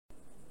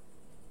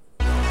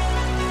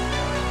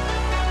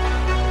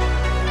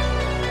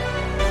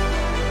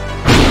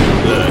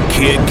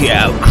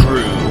Kickout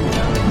Crew.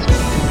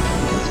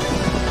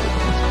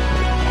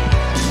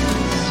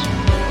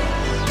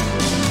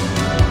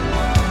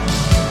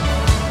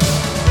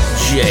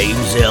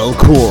 James L.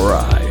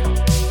 Corey.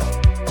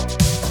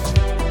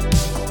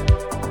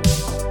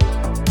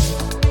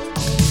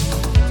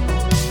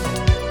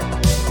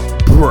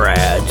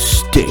 Brad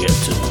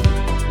Stanton.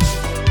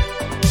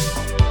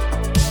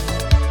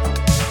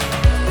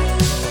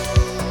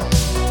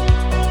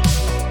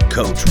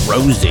 Coach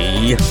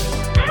Rosie.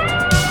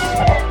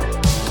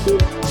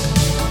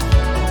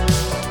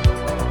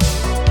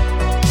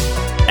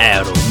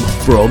 Adam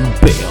from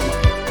Bama.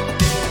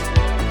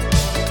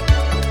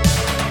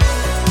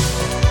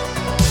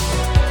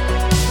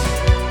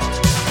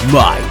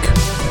 Mike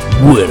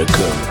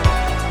Whitaker.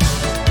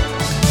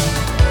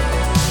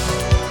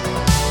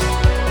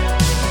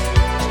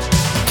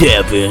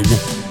 Devin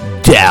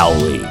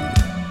Dowling.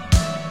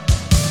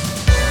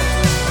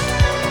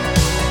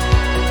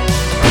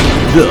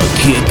 The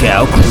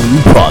Kickout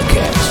Crew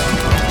Podcast.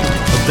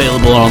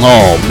 Available on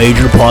all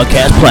major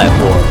podcast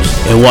platforms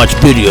and watch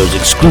videos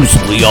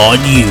exclusively on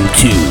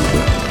YouTube.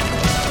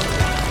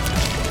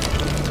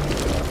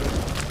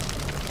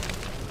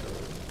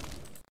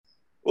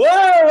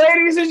 Whoa,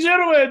 ladies and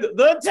gentlemen,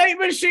 the tape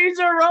machines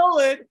are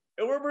rolling,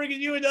 and we're bringing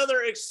you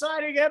another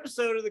exciting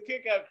episode of the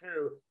Kickout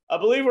Crew. I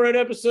believe we're at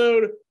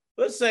episode,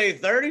 let's say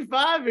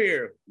 35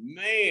 here.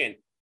 Man,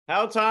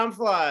 how time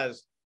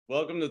flies.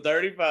 Welcome to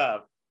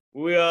 35.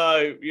 We,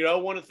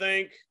 want to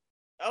thank,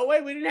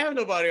 we didn't have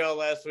nobody on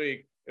last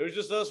week. It was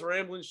just us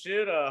rambling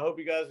shit. I hope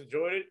you guys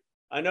enjoyed it.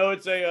 I know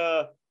it's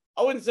I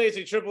wouldn't say it's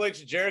a Triple H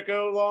and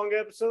Jericho long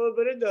episode,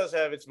 but it does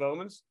have its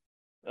moments.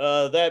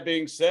 That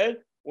being said,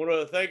 I want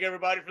to thank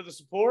everybody for the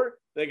support.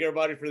 Thank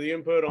everybody for the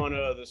input on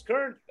this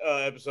current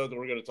episode that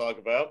we're going to talk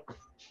about.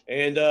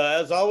 And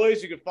as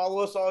always, you can follow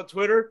us on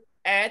Twitter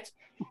at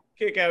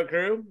Kickout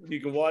Crew.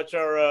 You can watch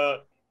our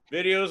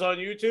videos on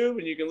YouTube,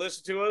 and you can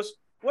listen to us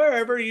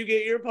wherever you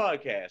get your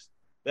podcast.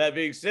 That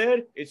being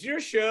said, it's your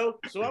show,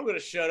 so I'm going to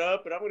shut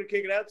up, and I'm going to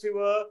kick it out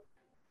to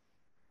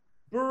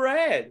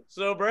Brad.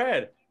 So,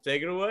 Brad,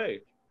 take it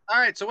away. All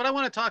right, so what I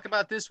want to talk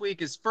about this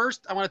week is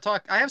first,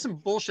 I have some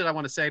bullshit I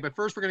want to say, but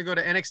first we're going to go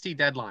to NXT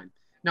Deadline.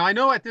 Now, I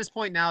know at this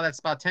point now that's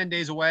about 10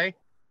 days away,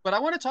 but I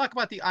want to talk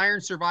about the Iron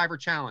Survivor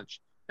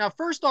Challenge. Now,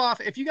 first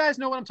off, if you guys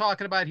know what I'm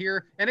talking about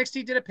here,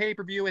 NXT did a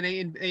pay-per-view, and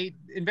they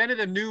invented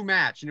a new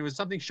match, and it was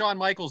something Shawn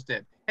Michaels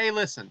did. Hey,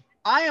 listen,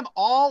 I am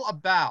all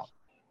about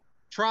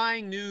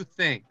trying new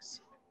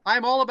things.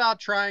 I'm all about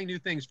trying new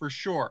things for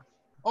sure.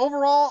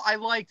 Overall, I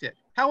liked it.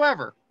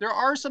 However, there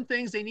are some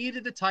things they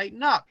needed to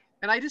tighten up.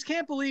 And I just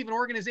can't believe an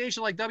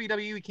organization like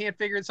WWE can't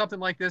figure something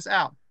like this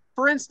out.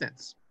 For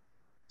instance,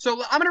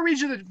 so I'm going to read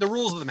you the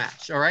rules of the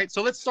match, all right?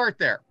 So let's start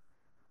there.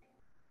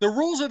 The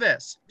rules are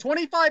this: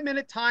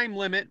 25-minute time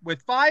limit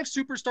with 5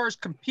 superstars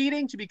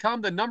competing to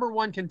become the number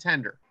 1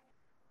 contender.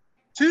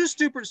 2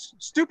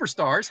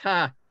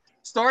 superstars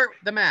start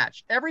the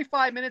match. Every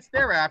 5 minutes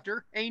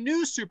thereafter, a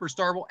new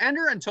superstar will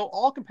enter until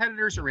all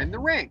competitors are in the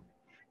ring.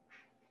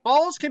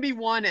 Falls can be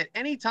won at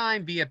any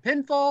time via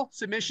pinfall,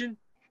 submission,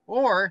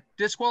 or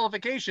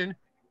disqualification.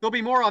 There'll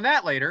be more on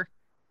that later.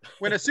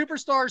 When a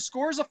superstar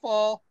scores a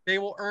fall, they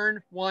will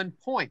earn 1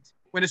 point.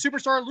 When a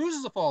superstar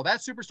loses a fall,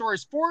 that superstar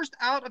is forced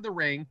out of the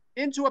ring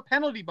into a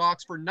penalty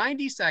box for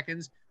 90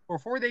 seconds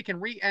before they can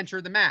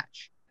re-enter the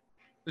match.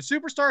 The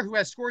superstar who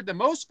has scored the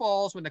most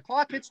falls when the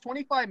clock hits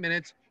 25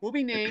 minutes will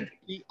be named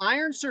the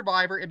Iron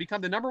Survivor and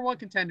become the number 1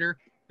 contender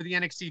for the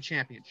NXT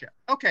Championship.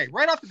 Okay,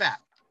 right off the bat.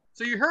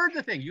 So you heard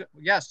the thing.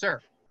 Yes, sir.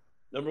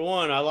 Number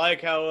one, I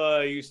like how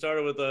you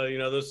started with,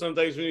 there's some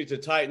things we need to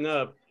tighten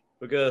up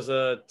because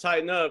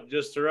tighten up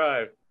just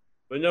arrived.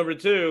 But number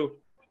two,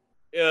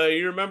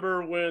 you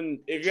remember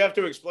if you have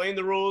to explain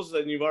the rules,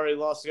 then you've already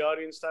lost the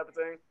audience type of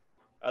thing.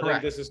 I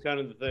think this is kind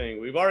of the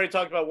thing. We've already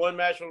talked about one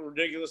match with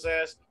ridiculous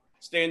ass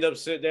stand up,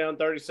 sit down,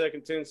 30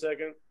 second, 10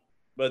 second.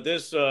 But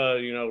this,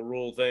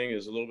 rule thing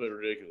is a little bit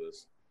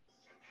ridiculous.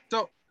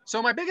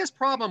 So my biggest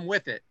problem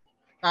with it,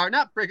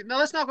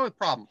 let's not go with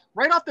problem.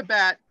 Right off the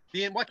bat, I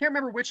can't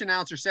remember which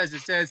announcer says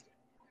it. Says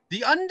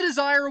the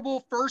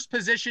undesirable first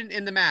position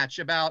in the match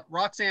about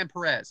Roxanne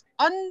Perez.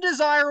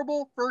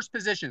 Undesirable first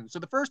position. So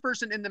the first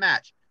person in the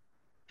match.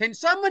 Can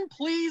someone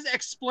please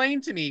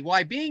explain to me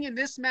why being in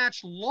this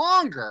match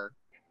longer,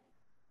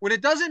 when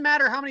it doesn't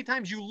matter how many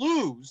times you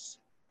lose,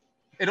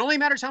 it only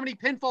matters how many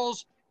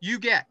pinfalls you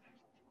get.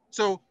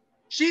 So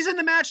she's in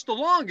the match the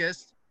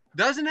longest.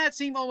 Doesn't that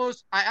seem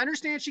almost, I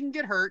understand she can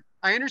get hurt.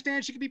 I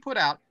understand she can be put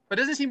out, but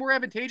doesn't it seem more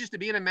advantageous to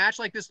be in a match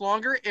like this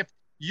longer if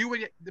you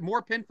would get the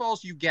more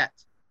pinfalls you get?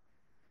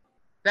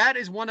 That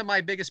is one of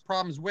my biggest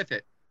problems with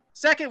it.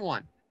 Second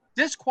one,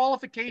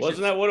 disqualification.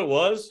 Wasn't that what it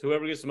was?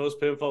 Whoever gets the most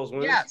pinfalls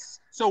wins? Yes.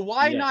 So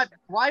why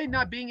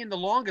not being in the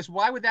longest?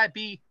 Why would that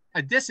be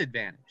a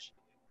disadvantage?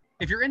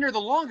 If you're in there the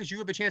longest, you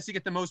have a chance to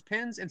get the most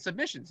pins and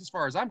submissions, as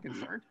far as I'm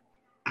concerned.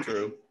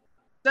 True.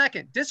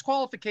 Second,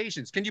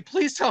 disqualifications. Can you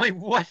please tell me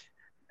what,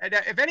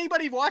 if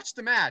anybody watched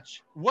the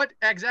match, what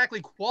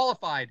exactly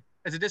qualified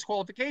as a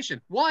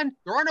disqualification. One,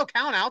 there are no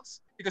countouts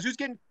because who's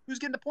getting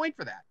the point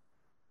for that?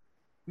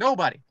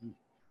 Nobody.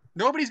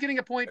 Nobody's getting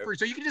a point for it.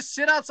 So you can just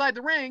sit outside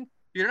the ring.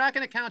 You're not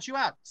going to count you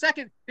out.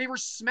 Second, they were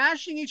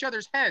smashing each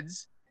other's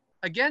heads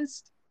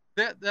against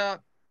what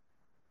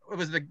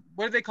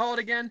did they call it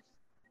again?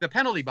 The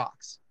penalty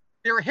box.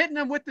 They were hitting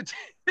them with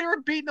they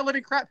were beating the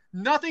living crap.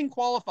 Nothing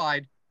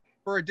qualified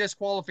for a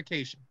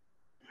disqualification.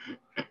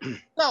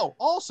 So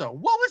also,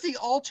 what was the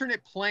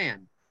alternate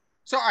plan?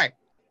 So, all right,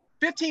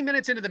 15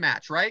 minutes into the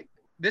match, right?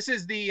 This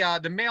is the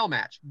male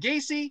match.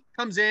 Gacy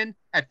comes in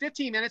at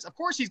 15 minutes. Of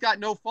course, he's got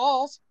no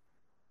falls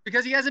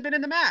because he hasn't been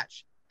in the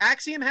match.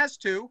 Axiom has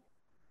 2.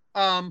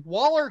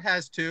 Waller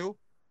has 2.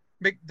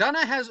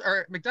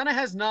 McDonough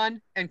has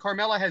none, and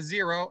Carmella has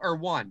 0 or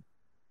 1.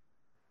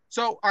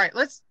 So, all right,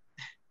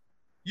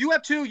 you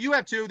have 2, you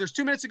have 2. There's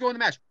 2 minutes to go in the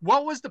match.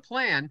 What was the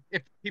plan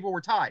if people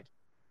were tied?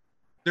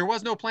 There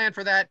was no plan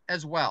for that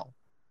as well.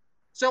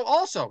 So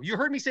also, you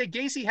heard me say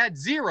Gacy had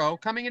 0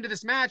 coming into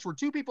this match where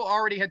 2 people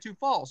already had 2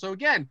 falls. So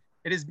again,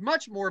 it is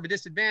much more of a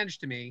disadvantage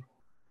to me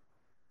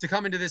to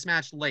come into this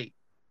match late.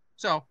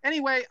 So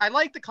anyway, I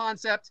like the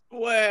concept.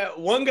 Well,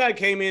 one guy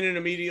came in and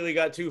immediately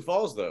got 2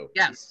 falls, though.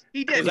 Yes,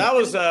 he did. That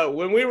was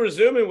when we were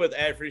Zooming with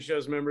Ad Free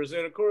Shows members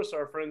and, of course,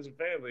 our friends and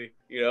family.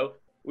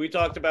 We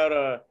talked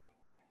about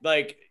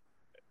like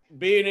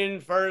being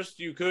in first,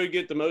 you could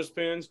get the most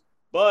pins.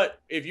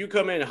 But if you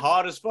come in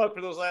hot as fuck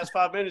for those last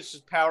 5 minutes,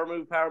 just power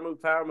move,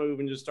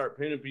 and just start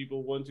pinning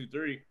people 1, 2,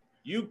 3,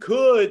 you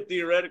could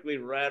theoretically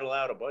rattle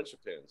out a bunch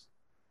of pins.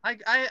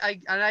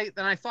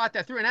 I thought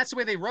that through, and that's the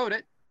way they wrote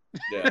it.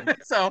 Yeah.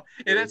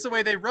 That's the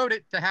way they wrote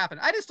it to happen.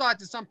 I just thought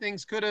that some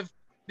things could have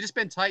just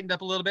been tightened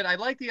up a little bit. I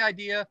like the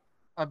idea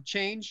of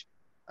change.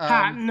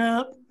 Tighten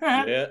up.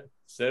 Yeah,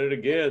 said it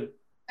again.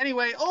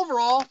 Anyway,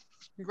 overall,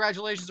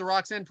 congratulations to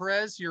Roxanne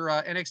Perez, your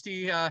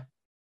NXT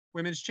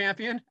Women's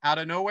Champion out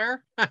of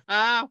nowhere.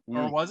 Or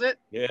was it?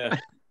 Yeah.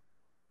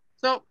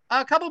 So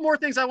a couple more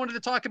things I wanted to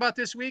talk about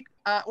this week.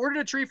 Ordered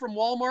a tree from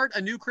Walmart,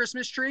 a new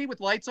Christmas tree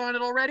with lights on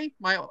it already.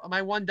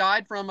 My one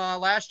died from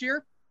last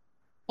year.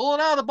 Pull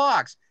it out of the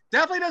box.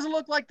 Definitely doesn't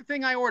look like the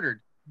thing I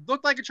ordered.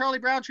 Looked like a Charlie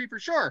Brown tree for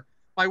sure.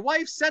 My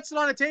wife sets it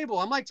on a table.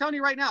 I'm like telling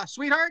you right now,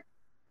 sweetheart,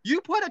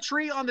 you put a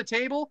tree on the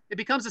table, it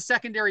becomes a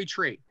secondary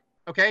tree.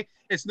 Okay?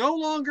 It's no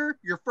longer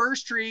your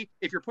first tree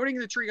if you're putting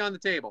the tree on the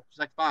table. She's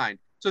like, fine.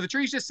 So the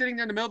tree's just sitting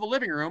there in the middle of the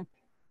living room.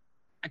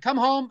 I come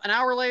home an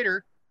hour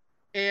later,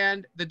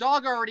 and the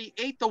dog already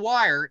ate the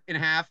wire in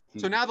half,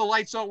 so now the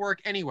lights don't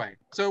work anyway.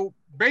 So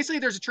basically,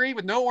 there's a tree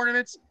with no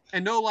ornaments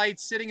and no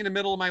lights sitting in the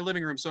middle of my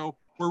living room. So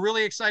we're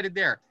really excited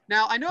there.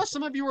 Now, I know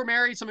some of you are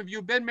married. Some of you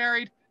have been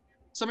married.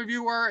 Some of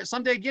you are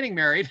someday getting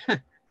married.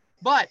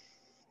 But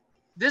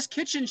this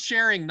kitchen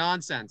sharing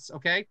nonsense,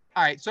 okay?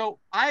 All right, so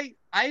I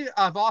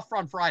have off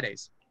on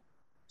Fridays.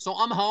 So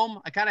I'm home.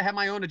 I kind of have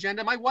my own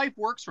agenda. My wife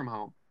works from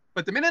home.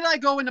 But the minute I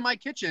go into my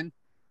kitchen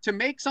to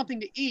make something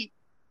to eat,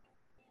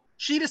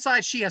 she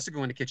decides she has to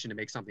go in the kitchen to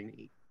make something to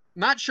eat.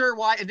 Not sure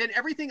why. And then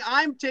everything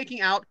I'm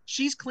taking out,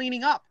 she's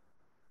cleaning up.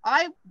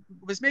 I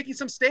was making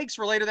some steaks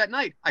for later that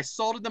night. I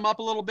salted them up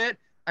a little bit.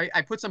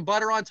 I put some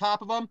butter on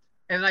top of them,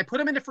 and I put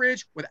them in the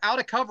fridge without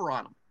a cover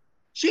on them.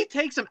 She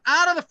takes them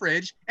out of the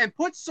fridge and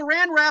puts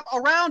saran wrap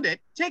around it,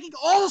 taking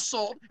all the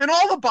salt and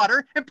all the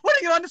butter and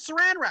putting it on the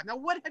saran wrap. Now,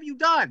 what have you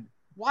done?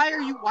 Why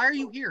are you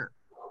here?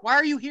 Why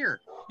are you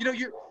here?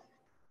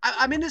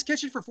 I'm in this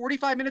kitchen for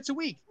 45 minutes a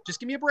week. Just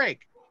give me a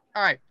break.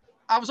 All right.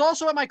 I was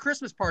also at my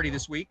Christmas party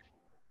this week.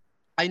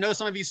 I know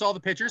some of you saw the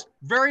pictures.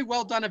 Very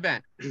well done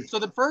event. So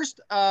the first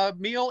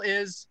meal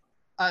is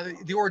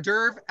the hors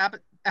d'oeuvre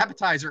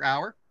appetizer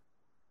hour.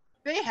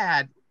 They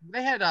had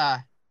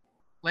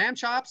lamb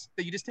chops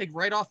that you just take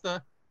right off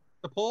the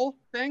pole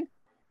thing,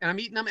 and I'm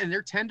eating them, and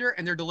they're tender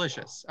and they're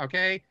delicious.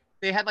 Okay.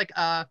 They had like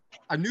a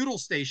noodle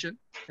station,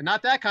 and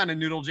not that kind of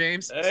noodle,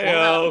 James.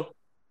 Hey-o.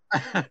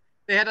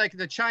 They had like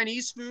the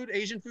Chinese food,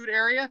 Asian food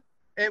area.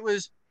 It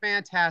was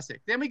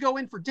fantastic. Then we go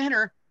in for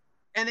dinner,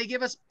 and they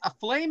give us a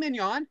filet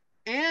mignon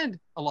and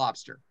a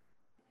lobster.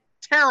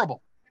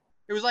 Terrible.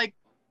 It was like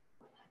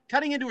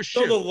cutting into a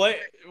shoe. So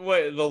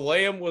the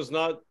lamb was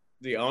not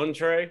the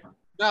entree?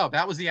 No,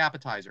 that was the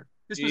appetizer.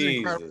 This was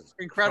an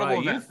incredible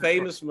event. You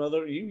famous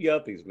mother, you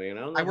yuppies, man.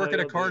 I work at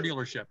a car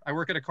dealership.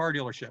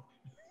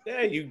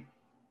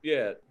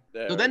 Yeah.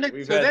 So then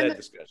we've had that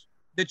discussion.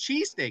 The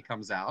cheesesteak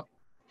comes out.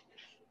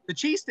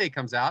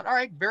 All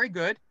right, very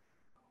good.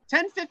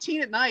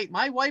 10:15 at night,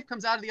 my wife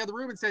comes out of the other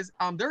room and says,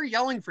 they're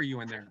yelling for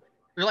you in there.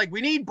 They're like,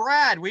 we need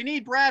Brad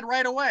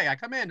right away. I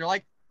come in, they're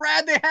like,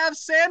 Brad, they have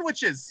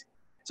sandwiches.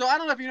 So I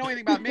don't know if you know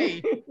anything about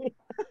me.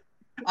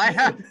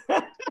 I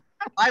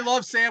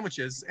love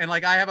sandwiches. And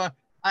like,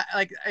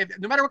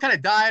 no matter what kind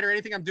of diet or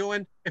anything I'm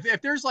doing,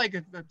 if there's like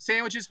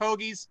sandwiches,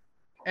 hoagies,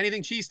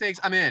 anything, cheesesteaks,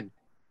 I'm in.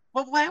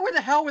 But where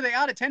the hell were they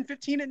out at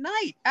 10:15 at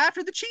night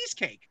after the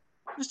cheesecake?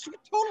 It was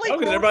totally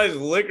because everybody's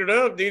liquored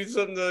up, needing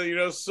something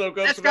to, soak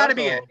up. That's got to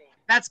be it.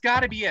 That's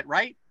got to be it,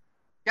 right?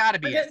 Got to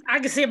be it. I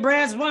can see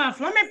Brad's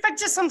wife. Let me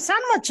fix you some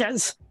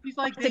sandwiches. He's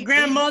like the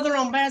grandmother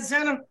on Bad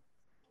Santa.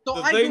 So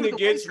the I thing go to that the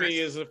gets waitress. me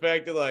is the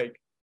fact that, like,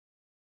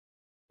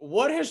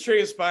 what has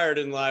transpired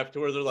in life to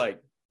where they're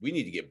like, we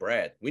need to get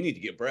Brad. We need to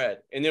get Brad.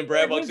 And then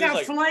Brad walks in,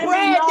 like,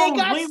 Brad, they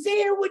got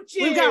sandwiches.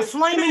 We got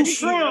flaming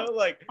shrimp.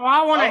 Like, Oh,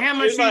 I want a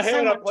ham and in my cheese head,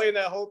 sandwich. I'm playing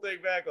that whole thing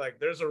back. Like,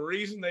 there's a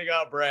reason they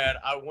got Brad.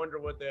 I wonder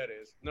what that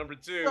is. Number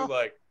two, So-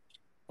 like,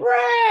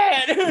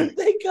 Brad,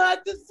 they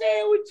got the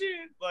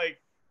sandwiches.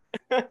 Like,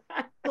 So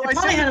I Probably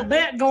say, had a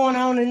bet going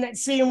on in that,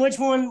 seeing which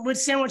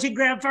sandwich he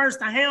grabbed first,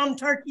 the ham,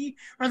 turkey,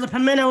 or the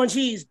pimento and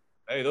cheese.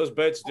 hey, those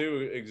bets do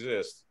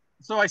exist.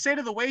 so I say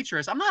to the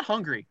waitress, I'm not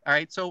hungry. All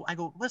right. So I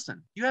go, listen,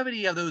 do you have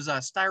any of those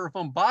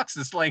styrofoam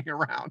boxes laying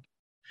around?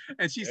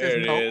 And she There says,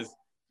 it no. is.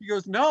 She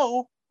goes,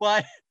 no,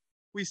 but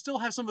we still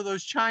have some of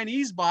those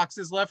Chinese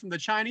boxes left from the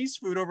Chinese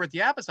food over at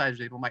the appetizer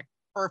table. I'm like,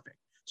 perfect.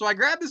 So I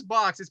grab this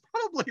box. It's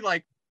probably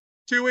like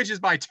 2 inches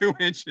by 2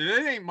 inches.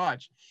 It ain't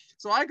much.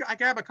 So I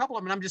grab a couple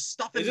of them and I'm just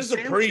stuffing. Is this the a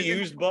sandwiches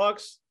pre-used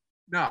box?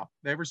 No,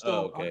 they were still.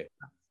 Oh, okay.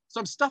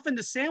 So I'm stuffing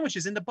the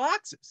sandwiches into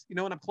boxes, and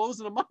I'm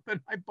closing them up. And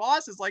my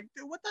boss is like,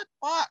 dude, what the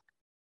fuck?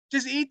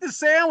 Just eat the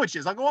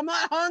sandwiches. I go, I'm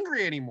not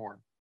hungry anymore.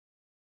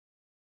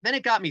 Then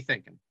it got me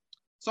thinking.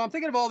 So I'm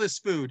thinking of all this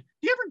food.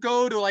 Do you ever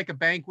go to like a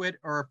banquet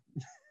or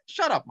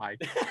shut up, Mike?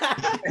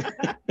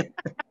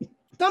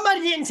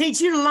 Somebody didn't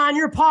teach you to line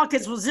your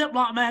pockets with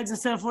Ziploc bags and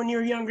stuff when you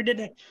were younger, did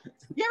they?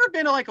 You ever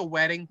been to like a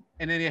wedding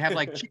and then they have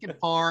like chicken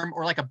parm,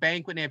 or like a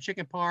banquet and they have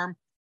chicken parm?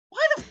 Why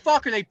the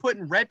fuck are they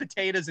putting red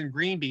potatoes and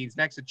green beans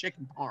next to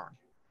chicken parm?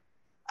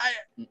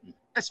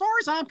 As far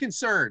as I'm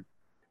concerned,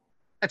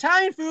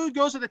 Italian food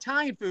goes with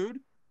Italian food,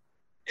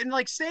 and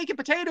like steak and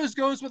potatoes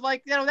goes with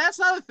like, that's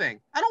another thing.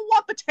 I don't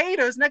want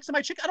potatoes next to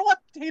my chicken. I don't want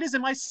potatoes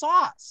in my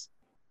sauce.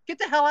 Get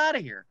the hell out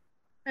of here.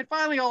 And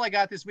finally, all I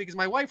got this week is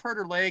my wife hurt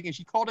her leg and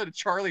she called it a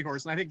Charlie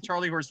horse. And I think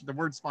Charlie horse, the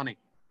word's funny.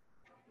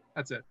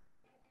 That's it.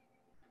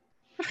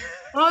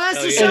 Well, that's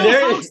Hell the yeah. show, And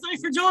there- folks.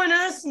 Thanks for joining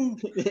us.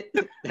 And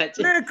That's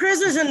it. Merry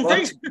Christmas, and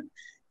thanks.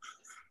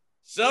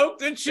 Soak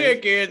the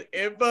chicken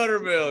in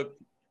buttermilk.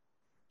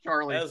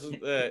 Charlie. That's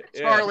yeah.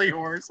 Charlie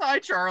horse. Hi,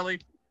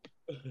 Charlie.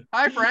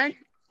 Hi, Frank.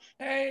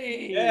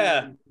 Hey.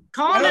 Yeah.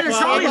 Calling it a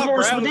Charlie I thought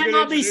horse, Brad would was that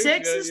gonna not be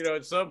introduce sexist? you,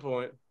 at some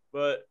point.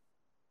 But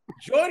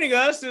joining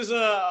us is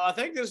I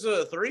think this is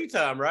a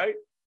 3-time, right?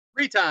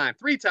 Three time.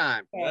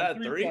 Yeah,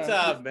 three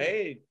time,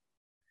 man.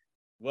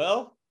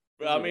 Well,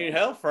 I mean,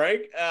 hell,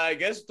 Frank, I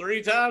guess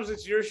 3 times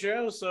it's your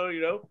show, so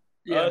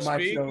Yeah, my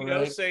speak, show,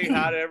 right? say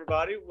hi to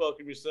everybody,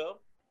 welcome yourself.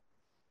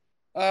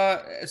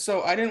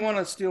 So I didn't want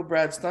to steal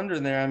Brad's thunder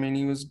there. I mean,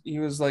 he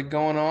was like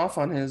going off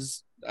on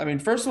his. I mean,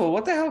 first of all,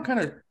 what the hell kind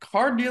of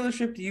car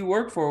dealership do you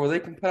work for where they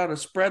can put out a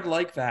spread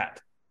like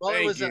that? Well,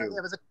 Thank it was you. it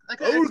was like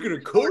Oh, we're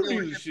gonna car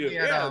dealership. dealership. We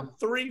had, Yeah,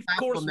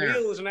 3-course there.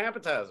 meal as an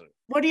appetizer.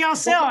 What do y'all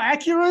sell?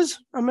 Acuras?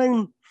 I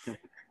mean,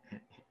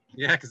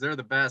 Yeah, because they're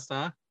the best,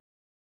 huh?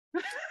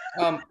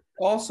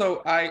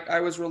 Also, I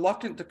was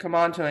reluctant to come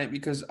on tonight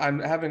because I'm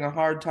having a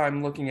hard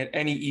time looking at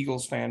any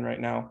Eagles fan right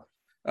now,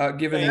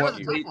 given Thank what That was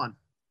you. a they, tough one.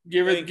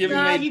 given given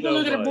nah, they you can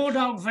look at a much.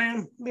 Bulldog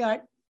fan. Be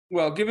like,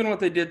 well, given what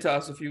they did to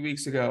us a few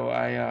weeks ago,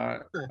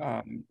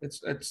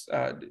 it's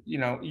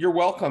you're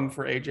welcome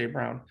for AJ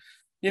Brown.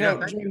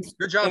 Thank you. James,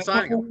 Good job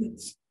signing him.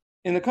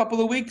 in a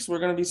couple of weeks, we're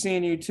going to be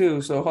seeing you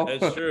too. So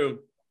That's true.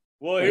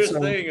 Well, here's the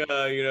So- thing,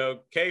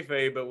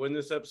 kayfabe, but when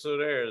this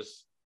episode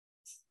airs,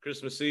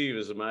 Christmas Eve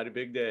is a mighty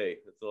big day.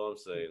 That's all I'm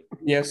saying.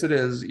 Yes, it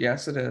is.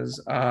 Yes, it is.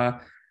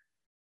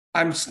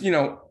 I'm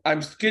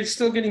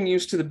still getting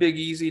used to the Big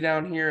Easy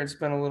down here. It's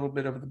been a little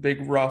bit of the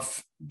big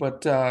rough,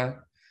 but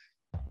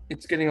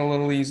it's getting a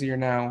little easier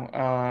now.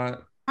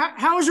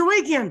 how was your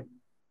weekend?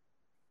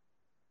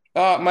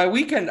 My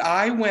weekend,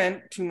 I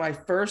went to my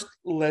first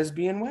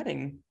lesbian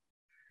wedding,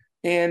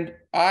 and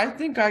I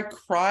think I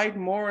cried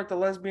more at the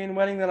lesbian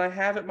wedding than I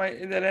have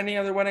than any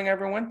other wedding I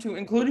ever went to,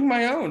 including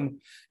my own.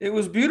 It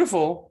was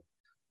beautiful,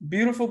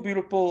 beautiful,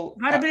 beautiful.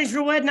 If I'd have been at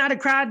your wedding, I'd have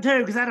cried too,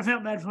 because I'd have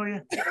felt bad for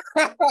you.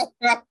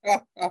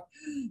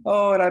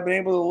 Oh, and I've been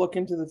able to look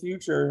into the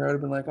future. I'd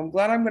have been like, I'm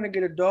glad I'm going to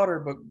get a daughter,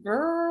 but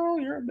girl,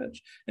 you're a bitch.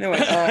 Anyway,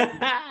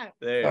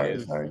 There it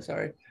is.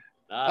 sorry.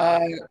 Ah,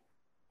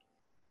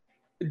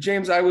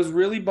 James, I was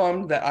really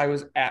bummed that I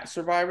was at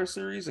Survivor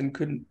Series and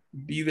couldn't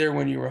be there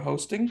when you were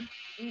hosting.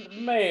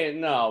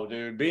 man, no,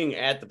 dude. Being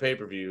at the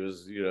pay-per-view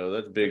is,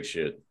 that's big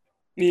shit.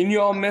 And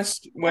you all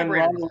missed when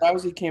Brandon. Ronda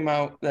Rousey came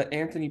out that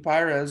Anthony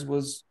Perez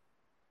was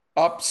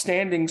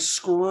upstanding,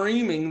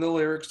 screaming the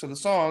lyrics to the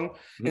song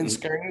and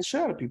scaring the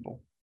shit out of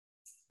people.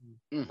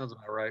 Sounds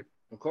about right.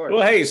 Of course.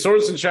 Well, hey,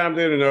 Sorensen chimed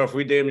in enough.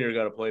 We damn near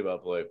got a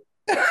play-by-play.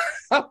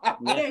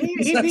 Yeah,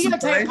 he That's got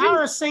that surprising.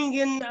 power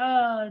singing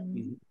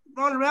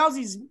Ronda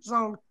Rousey's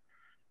song.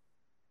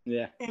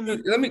 Yeah. And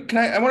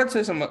I want to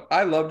say something.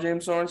 I love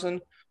James Sorensen,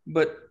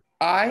 but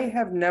I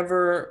have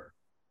never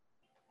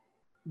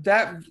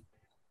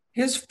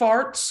his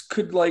farts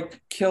could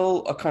like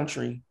kill a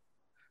country.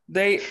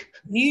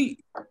 He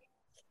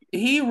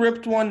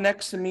ripped one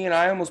next to me and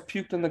I almost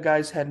puked on the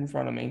guy's head in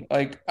front of me.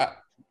 And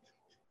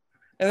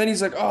then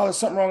he's like, oh, there's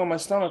something wrong with my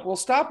stomach. Well,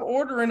 stop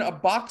ordering a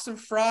box of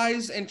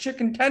fries and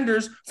chicken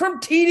tenders from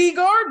TD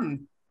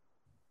Garden.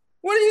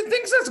 What do you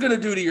think that's going to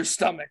do to your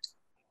stomach?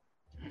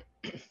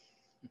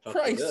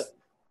 Christ.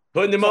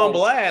 Putting him on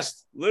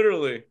blast,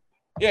 literally.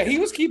 Yeah, he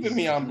was keeping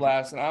me on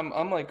blast, and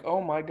I'm like,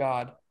 oh my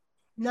God.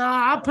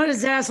 Nah, I put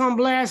his ass on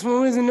blast when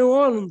we was in New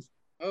Orleans.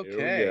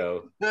 Okay.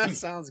 That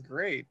sounds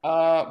great.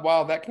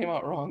 Wow, that came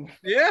out wrong.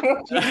 Yeah.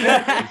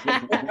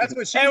 That's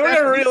what she Hey, we're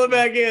gonna reel it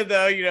back in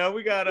though. You know,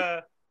 we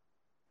got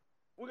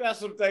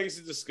some things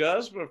to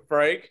discuss, but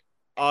Frank,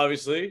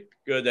 obviously,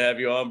 good to have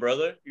you on,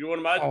 brother. You're one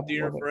of my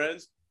dear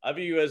friends. I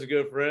view you as a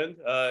good friend.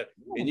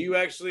 And you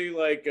actually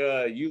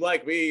you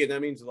like me, and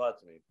that means a lot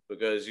to me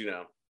because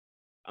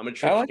I'm a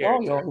tricky character.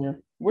 All y'all here.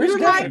 Where's you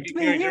like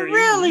me? You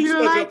really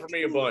you like up for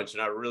me a bunch,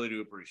 and I really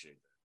do appreciate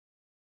that.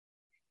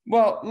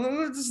 Well,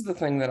 this is the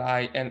thing that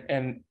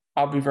and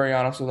I'll be very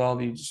honest with all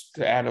of you, just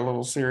to add a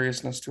little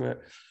seriousness to it.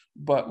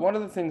 But one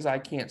of the things I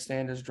can't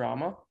stand is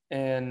drama,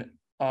 and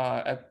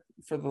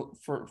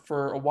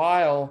for a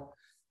while,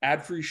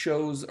 ad-free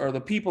shows or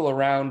the people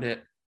around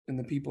it and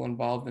the people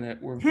involved in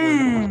it were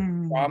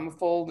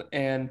drama-filled,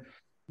 and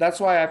that's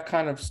why I've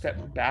kind of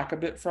stepped back a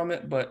bit from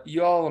it. But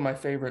you all are my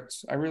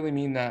favorites. I really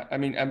mean that. I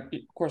mean, of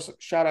course,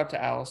 shout out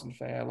to Allison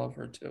Faye. I love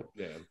her too.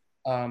 Yeah.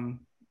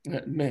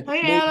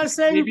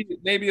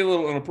 Maybe a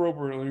little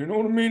inappropriately, you know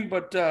what I mean?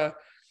 But the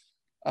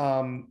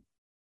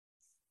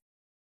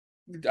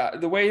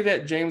way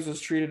that James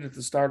was treated at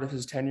the start of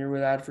his tenure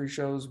with ad-free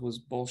shows was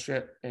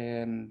bullshit,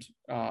 and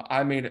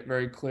I made it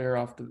very clear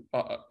at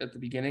the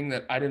beginning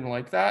that I didn't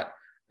like that,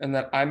 and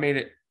that I made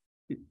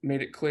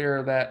it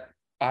clear that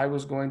I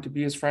was going to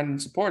be his friend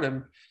and support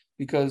him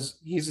because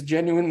he's a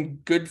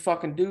genuine good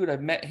fucking dude.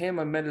 I've met him.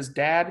 I met his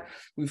dad.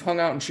 We've hung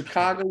out in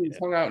Chicago. We've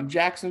hung out in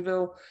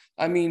Jacksonville.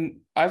 I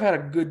mean, I've had a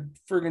good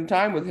friggin'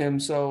 time with him.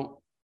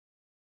 So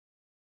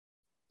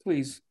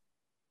please.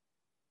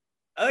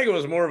 I think it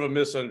was more of a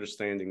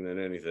misunderstanding than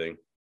anything.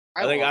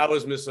 I think I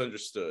was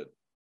misunderstood.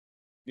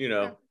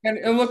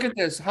 And look at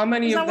this. How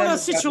many of them? It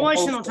was one of those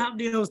situational type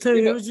deals too.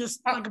 It was just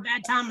like a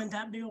bad timing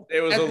type deal.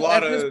 It was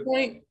at this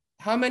point.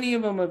 How many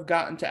of them have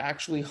gotten to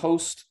actually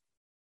host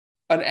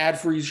an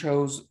ad-free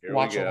show's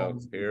watch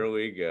along? Here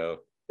we go.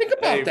 Think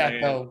about that,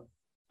 though.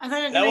 I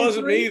think that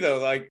wasn't me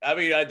though. I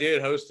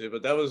did host it,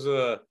 but that was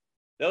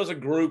a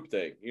group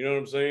thing. You know what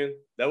I'm saying?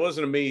 That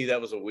wasn't a me. That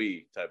was a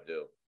we type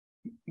deal.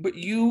 But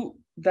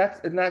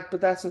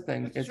but that's the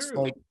thing. That's it's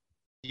true. Like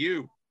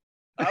you.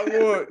 I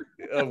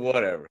would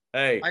whatever.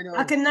 Hey,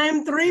 I can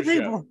name 3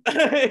 people.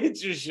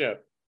 It's your show.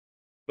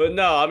 But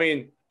no, I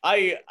mean,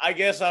 I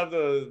guess I'm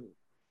the.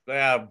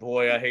 Ah,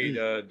 boy, I hate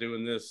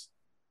doing this.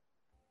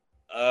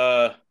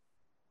 I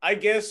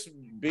guess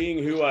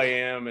being who I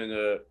am and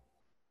a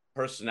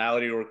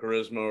personality or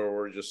charisma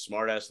or just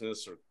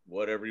smartassness or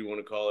whatever you want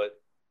to call it,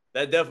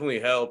 that definitely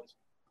helped.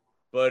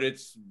 But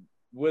it's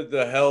with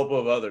the help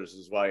of others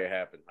is why it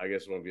happened. I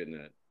guess what I'm getting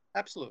at.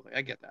 Absolutely,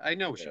 I get that. I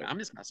know what you mean. I'm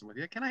just messing with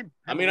you. Can I?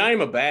 I mean, I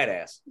am a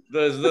badass.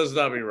 Does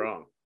not be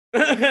wrong.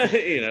 But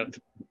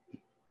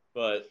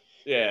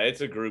yeah,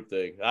 it's a group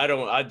thing.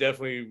 I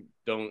definitely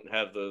don't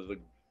have the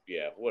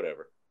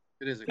whatever.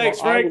 It is.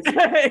 Thanks, Frank.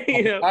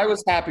 I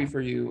was happy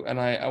for you, and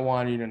I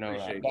wanted you to know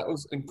that. That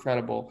was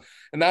incredible.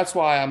 And that's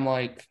why I'm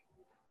like,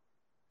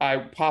 I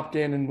popped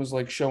in and was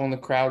like showing the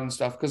crowd and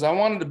stuff because I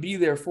wanted to be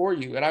there for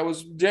you. And I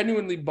was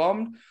genuinely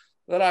bummed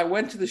that I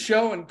went to the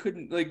show and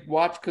couldn't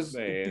watch because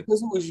it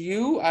was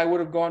you, I would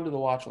have gone to the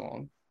watch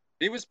along.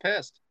 He was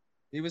pissed.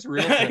 He was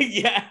real pissed.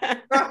 Yeah.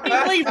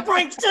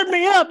 Frank stood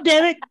me up,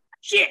 damn it.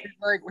 Shit.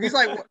 He's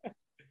like,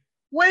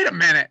 wait a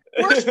minute.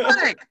 Where's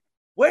Frank?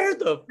 Where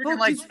the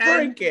fuck is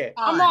Frank at?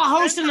 I'm not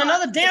hosting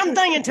another damn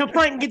thing until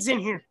Frank gets in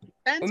here.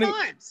 10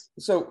 times.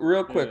 So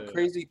real quick,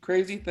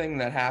 crazy thing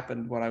that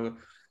happened when I was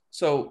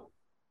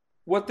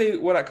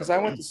because I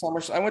went to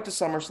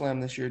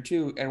SummerSlam this year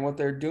too, and what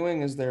they're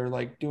doing is they're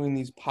doing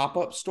these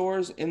pop-up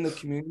stores in the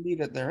community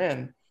that they're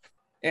in.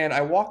 And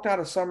I walked out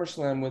of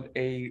SummerSlam with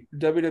a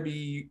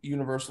WWE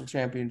Universal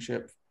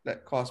Championship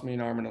that cost me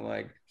an arm and a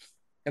leg.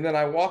 And then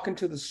I walk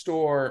into the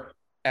store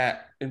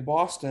in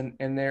Boston,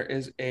 and there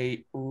is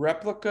a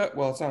replica.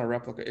 Well, it's not a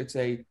replica. It's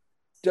a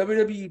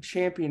WWE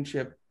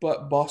Championship,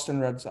 but Boston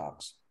Red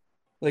Sox.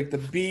 The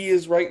B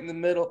is right in the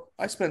middle.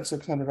 I spent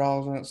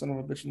 $600 on that son of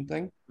a bitching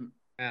thing.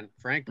 Man,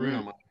 Frank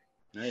Bruno.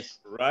 Nice.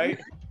 Right?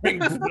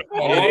 It is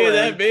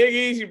that big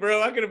easy,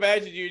 bro. I can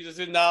imagine you just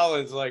in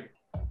Nolans,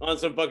 on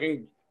some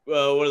fucking,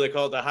 what do they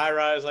call it? The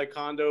high-rise,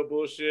 condo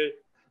bullshit.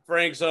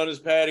 Frank's on his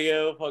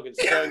patio, fucking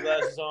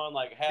sunglasses on,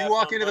 half. You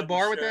walk into the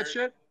bar with that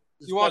shit?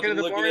 You walk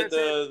into the bar at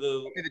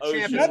the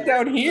ocean. Not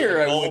down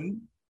here, I wouldn't.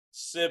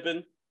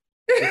 Sipping.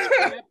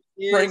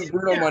 Frank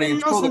Bruno money.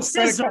 It's called a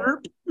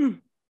scissor.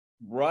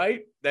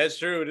 Right? That's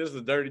true. It is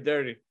the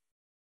dirty.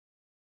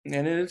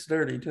 And it's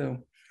dirty,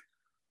 too.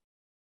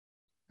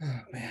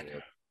 Oh, man.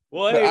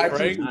 Well, hey,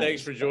 Frank,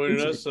 thanks for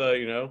joining us.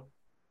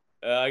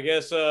 I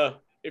guess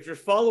if you're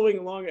following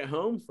along at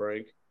home,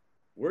 Frank,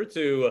 we're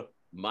to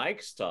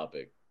Mike's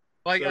topic.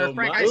 Frank,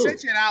 I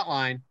sent you an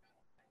outline.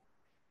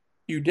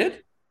 You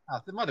did? Oh,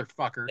 the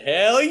motherfucker.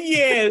 Hell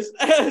yes.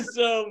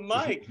 So,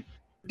 Mike,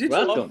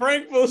 Well,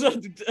 Frank pulls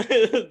up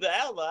the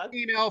outline.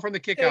 Email from the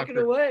kickout. Take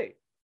it away.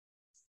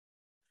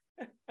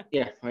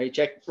 Yeah,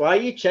 while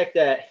you check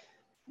that,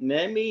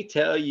 let me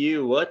tell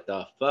you what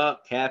the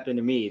fuck happened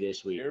to me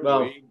this week.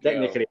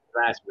 Technically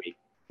last week.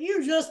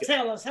 You just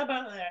tell us. How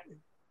about that?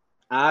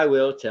 I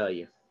will tell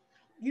you.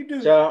 You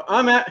do. So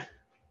I'm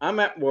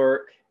at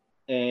work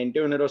and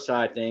doing little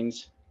side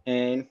things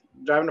and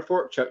driving a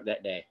fork truck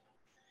that day.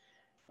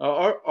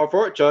 Our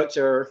fork trucks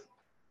are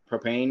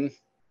propane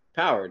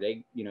powered.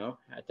 They,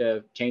 have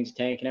to change the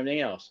tank and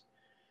everything else.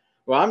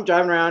 Well, I'm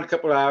driving around a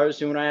couple of hours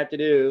doing what I have to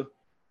do,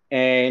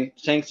 and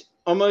tank's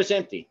almost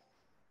empty.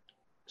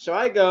 So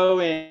I go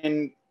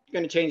and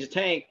going to change the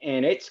tank,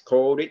 and it's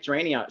cold. It's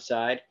rainy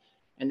outside,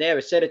 and they have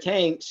a set of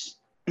tanks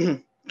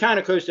kind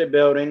of close to the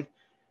building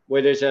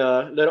where there's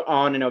a little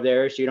awning over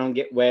there so you don't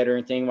get wet or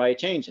anything while you're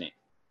changing it.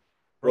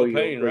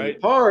 Propane, right?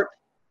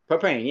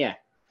 Propane, yeah.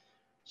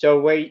 So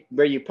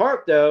where you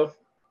park, though,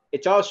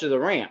 it's also the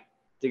ramp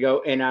to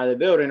go in and out of the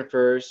building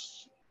for,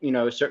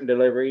 certain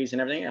deliveries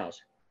and everything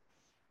else.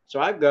 So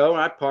I go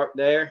and I park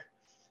there,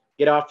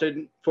 get off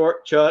the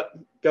fork truck,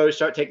 go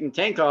start taking the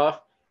tank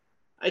off.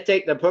 I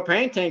take the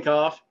propane tank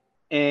off,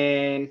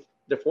 and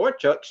the fork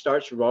truck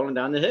starts rolling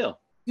down the hill.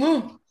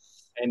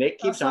 And it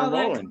keeps on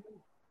rolling.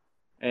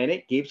 And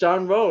it keeps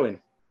on rolling.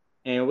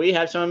 And we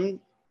have some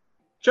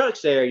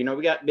trucks there.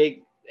 We got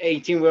big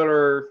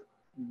 18-wheeler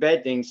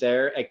bed things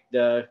there at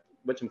the,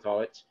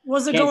 whatchamacallit.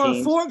 Was it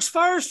going forks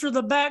first or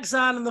the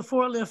backside of the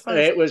forklift first?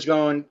 It was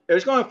going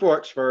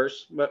forks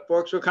first, but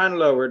forks were kind of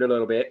lowered a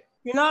little bit.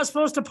 You're not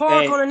supposed to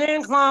park on an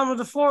incline with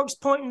the forks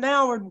pointing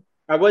downward.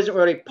 I wasn't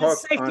really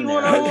parked Safety on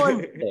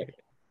 101.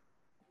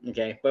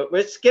 Okay, but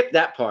let's skip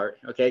that part,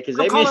 okay? Because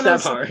they missed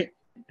that part.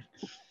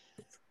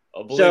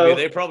 Oh, believe me,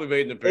 they probably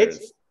made an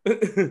appearance.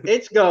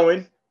 It's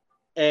going,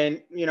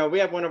 and we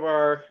have one of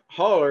our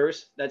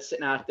haulers that's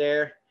sitting out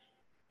there,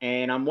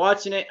 and I'm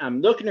watching it.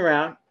 I'm looking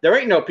around. There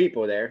ain't no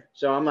people there,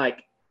 so I'm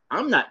like,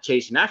 I'm not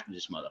chasing after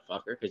this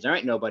motherfucker because there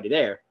ain't nobody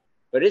there.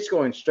 But it's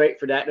going straight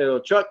for that little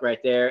truck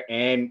right there,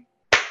 and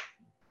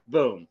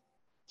boom,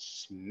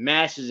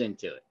 smashes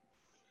into it.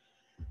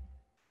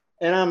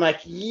 And I'm like,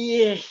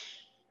 yeah,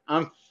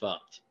 I'm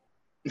fucked.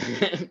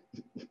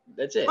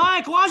 That's it.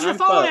 Mike, wash your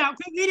phone out.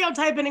 Quit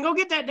videotaping and go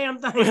get that damn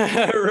thing.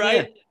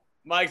 Right? Yeah.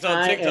 Mike's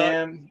on TikTok. I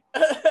am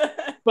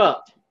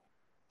fucked.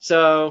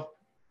 So,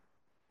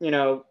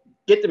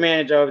 get the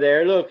manager over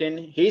there looking.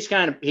 He's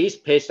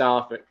pissed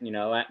off, at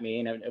me,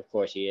 and of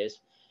course he is.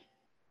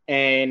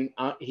 And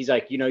he's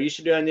like, you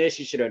should have done this,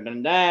 you should have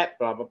done that,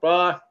 blah, blah,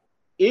 blah.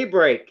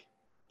 E-brake.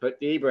 Put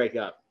the e-brake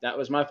up. That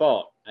was my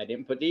fault. I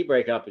didn't put the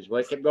e-brake up is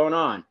what kept going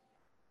on.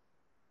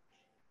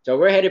 So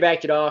we're headed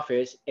back to the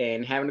office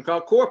and having to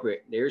call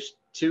corporate. There's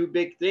two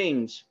big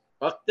things.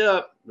 Fucked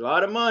up. A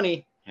lot of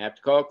money. Have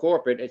to call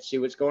corporate and see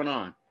what's going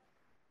on.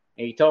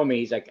 And he told me,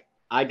 he's like,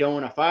 I don't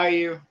want to fire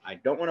you. I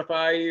don't want to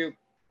fire you,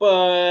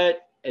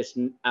 but it's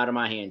out of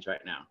my hands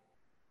right now.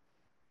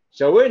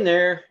 So we're in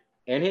there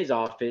in his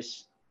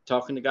office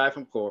talking to the guy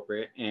from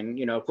corporate. And,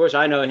 of course,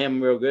 I know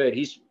him real good.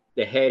 He's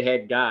the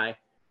head guy.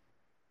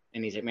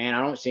 And he's like, man,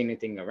 I don't see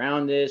anything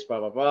around this, blah,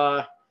 blah,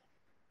 blah.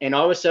 And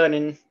all of a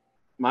sudden,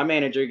 my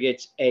manager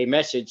gets a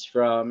message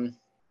from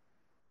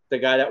the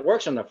guy that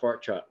works on the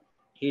fork truck.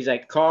 He's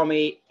like, call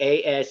me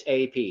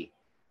ASAP.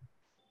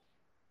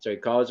 So he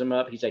calls him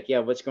up. He's like, yeah,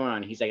 what's going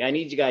on? He's like, I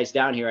need you guys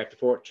down here at the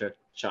fork truck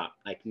shop,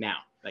 like now.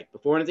 Like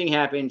before anything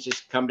happens,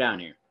 just come down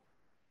here.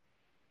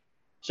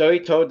 So he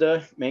told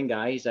the main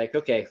guy, he's like,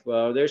 okay,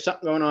 well, there's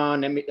something going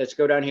on. Let's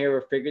go down here.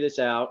 We'll figure this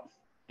out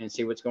and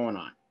see what's going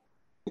on.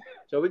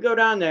 So we go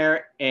down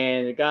there,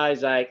 and the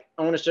guy's like,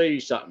 I want to show you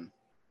something.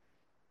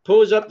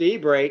 Pulls up the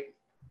e-brake.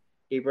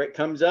 E-brake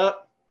comes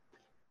up.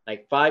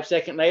 Like 5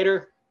 seconds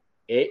later,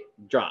 it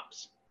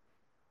drops.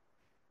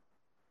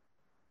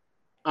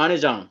 On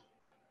his own.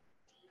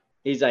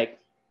 He's like,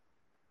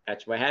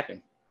 that's what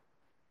happened.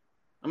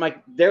 I'm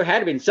like, there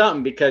had been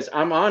something because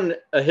I'm on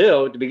a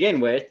hill to begin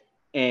with,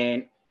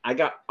 and I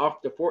got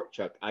off the fork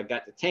truck. I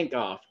got the tank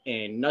off,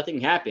 and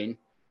nothing happened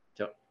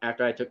till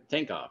after I took the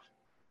tank off.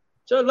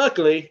 So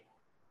luckily,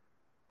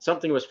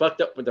 something was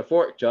fucked up with the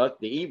fork truck.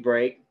 The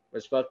e-brake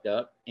was fucked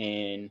up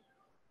and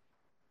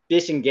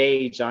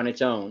disengaged on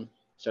its own.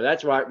 So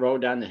that's why it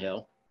rolled down the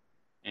hill.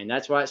 And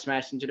that's why it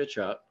smashed into the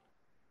truck.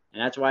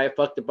 And that's why it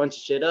fucked a bunch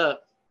of shit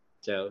up.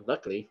 So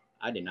luckily,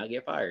 I did not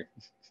get fired.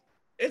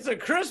 It's a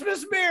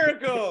Christmas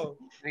miracle.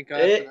 Thank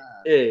God. It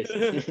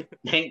is.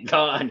 Thank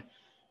God.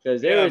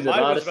 Because there was a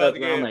lot of stuff.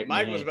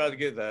 Mike was about to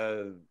get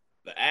the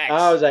axe.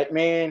 I was like,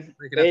 man,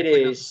 it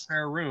is.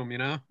 Spare room,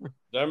 I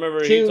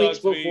remember 2 weeks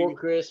before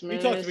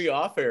Christmas. He talked to me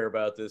off air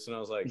about this, and I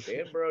was like,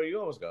 damn, bro, you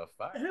almost got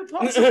fired. Who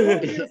puts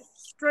a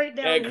straight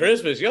down at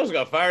Christmas? You almost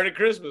got fired at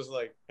Christmas.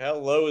 Like, how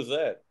low is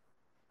that?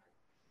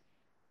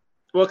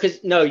 Well,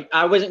 because, no,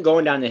 I wasn't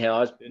going down the hill. I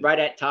was right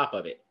at top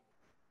of it.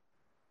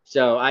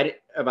 So if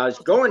I was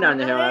going down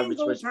the hill, I was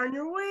supposed to turn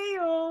your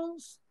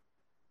wheels.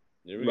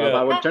 Here we well, go. if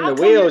I would turn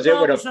the wheels, it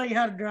would have. Show you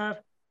how to drive.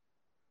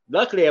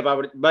 Luckily, if I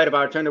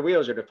would turn the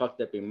wheels, it would have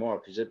fucked up even more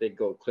because it did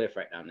go a cliff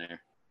right down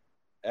there.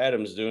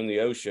 Adams doing the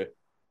OSHA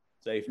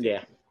safety.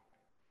 Yeah.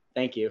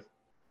 Thank you.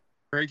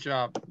 Great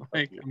job,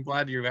 Mike. I'm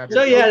glad you had.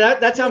 So yeah,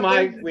 that's how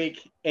my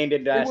week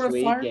ended They last would have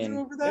week, fired and you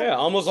over that? Yeah,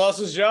 almost lost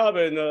his job,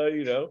 and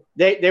you know.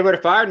 they would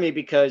have fired me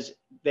because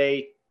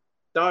they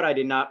thought I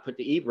did not put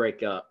the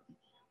e-brake up,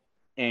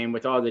 and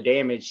with all the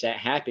damage that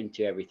happened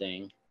to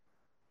everything,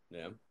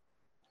 Yeah.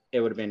 it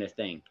would have been a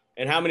thing.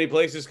 And how many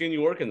places can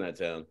you work in that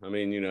town? I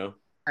mean, you know.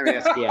 No,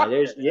 exactly.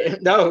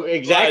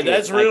 Right,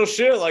 that's real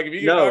shit. Like if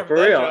you get No, fired for from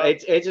that real. job,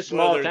 It's a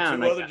small there town.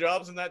 two like other that.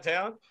 jobs in that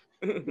town.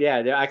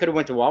 Yeah, I could have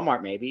went to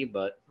Walmart maybe,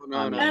 but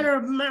No, no. That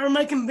or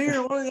making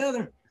beer, one or the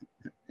other.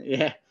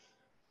 yeah,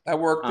 I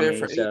worked there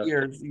for so- 8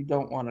 years. You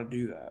don't want to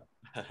do that.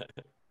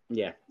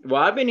 yeah.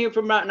 Well, I've been here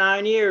for about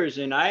 9 years,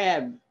 and I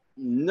have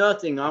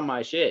nothing on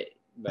my shit.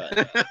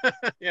 But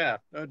Yeah,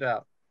 no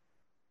doubt.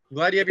 I'm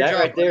glad you have your that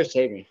job. right there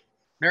saved me.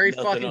 Merry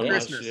Nothing fucking on my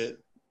Christmas. shit.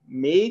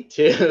 Me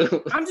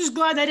too. I'm just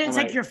glad they didn't I'm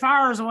take like- your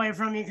fires away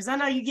from you because I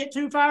know you get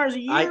 2 fires a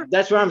year.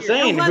 That's what I'm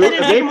saying. I'm glad they If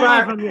didn't they take them away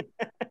fire, from you.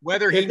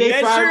 Whether he If they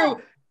needs That's fire-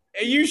 true.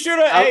 And you should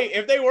have. I'll- Hey,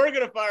 if they were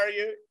gonna fire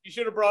you, you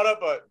should have brought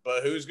up.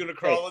 But who's gonna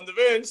crawl in the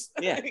vents?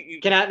 Yeah.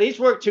 Can I at least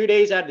work 2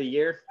 days out of the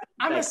year?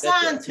 I'm That's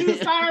assigned it. 2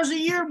 fires a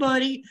year,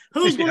 buddy.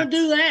 Who's going to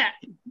do that?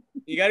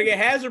 You got to get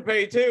hazard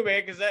pay too,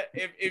 man. Because that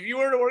if you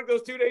were to work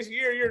those 2 days a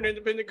year, you're an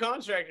independent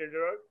contractor,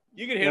 dog.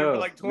 You can hit them for Oh,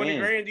 like 20 man.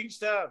 grand each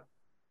time.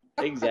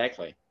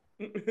 Exactly.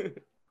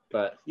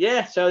 But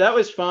yeah, so that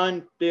was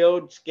fun,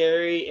 filled,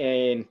 scary,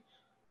 and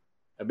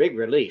a big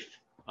relief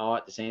all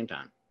at the same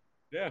time.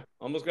 Yeah,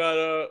 almost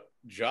got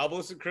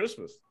jobless at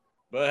Christmas.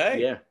 But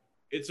hey, Yeah.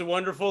 it's a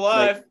wonderful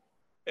life.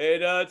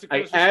 And it's a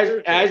Like, Christmas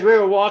spirit as thing. we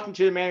were walking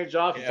to the manager's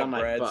office, Yeah, I'm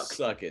like, Brad, fuck,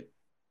 suck it.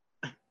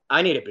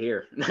 I need a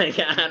beer. Like,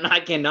 I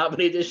cannot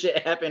believe this shit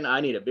happened.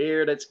 I need a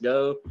beer. Let's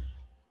go.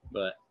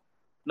 But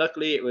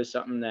luckily, it was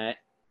something that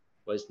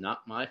was not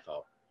my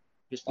fault.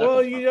 Just Well,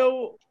 nothing's my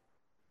fault.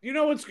 you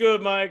know what's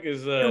good, Mike,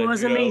 is It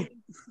wasn't me.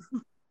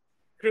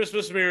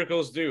 Christmas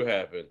miracles do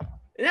happen.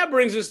 And that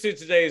brings us to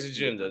today's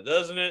agenda,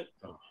 doesn't it?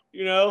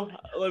 You know,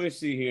 let me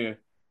see here.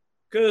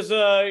 Because,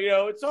 you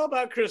know, it's all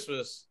about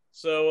Christmas.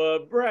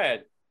 So,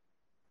 Brad,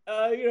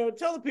 you know,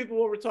 tell the people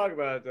what we're talking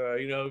about.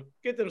 You know,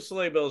 get them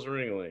sleigh bells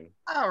ringling.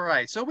 All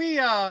right. So we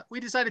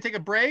decided to take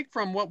a break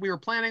from what we were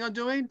planning on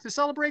doing to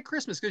celebrate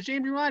Christmas because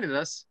James reminded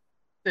us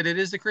that it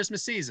is the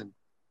Christmas season.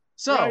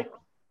 So Right.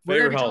 we're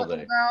going to Favorite be talking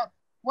holiday. about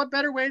what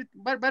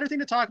better thing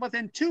to talk about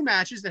than 2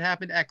 matches that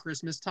happened at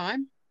Christmas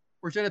time.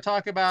 We're going to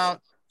talk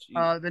about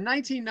the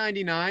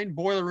 1999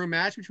 Boiler Room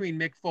match between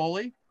Mick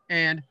Foley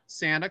and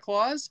Santa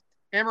Claus.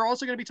 And we're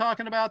also going to be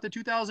talking about the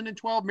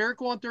 2012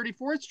 Miracle on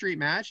 34th Street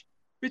match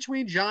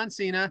between John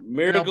Cena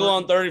Miracle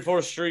on and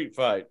 34th Street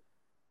fight.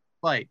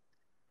 Light.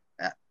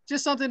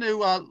 Just something to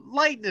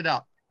lighten it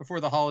up before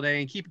the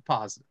holiday and keep it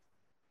positive.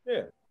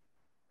 Yeah.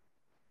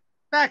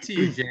 Back to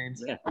you,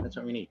 James. Yeah, that's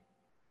what we need.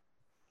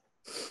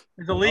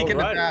 There's a leak in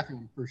the Alrighty.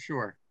 bathroom for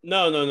sure.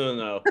 No. You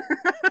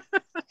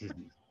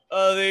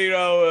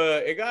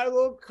know, it got a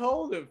little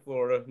cold in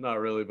Florida. Not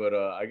really, but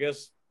I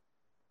guess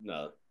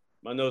no.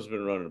 My nose has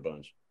been running a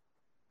bunch.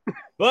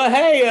 But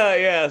hey,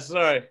 yeah,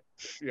 sorry.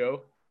 You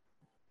know.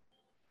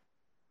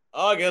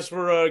 I guess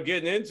we're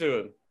getting into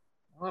it.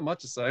 Not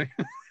much to say.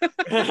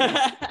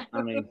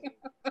 I mean,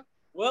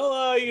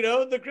 Well, you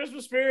know, the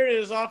Christmas spirit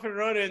is off and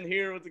running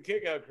here with the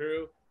Kickout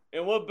crew.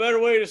 And what better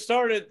way to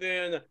start it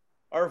than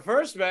our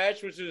first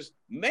match, which is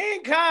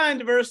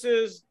Mankind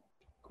versus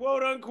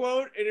quote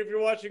unquote. And if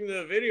you're watching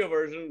the video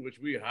version, which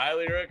we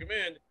highly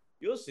recommend,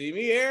 you'll see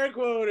me air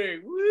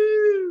quoting.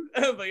 Woo!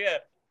 But yeah,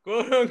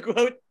 quote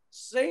unquote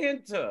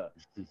Santa.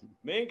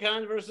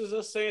 Mankind versus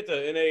a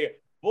Santa in a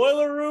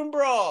Boiler Room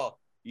Brawl.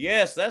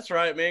 Yes, that's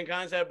right.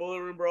 Mankind's had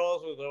Boiler Room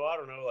Brawls with, I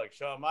don't know, like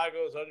Shawn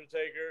Michaels,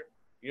 Undertaker.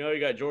 You know, you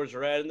got George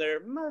Rat in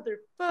there.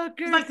 Motherfucker.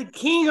 He's like the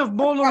king of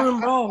Boiler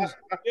Room Brawls.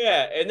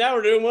 Yeah, and now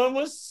we're doing one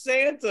with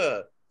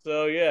Santa.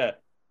 So, yeah,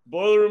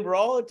 Boiler Room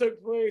Brawl. It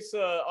took place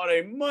on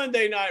a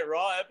Monday Night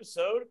Raw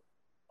episode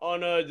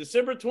on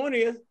December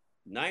 20th,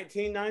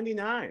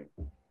 1999.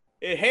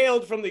 It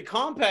hailed from the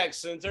Compaq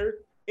Center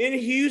in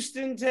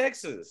Houston,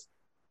 Texas.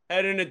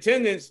 Had an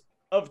attendance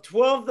of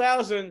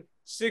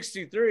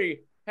 12,063.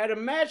 Had a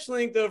match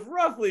length of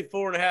roughly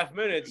 4.5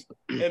 minutes.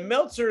 And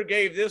Meltzer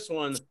gave this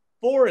one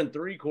 4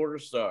 3/4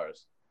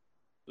 stars.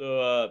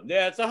 So,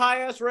 yeah, it's a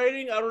high-ass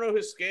rating. I don't know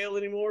his scale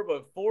anymore,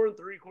 but 4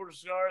 3/4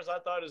 stars I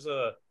thought is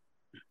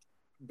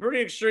pretty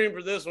extreme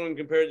for this one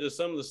compared to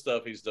some of the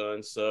stuff he's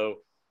done. So,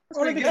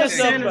 Only pretty because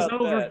good. Santa's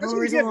About over. that. That's for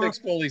what we a get reason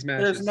Mick Foley's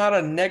matches. There's not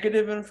a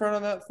negative in front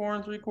of that 4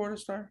 3/4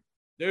 star.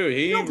 dude,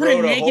 he You don't put a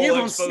wrote a negative whole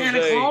on expose. Santa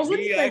Claus. What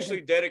do He you think?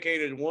 actually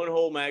dedicated one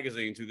whole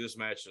magazine to this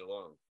match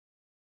alone.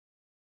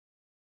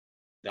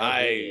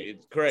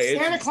 It's crazy.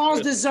 Santa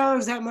Claus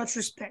deserves that much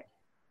respect.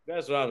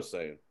 That's what I'm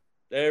saying.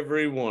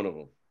 Every one of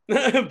them.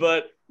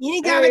 But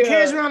Any guy Hey, that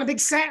carries around a big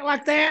sack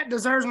like that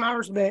deserves my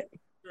respect.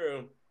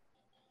 true.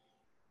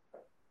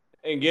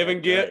 And give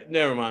and get.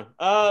 Never mind.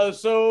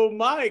 So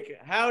Mike,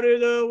 how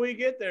did we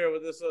get there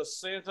with this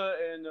Santa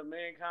and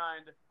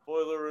Mankind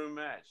Boiler Room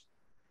match?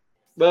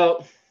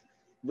 well,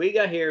 we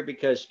got here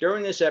because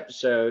during this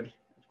episode,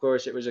 of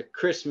course, it was a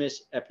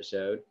Christmas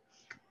episode,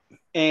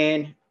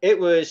 and it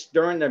was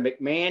during the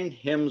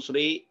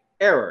McMahon-Hemsley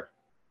era.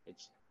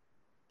 It's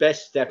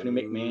best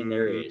Stephanie McMahon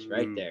there is,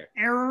 right there.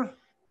 Error.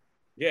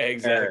 Yeah,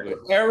 exactly.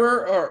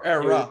 Error or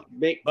era?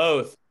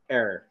 Both.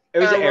 Error. It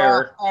was an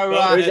error.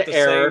 Both It was at an the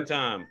error. same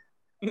time.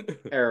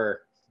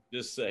 Error.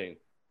 Just saying.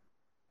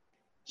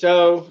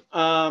 So,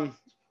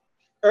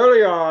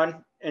 earlier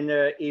on in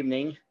the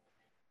evening,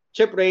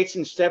 Triple H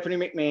and Stephanie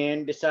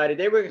McMahon decided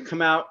they were going to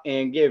come out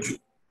and give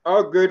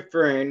our good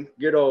friend,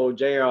 good old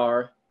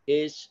JR,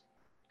 his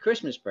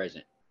Christmas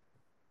present.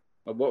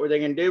 But what were they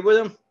going to do with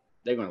him?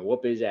 They're going to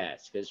whoop his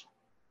ass because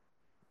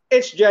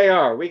it's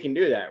JR. We can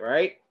do that,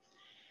 right?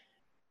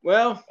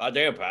 Well, Oh,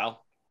 damn,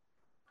 pal.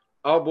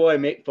 our boy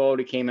Mick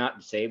Foley came out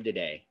to save the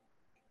day.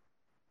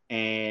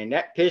 And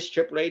that pissed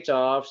Triple H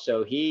off,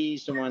 so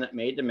he's the one that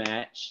made the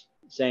match,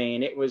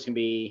 saying it was going to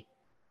be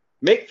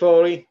Mick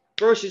Foley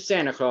versus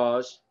Santa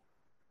Claus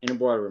in a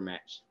Boiler Room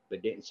match,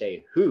 but didn't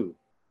say who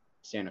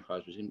Santa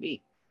Claus was going to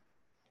be.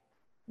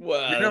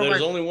 Well, You know, there's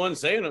my- only one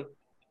Santa.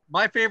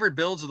 My favorite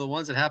builds are the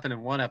ones that happen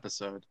in one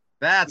episode.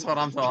 That's what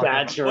I'm talking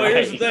That's about. right. Well,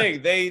 here's the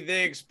thing.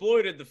 They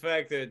exploited the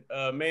fact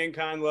that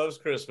mankind loves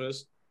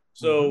Christmas.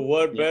 So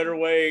what better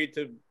way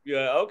to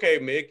okay,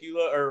 Mick, you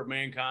love or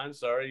mankind,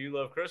 sorry, you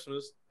love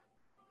Christmas.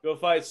 Go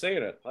fight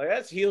Santa. Like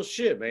that's heel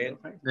shit, man.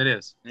 It is.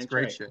 It's That's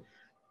great right.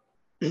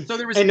 shit. So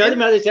there was Another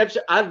about this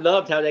episode, I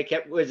loved how they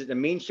kept, was it the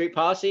Mean Street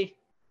Posse?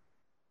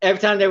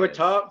 Every time they would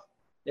talk,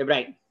 they'd be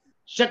like,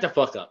 shut the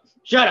fuck up.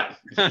 Shut up.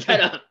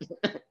 Shut up.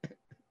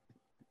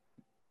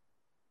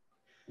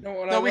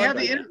 No, we have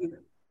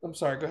I'm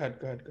sorry. Go ahead.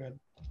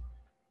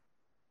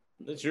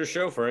 It's your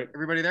show, Frank.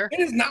 everybody there? It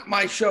is not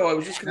my show. I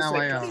was just going to No,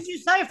 say. What did you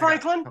say,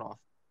 Franklin? Cut off.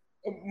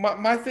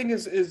 My thing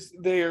is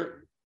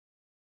they're,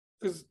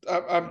 because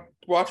I'm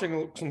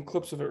watching some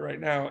clips of it right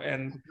now,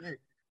 and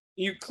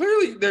you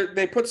clearly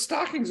they put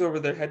stockings over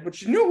their head,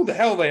 but you know who the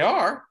hell they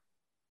are.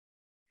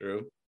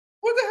 True.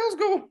 What the hell's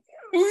going?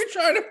 Who are you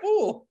trying to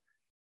fool?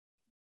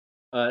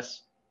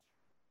 Us.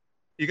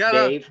 You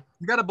gotta Dave.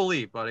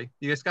 believe, buddy.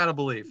 You just gotta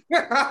believe.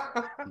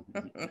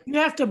 You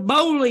have to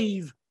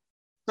believe.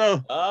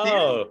 So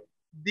Oh,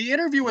 the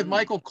interview with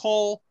Michael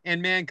Cole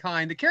and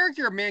Mankind, the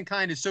character of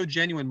Mankind is so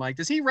genuine, Mike.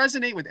 Does he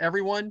resonate with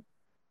everyone?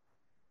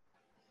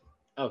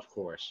 Of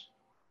course.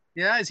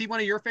 Yeah, is he one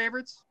of your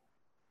favorites?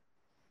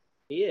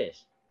 He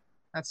is.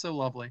 That's so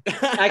lovely.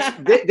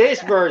 Actually,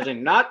 this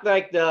version, not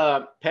like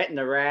the petting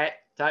the rat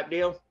type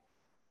deal.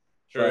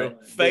 true.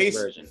 But this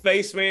version.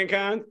 Face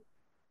mankind.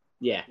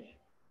 Yeah.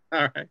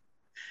 All right.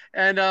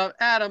 And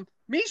Adam,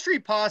 Mean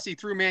Street Posse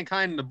threw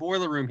Mankind in the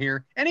boiler room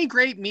here. Any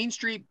great Mean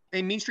Street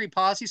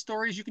Posse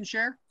stories you can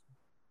share?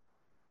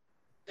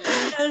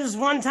 There's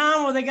one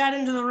time where they got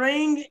into the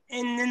ring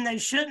and then they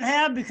shouldn't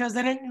have because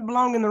they didn't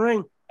belong in the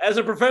ring. As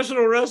a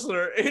professional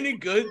wrestler, any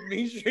good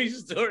Mean Street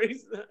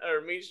stories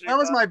or Mean Street? That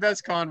was my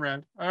best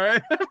Conrad. All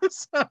right. That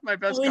was my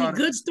best Any Conrad.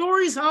 good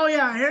stories? Oh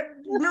yeah,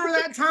 remember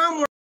that time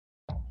where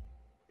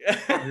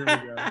Here we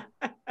go.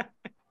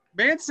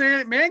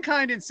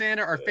 Mankind and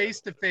Santa are face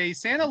to face.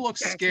 Santa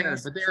looks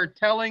scared, but they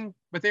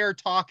are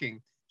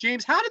talking.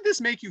 James, how did this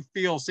make you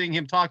feel seeing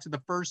him talk to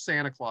the first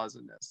Santa Claus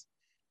in this?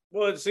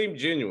 Well, it seemed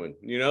genuine,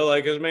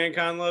 like as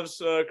mankind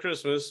loves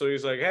Christmas, so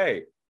he's like,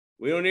 "Hey,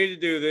 we don't need to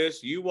do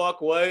this. You walk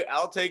away.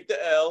 I'll take the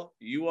L.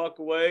 You walk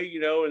away,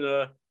 and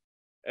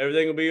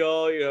everything will be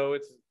all,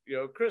 it's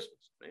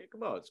Christmas. Man,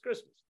 come on, it's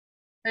Christmas."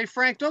 Hey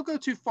Frank, don't go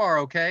too far,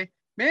 okay?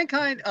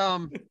 Mankind,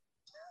 and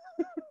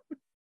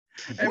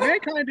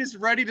Mankind is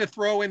ready to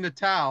throw in the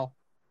towel.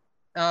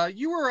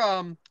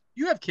 You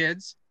have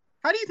kids.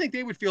 How do you think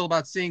they would feel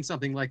about seeing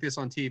something like this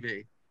on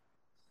TV?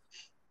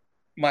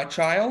 My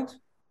child?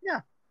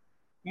 Yeah.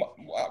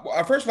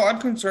 First of all, I'm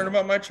concerned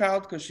about my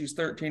child because she's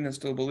 13 and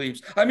still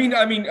believes.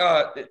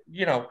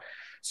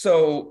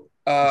 So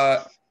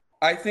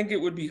I think it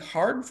would be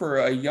hard for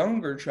a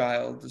younger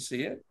child to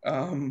see it.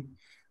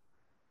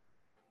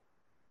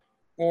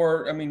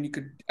 Or, I mean,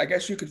 I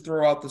guess you could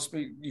throw out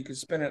you could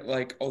spin it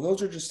like, oh,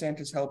 those are just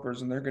Santa's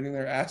helpers and they're getting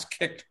their ass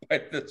kicked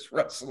by this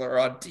wrestler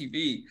on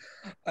TV.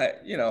 I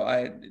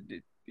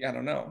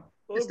don't know.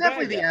 It's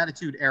definitely the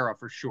Attitude Era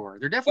for sure.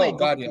 They're definitely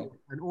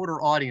an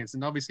older audience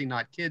and obviously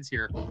not kids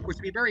here, which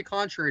would be very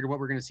contrary to what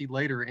we're going to see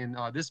later in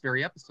this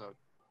very episode.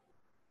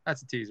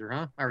 That's a teaser,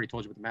 huh? I already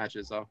told you what the match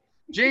is, though.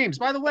 James,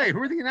 by the way,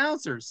 who are the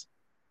announcers?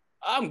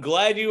 I'm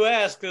glad you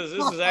asked because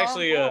this is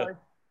actually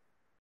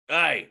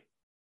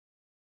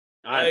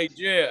Hey,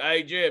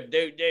 Jim,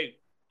 dude.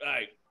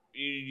 Hey,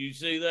 you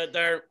see that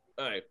there?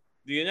 Hey,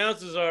 the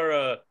announcers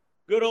are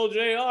good old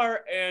JR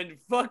and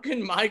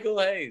fucking Michael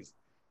Hayes.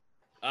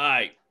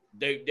 Hey,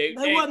 dude. they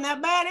wasn't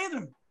that bad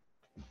either.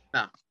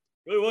 No.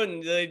 Really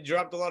wasn't. They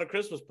dropped a lot of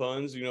Christmas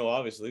puns,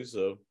 obviously,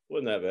 so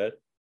wasn't that bad.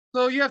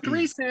 So you have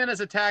 3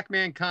 Santas attack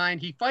Mankind.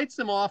 He fights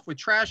them off with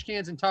trash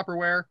cans and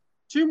Tupperware.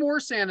 2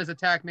 more Santas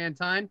attack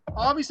Mankind.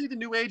 Obviously, the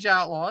New Age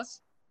Outlaws.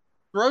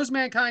 Throws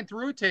Mankind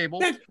through a table.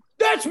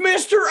 That's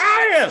Mr.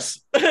 Ass!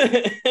 You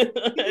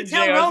can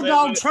tell Road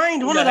Dogg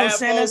trained one of those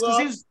Santas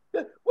because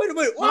Wait a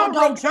minute. Road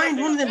Dogg trained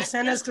one of them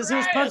Santas because he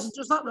was punching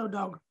just like Road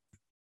Dogg.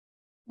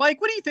 Mike,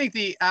 what do you think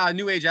the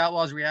New Age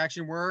Outlaws'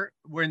 reaction were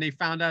when they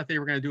found out they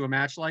were going to do a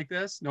match like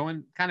this?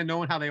 Knowing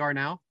how they are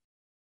now.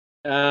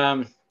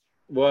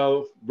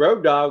 Well,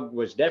 Road Dogg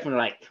was definitely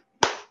like,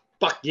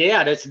 "Fuck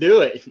yeah, let's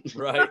do it."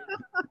 Right.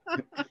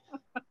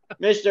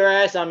 Mr.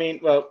 S, I mean,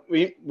 well,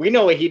 we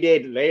know what he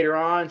did later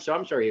on, so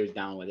I'm sure he was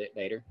down with it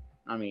later.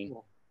 I mean,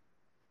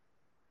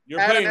 You're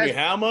paying me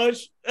how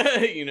much?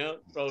 You know,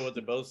 probably what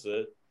they both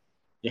said.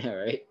 yeah,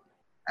 right.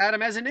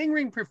 Adam, as an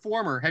in-ring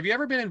performer, have you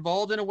ever been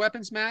involved in a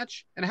weapons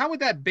match? And how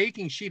would that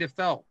baking sheet have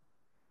felt?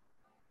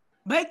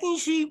 Baking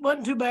sheet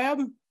wasn't too bad.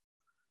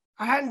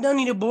 I hadn't done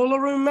any boiler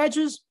room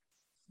matches.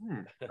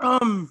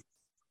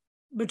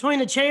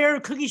 Between a chair,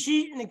 a cookie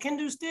sheet, and a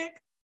kendo stick,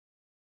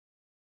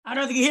 I'd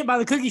rather get hit by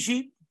the cookie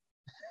sheet.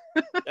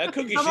 That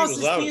cookie sheet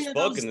was loud as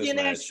fuck in this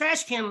match.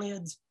 Trash can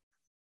lids.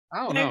 I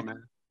don't know,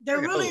 man. They're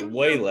really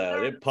way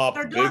loud. It popped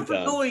they're big done for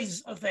time.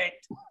 noise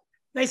effect.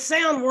 They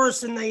sound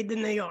worse than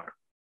they are.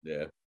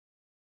 Yeah.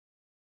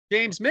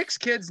 James,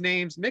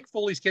 Mick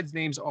Foley's kids'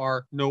 names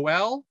are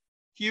Noel,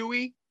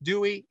 Huey,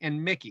 Dewey,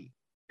 and Mickey.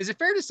 Is it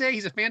fair to say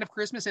he's a fan of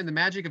Christmas and the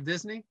magic of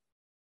Disney?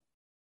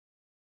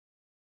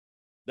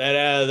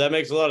 That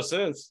makes a lot of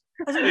sense.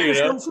 You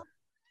know?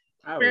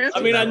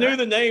 I mean, I knew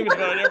the names,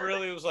 but I never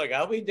really was like,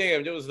 I'll be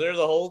damned. It was there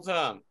the whole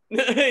time.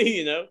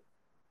 You know?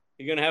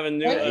 You're going to have a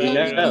new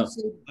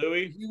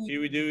Louie,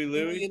 Huey, Dewey,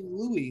 Louie.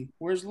 Louie.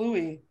 Where's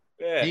Louie?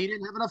 Yeah. He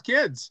didn't have enough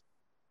kids.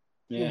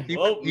 Yeah.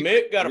 Well,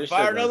 Mick got to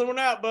fire another one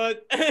out, bud.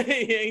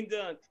 He ain't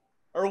done.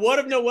 Or what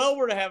if Noelle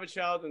were to have a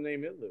child and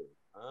name it Louie?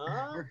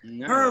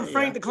 Her and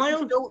Frank the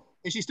Clown?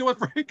 Is she still with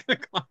Frank the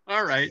Clown?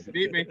 All right.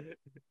 Beat me.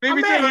 I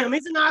met him.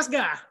 He's a nice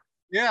guy.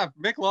 Yeah,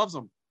 Mick loves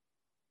him.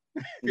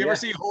 You ever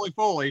see Holy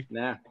Foley?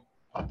 Nah.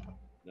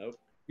 Nope.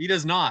 He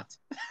does not.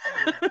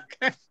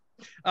 Okay.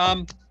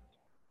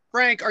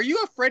 Frank, are you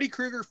a Freddy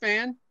Krueger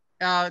fan?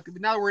 Now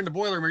that we're in the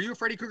boiler room, are you a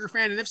Freddy Krueger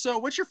fan? And if so,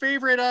 what's your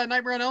favorite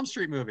Nightmare on Elm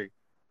Street movie?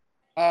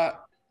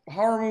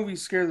 Horror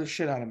movies scare the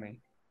shit out of me.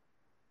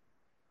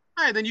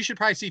 All right, then you should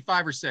probably see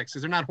 5 or 6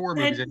 because they're not horror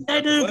movies.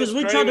 They do, because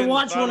we tried to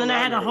watch one and I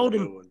had to hold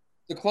him.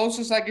 The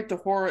closest I get to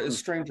horror is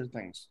Stranger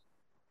Things.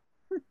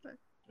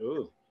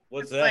 Ooh,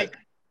 what's that?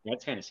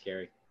 That's kind of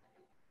scary.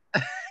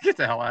 Get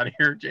the hell out of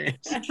here, James.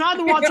 I tried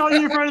to watch All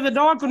You Afraid of the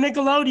Dark with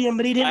Nickelodeon,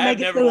 but he didn't make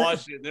it. I've never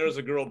watched it. There was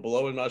a girl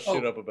blowing my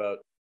shit up about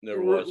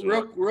never watching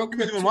it. Real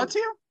quick. Doing what to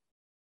you?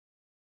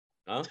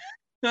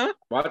 Huh?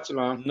 Watch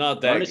along.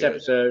 Not that Bonus good.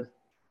 episode.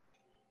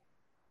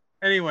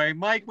 Anyway,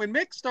 Mike, when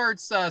Mick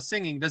starts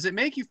singing, does it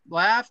make you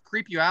laugh,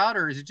 creep you out,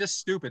 or is it just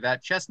stupid,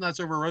 that chestnuts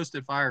over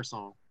roasted fire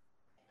song?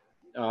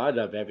 Oh, I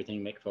love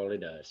everything Mick Foley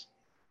does.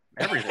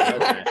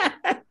 Everything.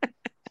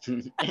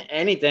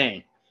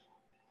 Anything.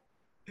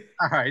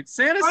 All right.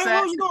 Santa Frank, said.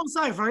 what was you going to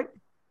say, Frank?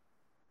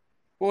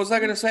 What was I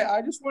going to say?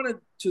 I just wanted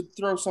to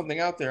throw something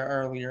out there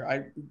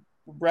earlier.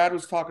 Brad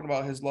was talking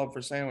about his love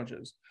for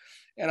sandwiches.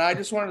 And I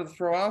just wanted to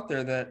throw out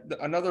there that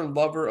another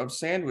lover of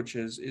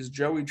sandwiches is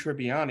Joey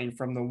Tribbiani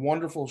from the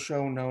wonderful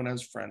show known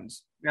as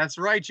Friends. That's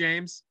right,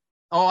 James.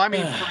 Oh, I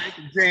mean, Frank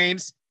and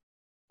James.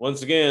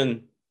 Once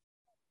again,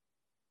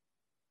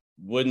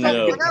 wouldn't So,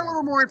 know. I got a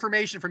little more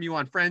information from you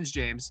on Friends,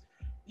 James.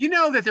 You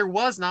know that there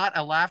was not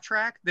a laugh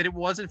track, that it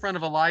was in front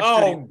of a live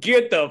studio. Oh,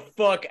 get the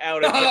fuck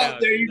out of town.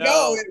 There you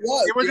go. It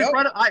was. It was in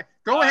front of.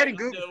 Go ahead and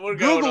we're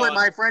Google going it, on.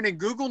 my friend, and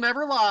Google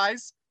never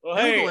lies. Well,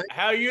 Google hey, it.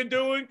 how you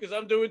doing? Because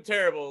I'm doing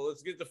terrible.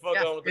 Let's get the fuck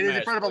on with the it is match.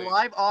 in front of a please.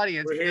 live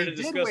audience. We're here They to did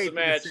discuss wait the for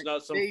match, sing-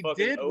 not some they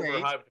fucking did wait.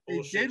 overhyped They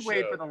bullshit did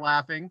wait show. for the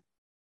laughing,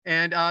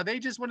 and they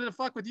just wanted to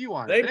fuck with you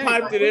on They it.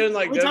 piped it in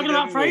like We talking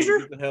about WWE. Frasier?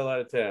 Get the hell out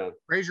of town.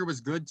 Frasier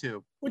was good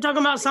too. We're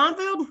talking about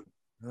Seinfeld?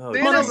 Oh,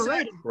 Santa Jesus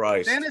sack-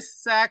 Christ. Santa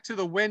sack to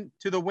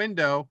the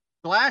window.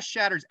 Glass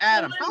shatters.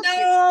 Adam,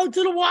 No,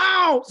 to the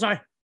wall. Sorry.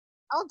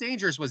 how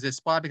dangerous was this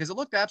spot? Because it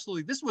looked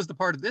absolutely. This was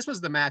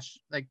the match.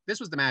 Like this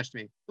was the match to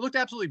me. It looked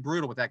absolutely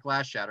brutal with that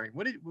glass shattering.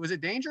 Was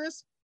it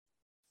dangerous?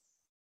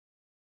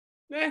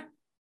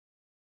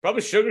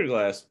 Probably sugar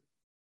glass.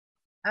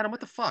 Adam, what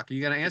the fuck? Are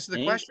you gonna answer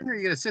the question, or are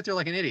you gonna sit there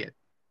like an idiot?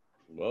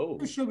 Whoa.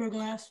 Sugar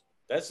glass.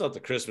 That's not the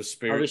Christmas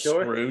Are we spirit,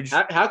 sure? Scrooge.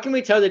 How can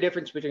we tell the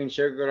difference between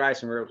sugar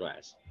glass and real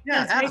glass?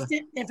 Yeah, Adam.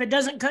 If it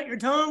doesn't cut your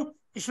tongue,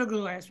 it's sugar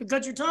glass. If it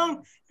cuts your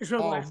tongue, it's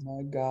sugar Oh glass.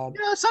 my God.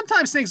 You know,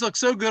 sometimes things look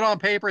so good on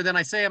paper, then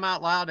I say them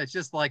out loud. It's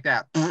just like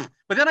that.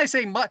 But then I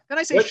say What?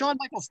 Shawn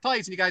Michaels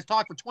tights, and you guys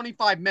talk for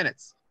 25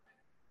 minutes.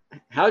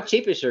 How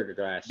cheap is sugar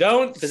glass?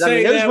 Don't Because say I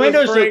mean, those that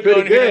windows with look Frank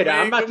pretty on here, good. man.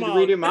 I'm about to Come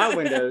redo on. my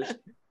windows.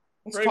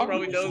 Let's Frank talk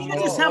probably about knows this.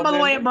 what Just Oh, how by the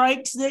man. way it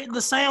breaks,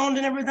 the sound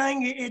and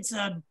everything, it's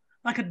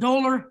like a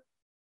duller.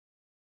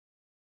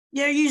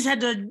 Yeah, you just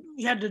had to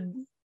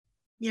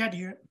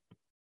hear it.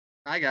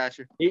 I got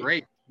you. You-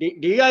 Great. Do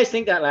you guys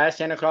think that last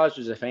Santa Claus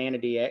was a fan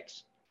of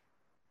DX?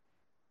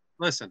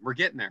 Listen, we're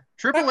getting there.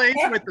 Triple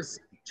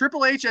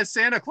H as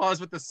Santa Claus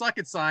with the suck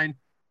it sign.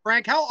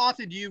 Frank, how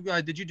often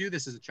did you do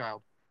this as a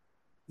child,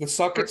 The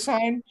suck it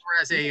sign?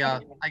 or as a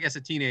I guess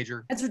a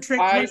teenager? That's a trick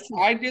I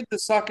question. did the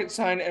suck it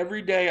sign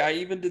every day. I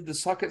even did the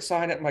suck it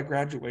sign at my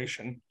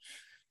graduation.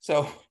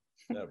 So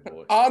That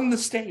boy. on the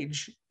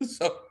stage.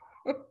 So,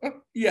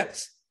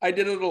 yes, I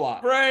did it a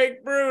lot.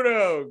 Frank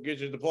Bruno, get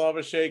your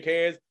diploma, shake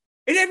hands.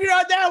 And if you're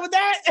not down with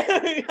that,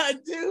 I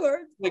do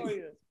hurt for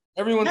you.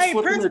 Everyone's Hey,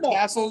 flipping principal. their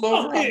tassels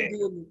over. Oh, yeah. I'm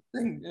doing the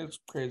thing. It's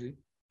crazy.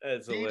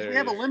 That's Steve,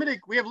 hilarious.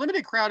 we have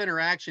limited crowd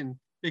interaction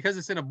because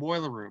it's in a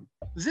boiler room.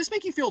 Does this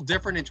make you feel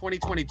different in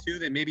 2022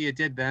 than maybe it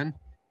did then?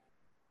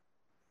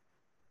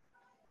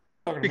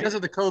 Because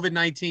of the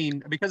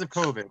COVID-19, because of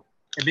COVID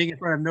and being in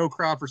front of no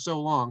crowd for so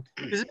long,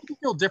 does it make you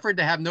feel different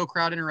to have no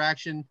crowd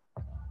interaction?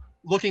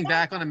 Looking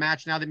back on a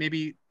match now that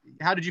maybe,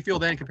 how did you feel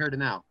then compared to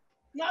now?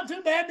 Not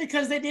too bad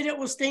because they did it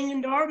with Sting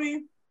and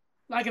Darby.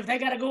 Like if they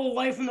got to go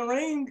away from the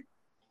ring,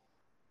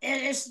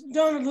 it's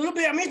done a little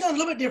bit. I mean, it's done a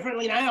little bit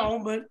differently now,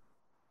 but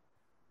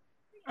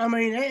I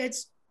mean, it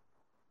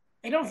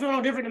don't feel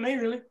no different to me,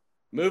 really.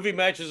 Movie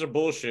matches are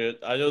bullshit.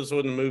 I know this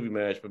wasn't a movie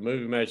match, but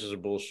movie matches are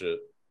bullshit.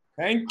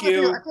 Thank I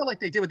you. feel like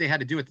they did what they had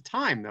to do at the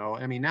time, though.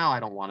 I mean, now I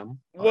don't want them.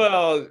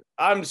 Well,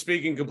 I'm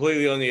speaking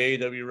completely on the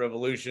AEW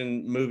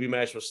Revolution movie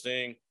match with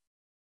Sting.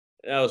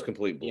 That was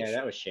complete bullshit. Yeah,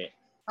 that was shit.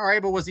 All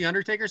right, but was the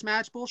Undertaker's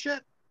match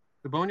bullshit?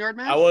 The Boneyard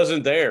match? I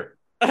wasn't there.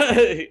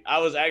 I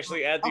was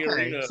actually at the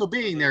arena. So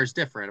being there is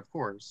different, of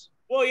course.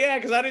 Well, yeah,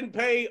 because I didn't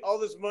pay all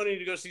this money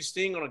to go see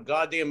Sting on a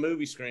goddamn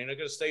movie screen. I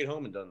could have stayed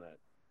home and done that.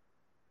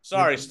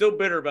 Sorry, still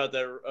bitter about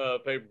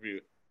that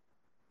pay-per-view.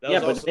 Yeah,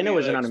 but then it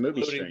wasn't on a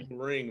movie exploding screen.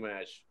 Ring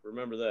match.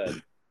 Remember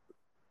that.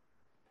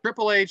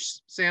 Triple H,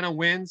 Santa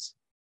wins.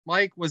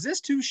 Mike, was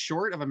this too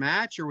short of a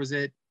match, or was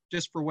it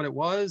just for what it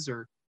was?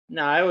 Or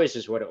No, it was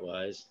just what it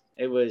was.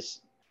 It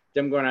was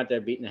them going out there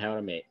beating the hell out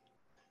of me.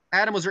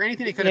 Adam, was there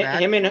anything they could have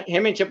added?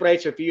 Him and Triple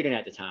H were feuding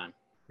at the time.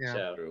 Yeah.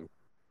 So. True.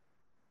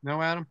 No,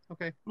 Adam?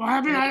 Okay. What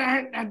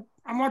happened?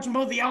 I'm watching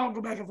both of y'all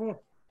go back and forth.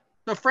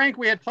 So, Frank,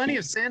 we had plenty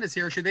of Santas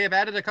here. Should they have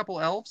added a couple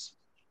elves?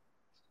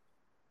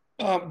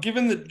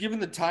 Given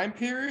the time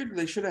period,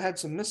 they should have had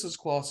some Mrs.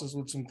 Clauses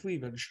with some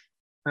cleavage.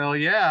 Hell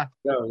yeah.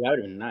 Oh, that would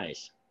have been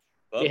nice.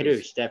 Puppies. Yeah,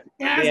 dude, Steph.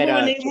 Yeah, we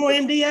had, more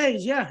MDAs.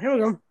 Yeah, here we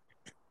go.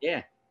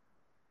 yeah.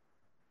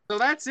 So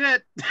that's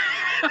it.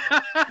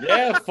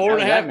 Yeah, 4.5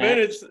 That match.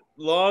 minutes.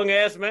 Long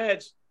ass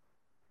match.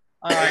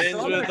 All right. Ends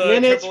So, with,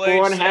 Minutes, Triple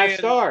H 4.5 saying-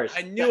 stars.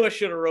 I knew I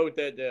should have wrote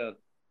that down.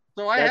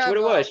 That's what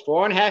it was.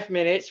 4.5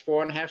 minutes,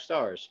 4.5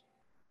 stars.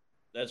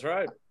 That's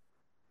right.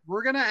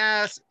 We're going to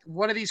ask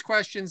one of these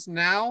questions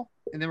now,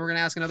 and then we're going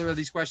to ask another of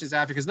these questions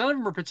after, because none of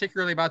them are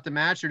particularly about the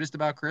match. They're just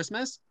about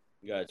Christmas.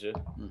 Gotcha.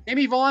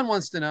 Amy Vaughn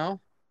wants to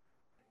know,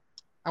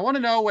 I want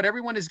to know what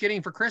everyone is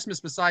getting for Christmas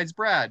besides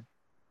Brad.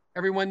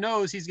 Everyone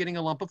knows he's getting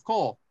a lump of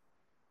coal.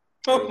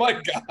 Oh my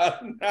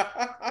God.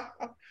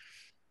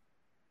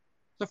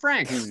 So,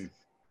 Frank,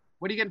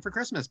 what are you getting for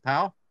Christmas,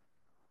 pal?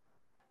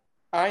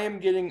 I am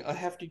getting a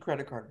hefty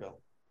credit card bill.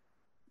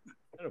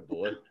 Atta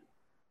boy.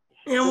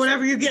 And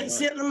whatever you're getting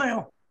sent in the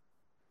mail.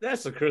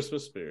 That's the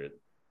Christmas spirit.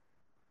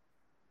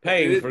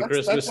 Paying for That's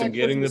Christmas my and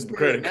getting the Christmas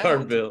credit spirit card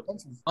now. bill.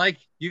 Like,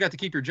 you got to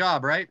keep your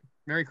job, right?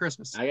 Merry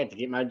Christmas. I got to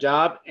get my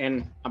job,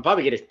 and I'll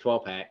probably get a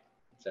 12-pack.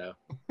 So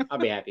I'll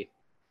be happy.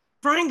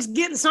 Frank's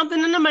getting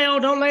something in the mail.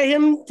 Don't let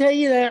him tell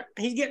you that.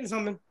 He's getting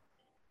something.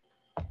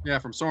 Yeah,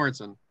 from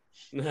Sorensen.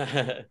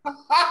 I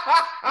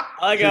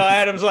like how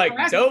Adam's like,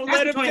 That's- don't that's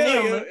let him between tell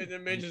them, you. right? And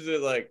then mentions it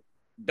like,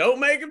 don't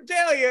make him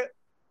tell you.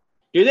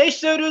 Do they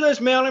still do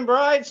those mail-in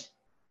brides?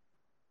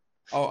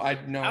 Oh, I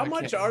know. How I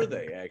much can't. are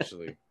they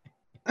actually?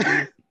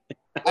 I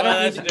Well, don't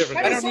that's need a to-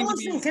 different I Maybe don't need to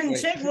be- Sorensen can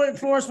wait. check it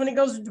for us when he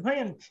goes to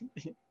Japan.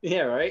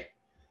 Yeah, right.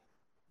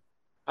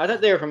 I thought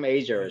they were from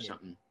Asia or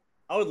something.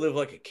 I would live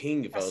like a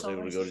king if I That's was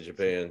able to so go to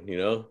Japan, you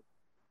know?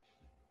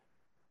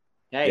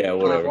 Hey, Yeah, for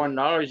whatever.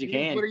 $1 you What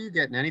can. are you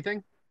getting?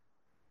 Anything?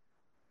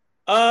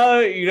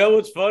 You know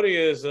what's funny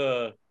is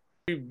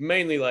we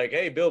mainly like,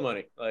 hey, bill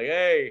money. Like,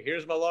 hey,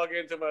 here's my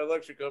login to my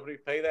electric company,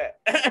 pay that.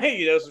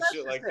 You know, some That's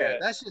shit just like it. that.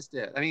 That's just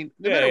it. I mean,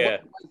 no Yeah, matter yeah.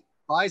 what Mike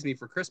buys me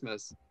for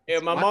Christmas. Yeah,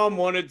 my What? mom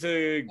wanted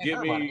to Yeah, get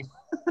her me. money.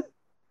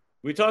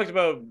 We talked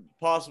about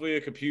possibly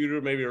a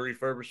computer, maybe a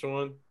refurbished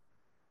one.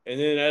 And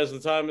then as the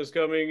time is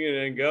coming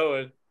and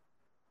going,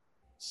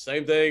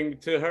 same thing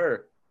to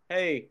her.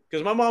 Hey,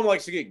 because my mom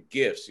likes to get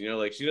gifts, you know,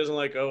 like she doesn't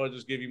like, oh, I'll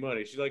just give you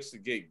money. She likes to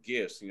get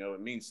gifts, you know,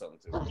 it means something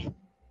to her.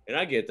 And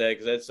I get that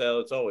because that's how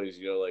it's always,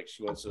 you know, like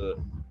she wants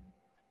to,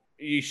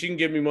 she can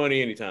give me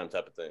money anytime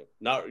type of thing.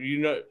 Not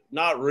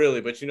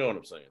really, but you know what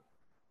I'm saying.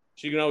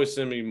 She can always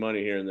send me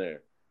money here and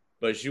there.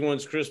 But she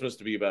wants Christmas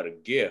to be about a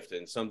gift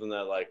and something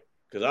that like,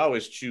 because I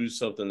always choose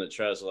something that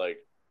tries to like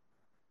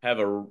have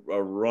a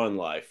run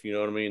life, you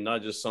know what I mean?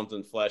 Not just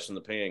something flash in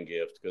the pan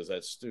gift because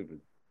that's stupid.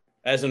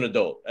 As an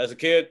adult, as a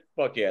kid,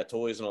 fuck yeah,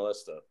 toys and all that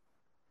stuff.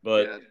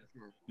 But Yeah.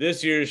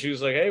 this year she was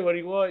like, hey, what do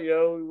you want? You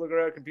know, we look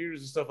around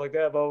computers and stuff like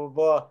that, blah, blah,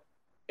 blah.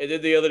 And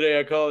then the other day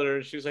I called her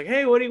and she was like,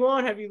 hey, what do you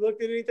want? Have you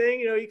looked at anything?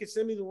 You know, you can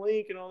send me the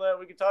link and all that.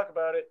 We can talk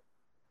about it.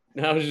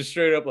 And I was just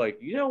straight up like,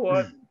 you know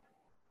what?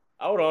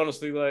 I would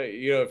honestly like,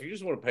 you know, if you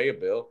just want to pay a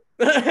bill,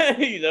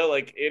 you know,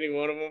 like any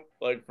one of them,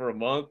 like for a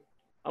month,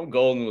 I'm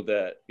golden with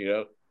that, you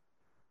know?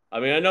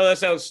 I mean, I know that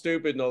sounds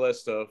stupid and all that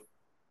stuff.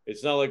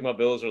 It's not like my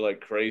bills are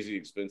like crazy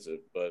expensive,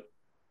 but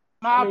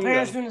My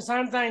parents doing the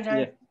same thing,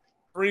 James.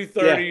 Free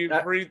 30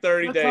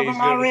 days. Cover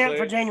my rent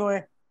for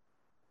January.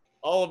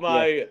 All of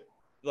my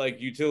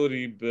like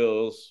utility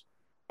bills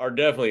are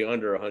definitely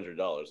under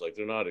 $100. Like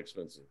they're not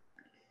expensive,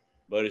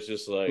 but it's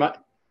just like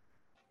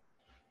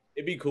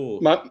it'd be cool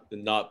to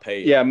not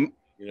pay. Yeah,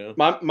 you know.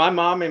 My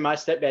mom and my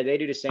stepdad, they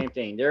do the same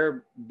thing.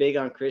 They're big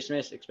on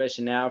Christmas,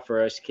 especially now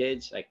for us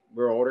kids. Like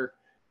we're older,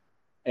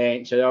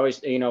 and so they always,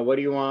 what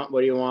do you want?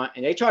 What do you want?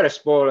 And they try to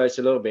spoil us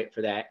a little bit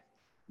for that.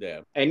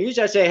 Yeah. And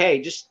usually I say,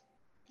 hey, just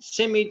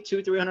send me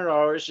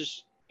 $200-300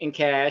 just in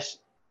cash.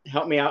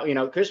 Help me out.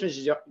 Christmas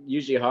is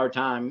usually a hard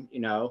time.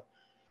 I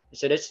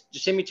said, just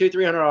send me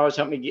 $200-300.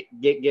 Help me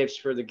get gifts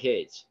for the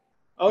kids.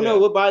 Oh no,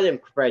 we'll buy them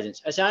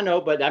presents. I said, I know,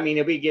 but I mean,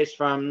 it'll be gifts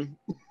from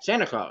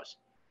Santa Claus.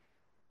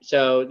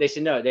 So they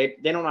said, no, they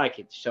don't like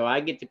it. So I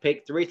get to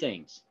pick 3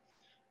 things.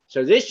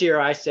 So this year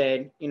I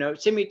said,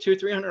 send me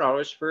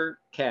 $200-300 for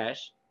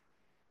cash,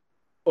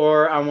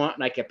 or I want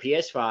like a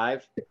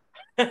PS5,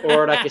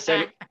 or like a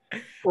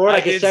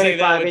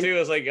 75 inch. Too. I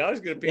was like, I was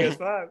gonna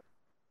PS5.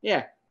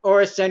 Yeah,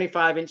 or a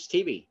 75-inch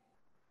TV.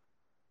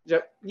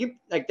 So you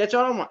that's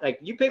all I want. Like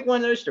you pick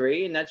one of those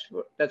 3, and that's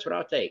what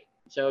I'll take.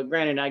 So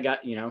granted, I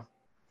got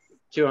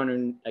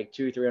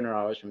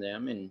 $200-300 from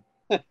them, and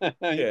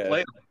yeah.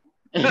 Well,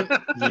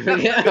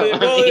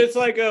 it's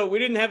like we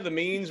didn't have the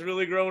means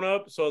really growing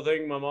up, so I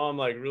think my mom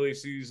like really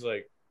sees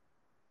like,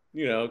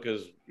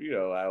 because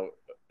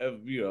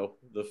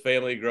the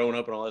family growing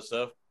up and all that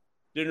stuff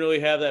didn't really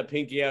have that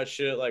pinky out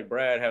shit like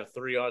Brad have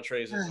 3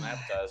 entrees as an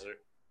appetizer.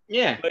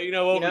 Yeah, but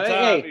over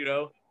time,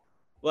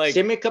 like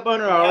send me a couple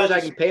 $100, I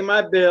can pay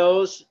my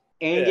bills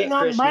and get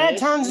Christmas. Brad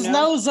turns his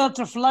nose up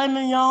to filet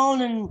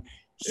mignon and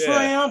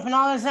shrimp and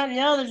all this, that, and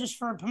the other just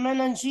for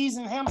pimento and cheese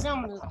and ham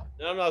sandwiches.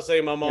 I'm not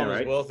saying my mom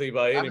is wealthy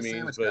by any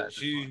means, but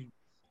she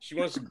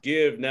wants to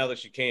give now that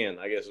she can,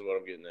 I guess is what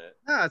I'm getting at.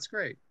 No, that's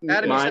great.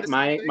 Adam,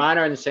 mine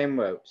are in the same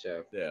boat,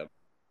 so. Yeah.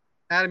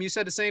 Adam, you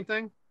said the same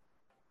thing?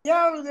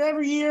 Yeah,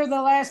 every year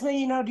they'll ask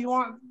me, do you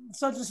want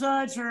such and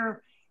such,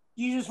 or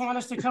do you just want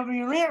us to cover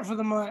your rent for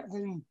the month?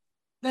 And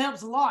that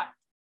helps a lot.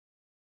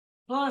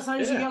 Plus, I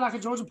usually get like a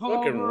Georgia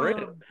pullover.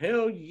 Rent.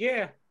 Hell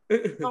yeah.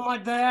 Something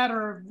like that,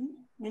 or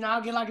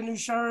I'll get like a new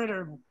shirt,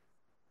 or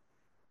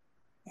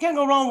you can't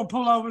go wrong with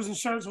pullovers and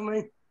shirts with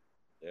me.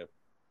 Yeah.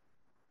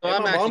 Hey,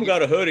 my mom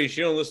got a hoodie. She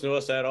don't listen to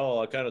us at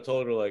all. I kind of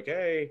told her like,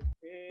 hey.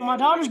 Well, my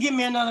daughter's getting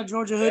me another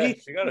Georgia hoodie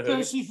she got a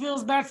because she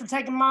feels bad for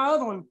taking my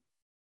other one.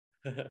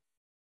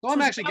 I'm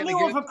actually getting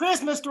one for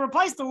Christmas to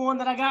replace the one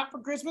that I got for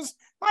Christmas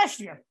last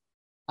year.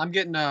 I'm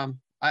getting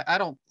I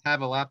don't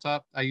have a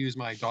laptop. I use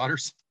my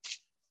daughter's,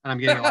 and I'm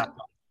getting a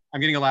laptop. I'm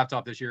getting a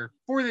laptop this year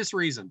for this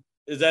reason.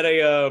 Is that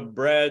a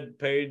Brad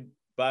paid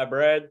by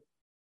Brad?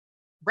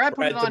 Brad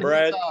put it on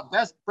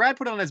his Brad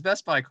put it on his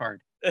Best Buy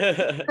card.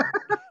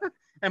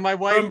 And my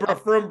wife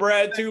from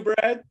Brad to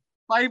Brad.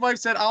 My wife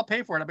said, "I'll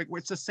pay for it." I'm like, well,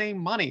 "It's the same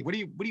money. What do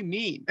you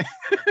mean?"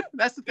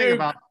 That's the thing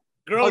about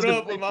growing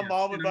up when my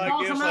mom would buy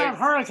gifts like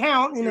her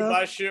account,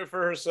 buy shit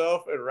for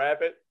herself and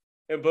wrap it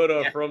and put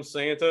from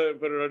Santa and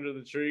put it under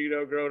the tree,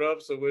 growing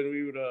up. So when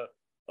we would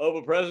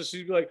open presents,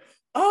 she'd be like,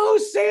 "Oh,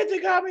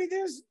 Santa got me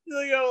this,"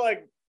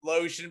 like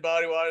lotion,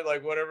 body wash,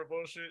 like whatever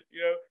bullshit,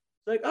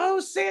 Like, "Oh,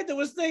 Santa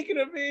was thinking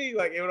of me."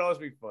 Like it would always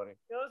be funny.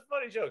 It's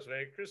funny jokes,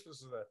 man.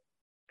 Christmas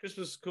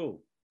is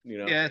cool.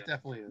 Yeah, it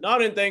definitely is.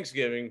 Not in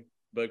Thanksgiving,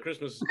 but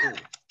Christmas is cool.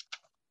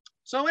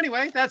 So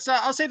anyway, that's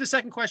I'll save the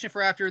second question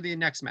for after the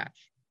next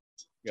match.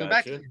 So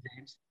back to you,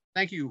 James.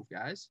 Thank you,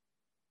 guys.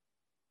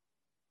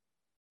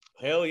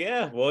 Hell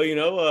yeah.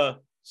 Well,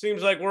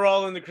 seems like we're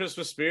all in the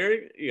Christmas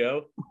spirit.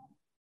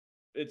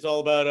 It's all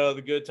about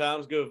the good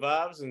times, good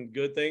vibes, and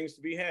good things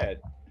to be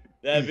had.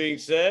 That being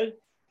said,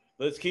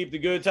 let's keep the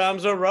good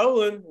times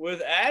rolling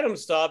with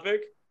Adam's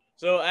topic.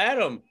 So,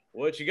 Adam,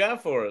 what you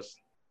got for us?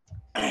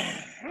 All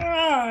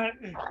right.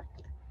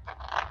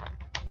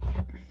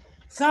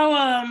 So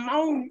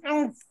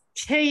I'll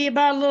tell you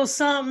about a little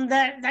something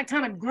that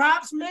kind of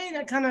gripes me,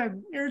 that kind of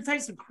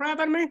irritates the crap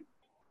out of me.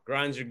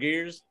 Grinds your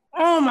gears?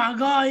 Oh my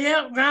God,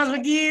 yep, grinds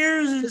my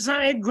gears.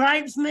 It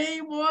gripes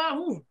me, boy.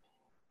 Ooh.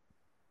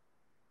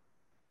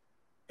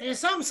 It's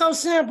something so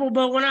simple,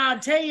 but when I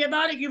tell you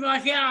about it, you'll be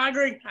like, yeah, I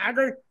agree.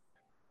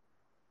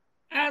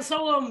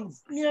 So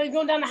you're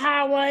going down the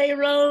highway,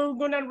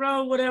 going down the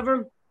road,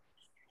 whatever,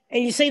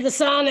 and you see the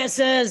sign that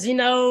says,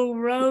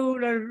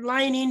 road or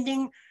lane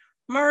ending,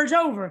 merge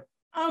over.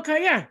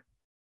 Okay, yeah.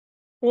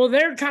 Well,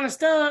 they're kind of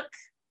stuck,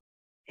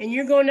 and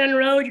you're going down the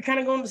road, you're kind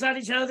of going beside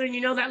each other,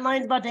 and that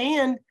lane's about to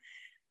end.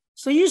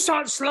 So you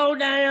start to slow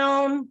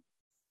down,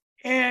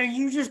 and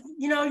you just,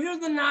 you're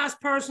the nice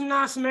person,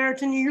 nice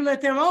Samaritan, you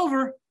let them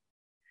over.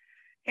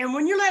 And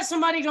when you let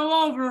somebody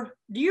go over,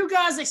 do you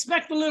guys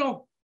expect a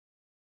little,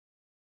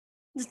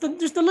 just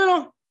a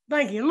little,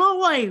 thank you, a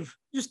little wave,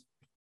 just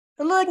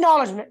a little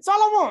acknowledgement. That's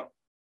all I want.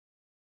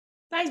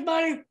 Thanks,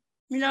 buddy.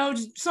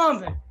 Just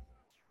something.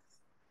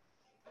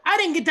 I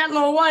didn't get that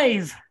little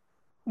wave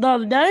the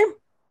other day.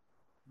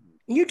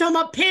 You talking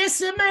about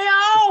pissing me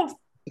off?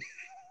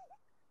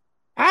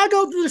 I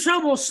go through the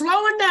trouble of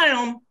slowing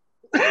down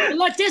and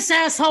let this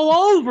asshole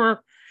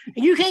over,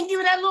 and you can't give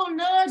it that little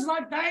nudge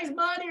like thanks,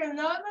 buddy, or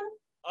nothing.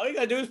 All you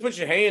gotta do is put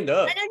your hand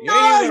up. And You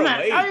ain't even man.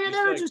 gotta wait. All you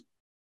do is just,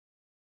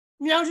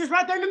 just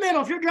right there in the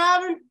middle. If you're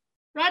driving,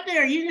 right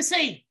there, you can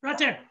see right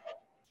there.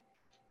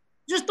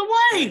 Just the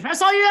wave.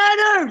 That's all you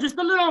gotta do. Just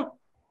a little.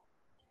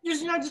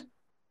 Just that's it.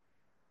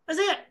 That's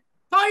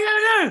all you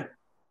gotta do.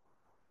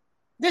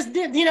 This,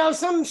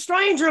 some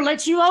stranger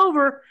lets you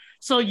over,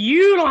 so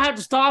you don't have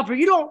to stop, or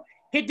you don't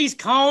hit these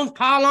cones,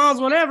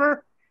 pylons,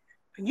 whatever.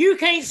 You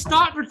can't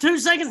stop for 2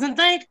 seconds and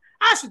think,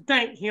 I should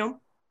thank him.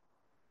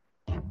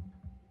 No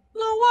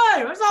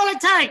way. That's all it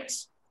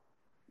takes.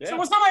 Yeah. So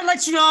when somebody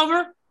lets you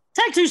over,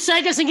 take 2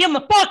 seconds and give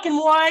them a fucking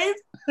wave.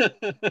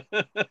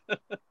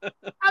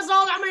 That's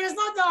all. I mean, it's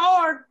not that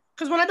hard.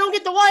 Because when I don't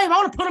get the wave, I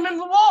want to put them in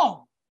the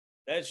wall.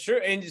 That's true.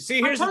 And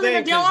see, here's the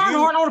thing. I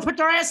want to put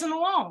their ass in the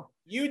wall.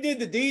 You did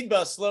the deed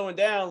by slowing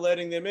down,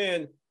 letting them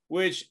in,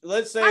 which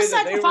let's say I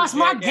that they were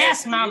my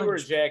gas mileage. You were a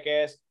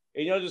jackass,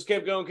 and just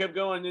kept going,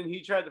 and then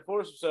he tried to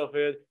force himself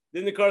in.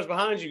 Then the cars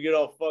behind you get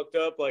all fucked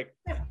up. Like,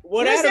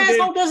 what this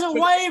asshole doesn't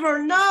wave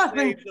or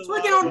nothing. So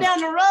we get on down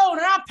the road,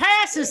 and I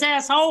pass this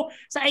asshole.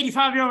 It's an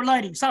 85-year-old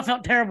lady, so I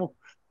felt terrible.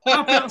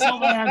 I felt so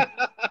bad.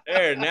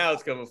 There, now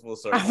it's coming full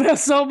circle. I felt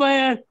so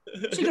bad.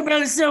 She could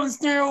barely sit on the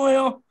steering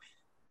wheel.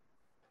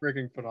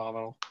 Freaking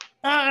phenomenal.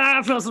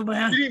 I felt so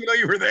bad. You didn't even know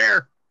you were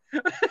there.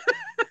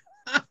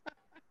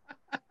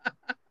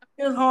 It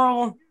was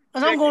horrible.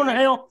 Because I'm going to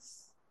hell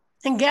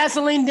in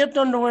gasoline dipped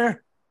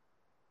underwear.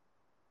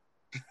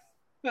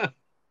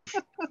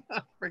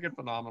 Freaking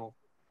phenomenal.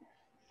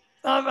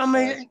 I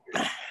mean,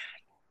 but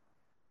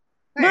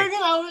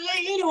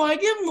anyway,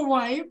 give him the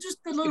wave. Just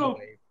a little.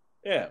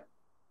 Yeah.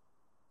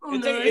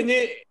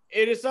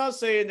 It's not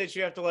saying that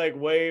you have to like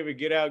wave and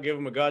get out, give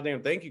them a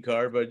goddamn thank you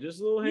card, but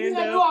just a little hand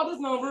up. Go out this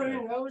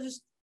number,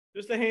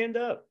 just a hand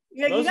up.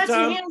 Yeah, you got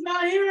your hands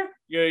out here.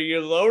 You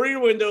lower your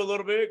window a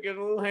little bit, get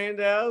a little hand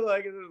out,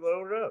 like it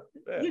lower it up.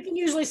 Yeah. You can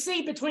usually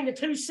see between the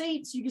two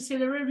seats. You can see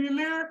the rearview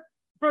mirror,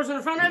 the person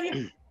in front of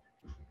you.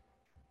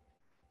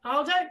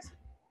 All it takes.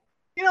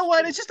 You know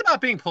what? It's just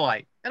about being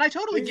polite, and I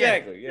totally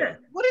get it. Yeah.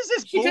 What is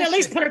this? She can at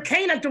least put her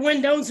cane up the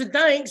window and say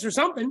thanks or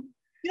something.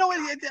 You know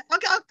what?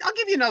 I'll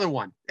give you another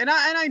one, and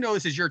I know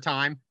this is your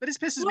time, but it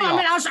pisses me off. I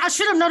mean, I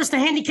should have noticed the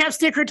handicap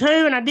sticker too,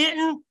 and I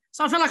didn't.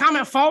 So I feel like I'm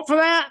at fault for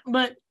that.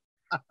 But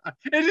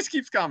it just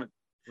keeps coming.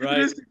 Right.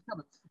 It just keeps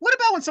coming. What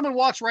about when someone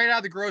walks right out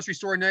of the grocery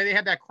store and they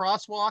have that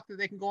crosswalk that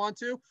they can go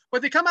onto,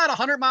 but they come out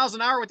 100 miles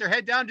an hour with their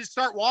head down, just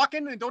start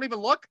walking and don't even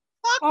look?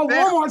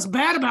 Walmart's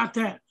bad about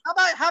that.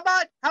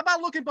 How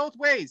about looking both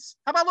ways?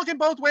 How about looking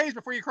both ways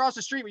before you cross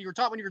the street when you were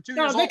taught when you were 2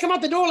 years old? They come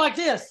out the door like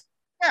this.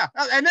 Yeah,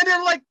 and then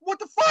they're like, "What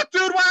the fuck,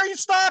 dude? Why are you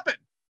stopping?"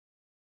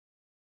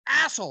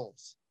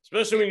 Assholes.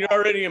 Especially when you're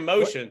already in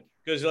motion,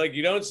 because like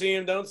you don't see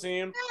him.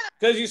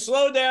 Because you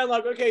slow down,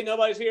 like, okay,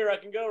 nobody's here, I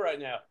can go right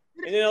now.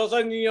 And then all of a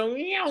sudden, you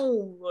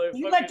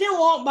let them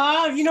walk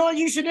by. You know what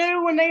you should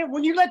do when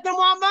you let them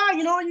walk by?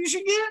 You know what you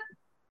should get?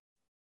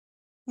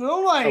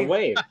 No way. A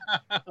wave.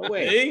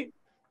 See?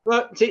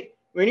 Well, see,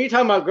 when you're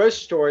talking about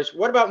grocery stores,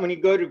 what about when you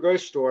go to a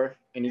grocery store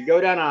and you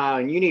go down an aisle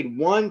and you need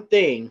one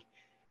thing,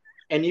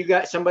 and you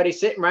got somebody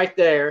sitting right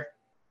there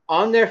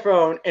on their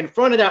phone in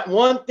front of that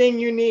one thing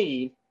you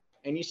need,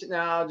 and you sit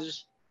down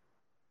just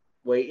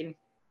waiting.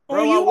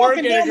 Bro, I work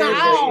at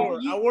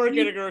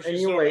a grocery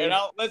store. And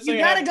let's say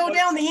you got to go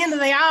down the end of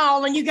the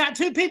aisle, and you got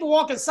two people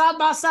walking side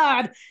by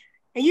side,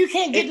 and you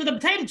can't get to the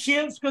potato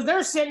chips because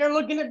they're sitting there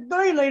looking at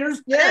 3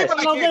 liters. Yes. They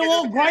don't know if they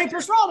want grape or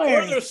strawberry.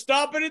 Or they're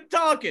stopping and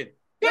talking.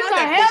 Get the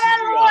hell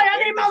out of the way.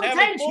 I need my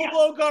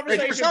potato chips. Is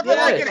there something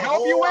I can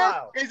help you with?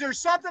 Is there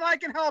something I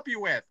can help you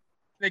with?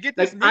 They get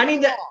this. I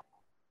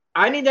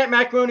need that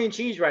macaroni and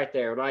cheese right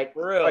there. Like,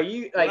 for real. Are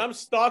you like? When I'm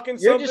stalking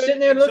you're something, just sitting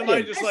there looking.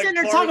 They're sitting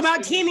there talking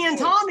about Kimmy and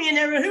Tommy and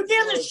everything. Who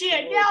gives a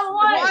shit? Get out of the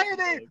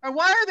way.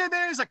 Why are they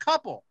there as a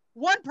couple?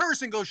 One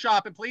person go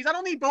shopping, please. I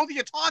don't need both of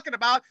you talking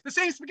about the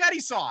same spaghetti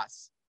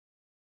sauce.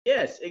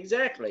 Yes,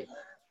 exactly.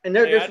 And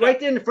they're just right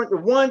there in the front. The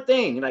one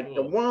thing, like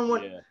the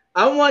one. Yeah.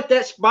 I want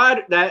that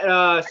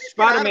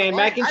Spider-Man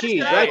mac and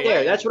cheese right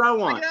there. That's what I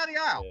want. Get out of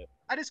the aisle. Yeah.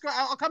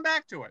 I'll come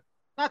back to it.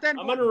 Not that.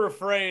 I'm going to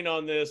refrain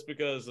on this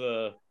because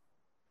I'm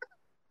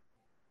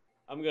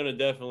going to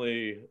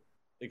definitely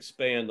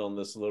expand on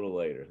this a little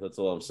later. That's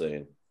all I'm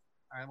saying.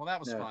 All right. Well, that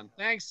was fun.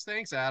 Thanks,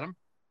 Adam.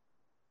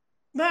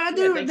 But I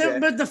do.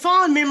 But the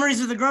fond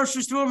memories of the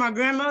grocery store, my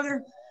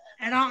grandmother,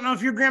 and I don't know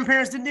if your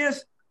grandparents did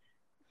this.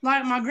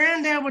 Like my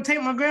granddad would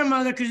take my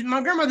grandmother because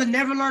my grandmother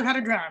never learned how to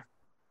drive.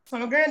 So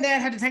my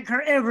granddad had to take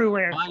her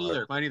everywhere. Mine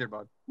either,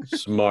 bud.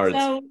 Smart.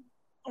 So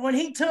when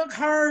he took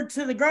her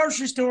to the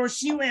grocery store,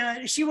 she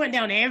went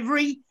down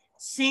every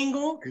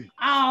single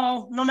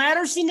aisle, no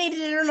matter if she needed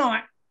it or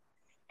not.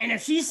 And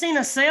if she seen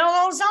a sale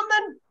on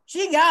something,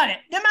 she got it.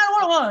 No matter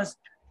what it was.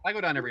 I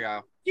go down every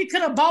aisle. She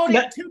could have bought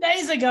it 2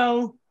 days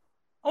ago.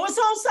 Oh, it's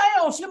on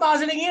sale. She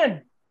buys it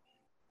again.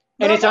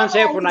 And it's on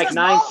sale for like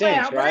 9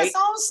 cents, right? It's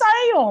on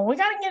sale. We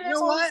gotta get it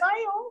on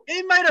sale.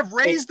 They might have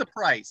raised the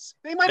price.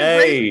 They might have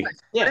raised the price.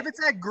 Yeah. But if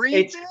it's that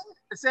green thing,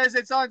 It says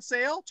it's on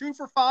sale, 2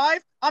 for $5.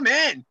 I'm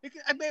in.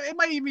 It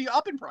might even be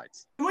up in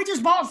price. We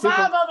just bought 5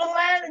 of them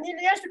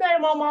yesterday,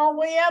 Mama.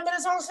 Well, yeah, but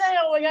it's on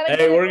sale. We gotta.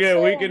 Hey, we're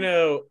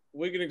good.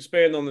 We can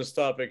expand on this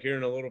topic here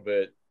in a little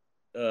bit.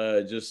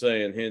 Just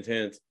saying, hint,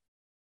 hint.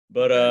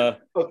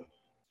 But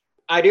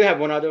I do have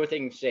one other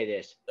thing to say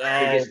this.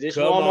 Because this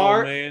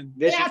Walmart, man.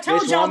 I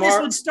told y'all this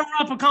would stir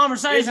up a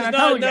conversation.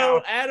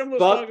 Adam was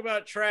talking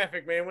about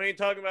traffic, man. We ain't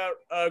talking about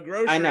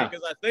grocery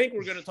because I think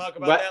we're going to talk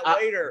about that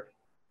later.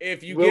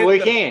 If you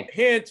hint.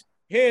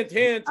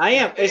 I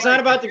am. It's not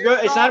about the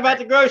grocery. It's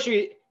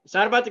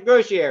not about the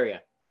grocery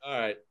area. All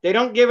right. They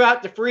don't give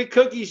out the free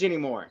cookies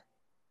anymore.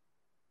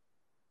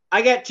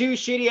 I got 2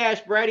 shitty ass,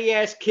 bratty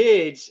ass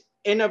kids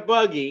in a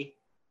buggy.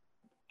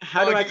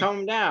 How do I calm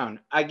them down?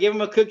 I give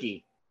them a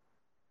cookie.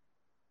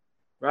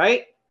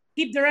 Right?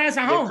 Keep their ass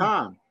at home.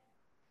 Calm.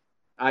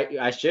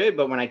 I should,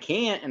 but when I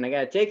can't and I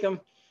gotta take them,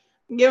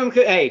 give them.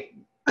 Hey,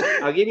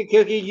 I'll give you a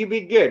cookie. You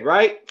be good,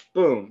 right?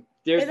 Boom.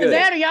 There's Either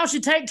that or y'all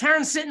should take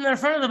turns sitting in the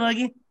front of the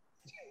buggy.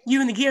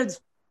 You and the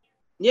kids.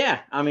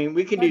 Yeah, I mean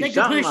we can do they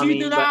something. They can push you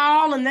through the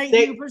aisle, and they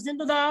can push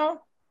into the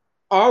aisle.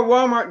 Our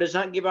Walmart does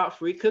not give out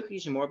free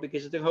cookies anymore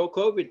because of the whole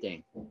COVID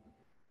thing.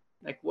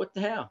 Like, what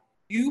the hell?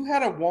 You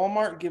had a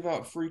Walmart give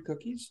out free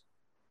cookies?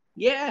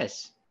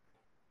 Yes.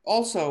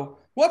 Also,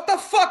 what the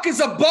fuck is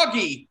a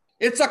buggy?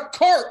 It's a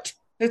cart.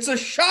 It's a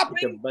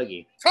shopping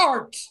buggy.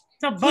 Cart.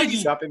 It's a buggy.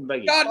 Shopping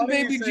buggy. God,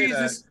 baby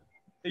Jesus.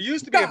 It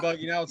used to be a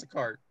buggy. Now it's a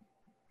cart.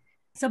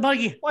 It's a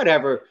buggy.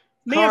 Whatever.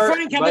 Me and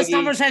Frank have this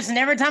conversation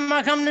every time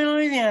I come to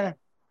Louisiana.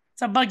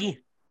 It's a buggy.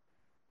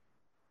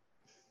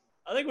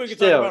 I think we can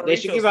talk about they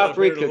should give out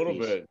free cookies. A little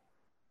bit.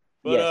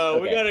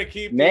 But we got to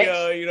keep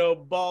the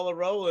ball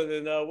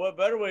rolling. And what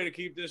better way to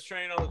keep this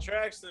train on the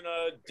tracks than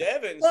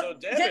Devin? So,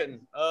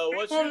 Devin,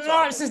 what's your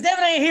topic? Since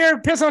Devin ain't here,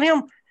 piss on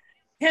him.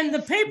 Can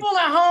the people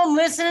at home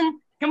listen?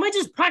 Can we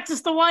just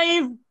practice the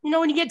wave? You know,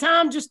 when you get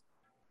time, just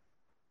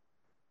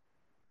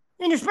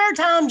in your spare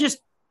time, just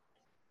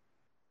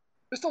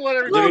to let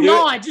everybody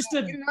know. We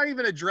did not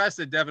even address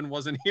that Devin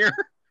wasn't here.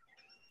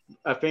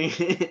 I think.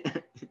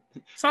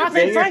 So I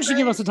think Frank should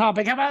give us a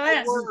topic. How about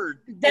that?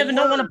 Devin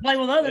don't want to play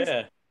with others.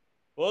 Yeah.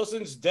 Well,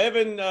 since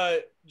Devin,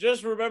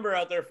 just remember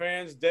out there,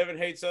 fans, Devin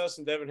hates us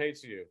and Devin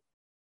hates you.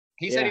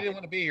 He said he didn't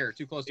want to be here.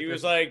 Too close to He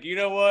was like, you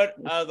know what?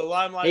 The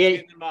limelight's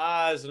getting in my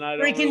eyes, and I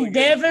don't freaking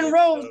Devin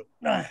Rose.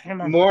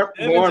 More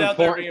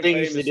important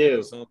things to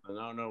do. I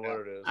don't know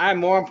what it is. I have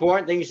more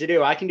important things to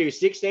do. I can do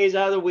 6 days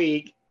out of the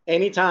week,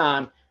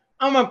 anytime.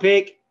 I'm going to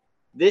pick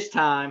this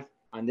time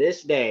on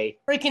this day.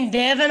 Freaking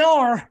Devin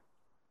or.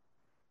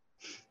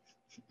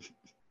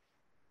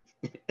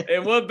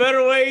 And what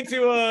better way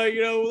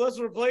to, let's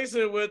replace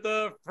it with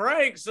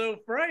Frank. So,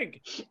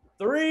 Frank,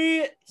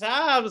 3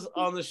 times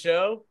on the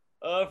show.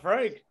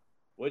 Frank,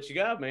 what you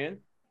got, man?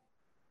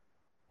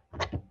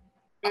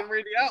 Didn't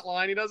read the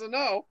outline. He doesn't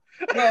know.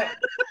 Well,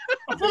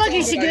 I feel like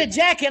he should get a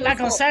jacket like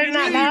on Saturday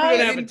Night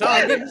Live.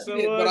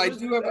 But I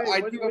do have a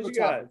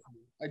topic.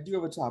 I do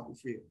have a topic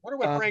for you. I wonder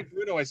what Frank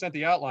Bruno I sent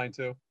the outline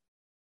to.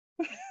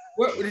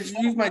 What did you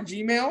use my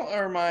Gmail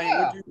or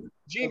my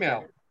Gmail?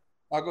 Okay.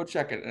 I'll go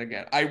check it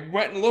again. I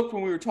went and looked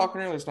when we were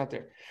talking earlier. It's not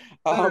there.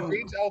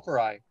 James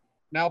Elkerai.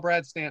 Now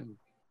Brad Stanton.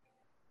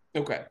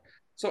 Okay.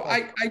 So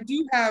I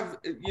do have,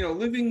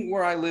 living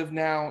where I live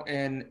now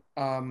and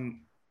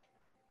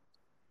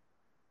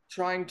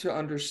trying to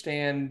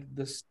understand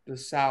the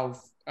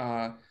South.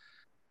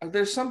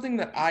 There's something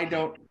that I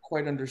don't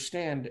quite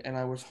understand, and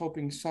I was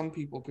hoping some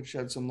people could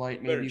shed some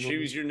light. Maybe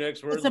choose your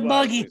next words. It's a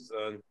buggy.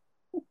 Son.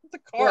 It's a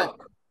cart.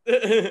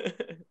 Well,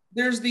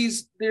 there's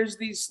these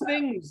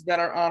things that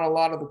are on a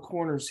lot of the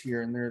corners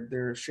here, and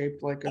they're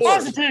shaped like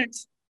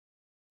prostitutes.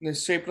 They're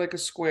shaped like a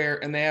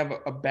square, and they have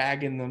a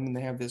bag in them, and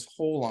they have this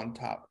hole on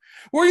top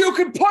where you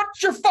can put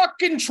your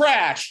fucking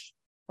trash.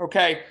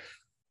 Okay,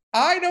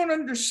 I don't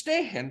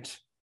understand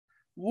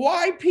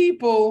why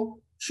people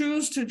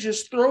choose to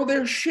just throw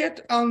their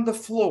shit on the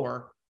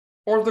floor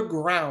or the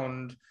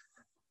ground.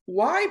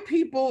 Why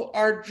people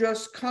are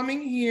just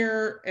coming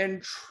here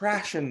and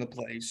trashing the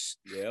place.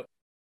 Yep.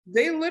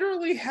 They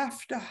literally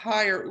have to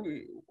hire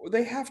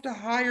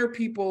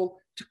people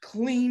to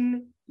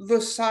clean the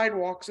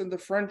sidewalks in the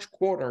French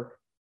Quarter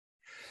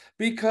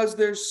because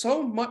there's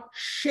so much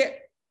shit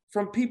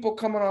from people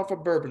coming off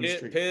of Bourbon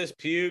Street. Piss,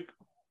 puke,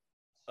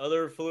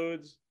 other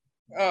fluids.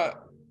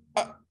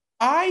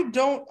 I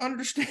don't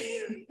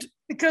understand.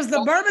 Because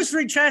the Bourbon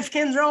Street trash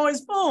cans are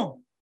always full.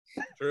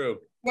 True.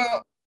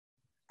 Well,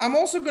 I'm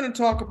also going to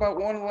talk about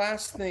one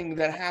last thing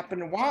that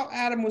happened while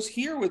Adam was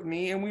here with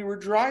me and we were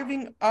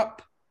driving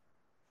up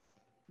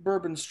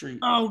Bourbon Street.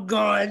 Oh,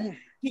 God.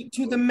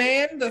 To the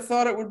man that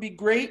thought it would be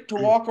great to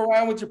walk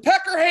around with your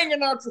pecker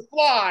hanging out your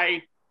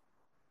fly.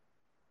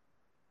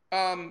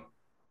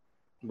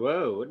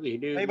 Whoa, what did he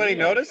do? Anybody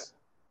notice?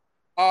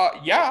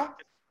 Yeah.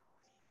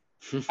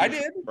 I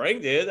did.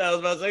 Frank did. I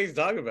was about to say he's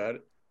talking about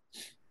it.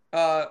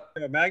 A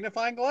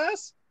magnifying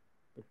glass?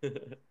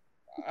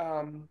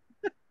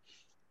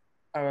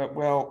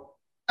 Well,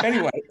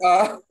 anyway.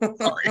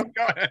 Sorry,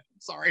 go ahead.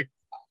 Sorry.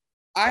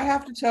 I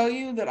have to tell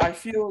you that I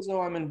feel as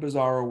though I'm in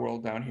Bizarro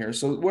World down here.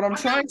 So what I'm I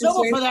got trying in to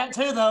trouble say, for that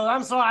too, though.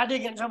 I'm sorry, I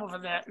did get in trouble for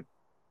that.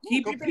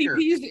 keep Go your figure.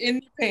 PPs in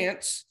your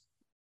pants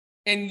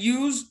and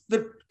use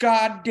the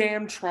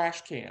goddamn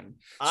trash can.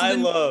 So I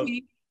then love.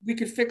 we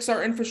could fix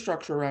our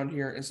infrastructure around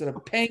here instead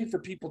of paying for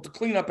people to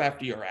clean up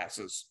after your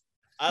asses.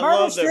 I Bourbon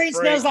love that Street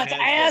Frank smells like has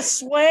ass,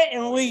 that. sweat,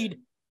 and weed.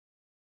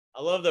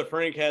 I love that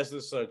Frank has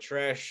this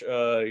trash,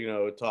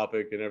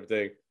 topic and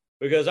everything,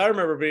 because I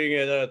remember being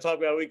at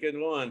Top Guy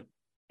Weekend 1,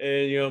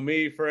 and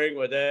me, Frank,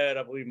 my dad,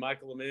 I believe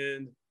Michael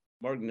Amend,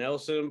 Mark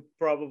Nelson,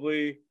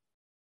 probably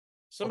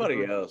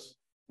somebody else.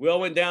 We all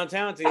went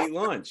downtown to eat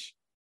lunch,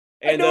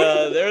 and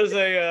there's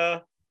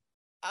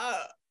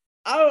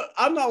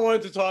I'm not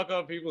wanting to talk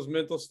on people's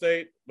mental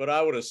state, but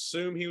I would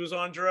assume he was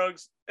on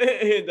drugs,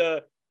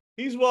 and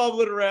he's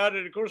wobbling around,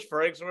 and of course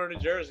Frank's wearing a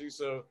jersey,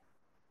 so.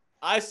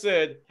 I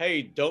said,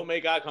 hey, don't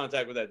make eye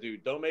contact with that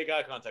dude. Don't make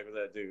eye contact with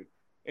that dude.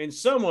 And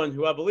someone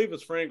who I believe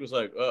was Frank was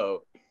like,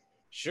 oh,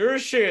 sure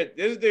as shit,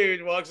 this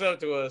dude walks up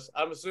to us.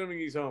 I'm assuming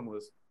he's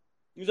homeless.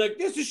 He's like,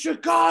 this is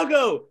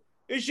Chicago.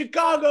 In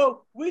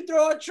Chicago, we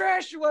throw our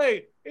trash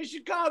away. In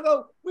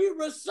Chicago, we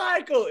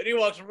recycle. And he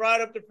walks right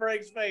up to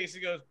Frank's face.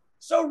 He goes,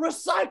 so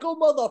recycle,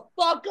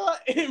 motherfucker.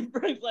 And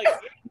Frank's like,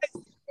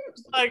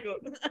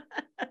 recycle.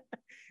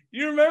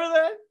 You remember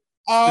that?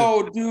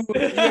 Oh, dude.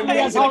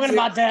 Yeah, talking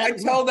about that. I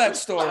tell that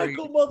story.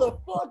 Recycle,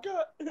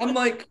 motherfucker. I'm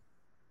like,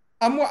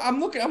 I'm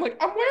looking, I'm wearing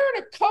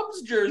a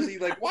Cubs jersey.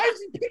 Like, why is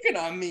he picking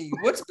on me?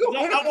 What's going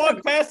on? I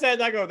walk past that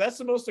and I go, that's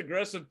the most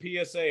aggressive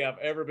PSA I've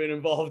ever been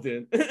involved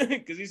in.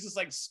 Because he's just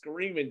like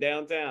screaming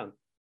downtown.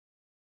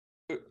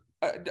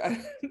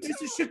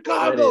 This is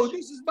Chicago.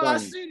 This is my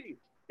city.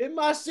 In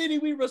my city,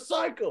 we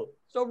recycle.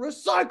 So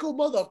recycle,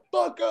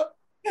 motherfucker.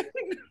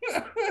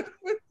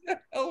 What the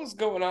hell is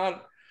going on?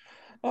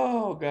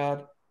 Oh,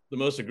 God. The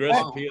most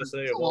aggressive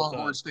PSA of all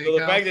time. So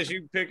the fact that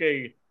you pick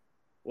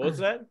what's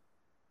that?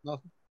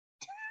 Nothing.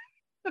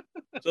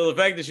 So the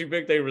fact that you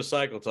picked a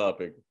recycle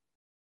topic,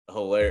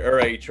 hilarious, or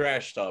a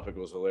trash topic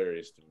was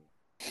hilarious to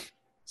me.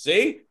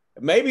 See?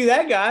 Maybe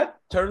that guy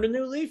turned a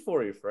new leaf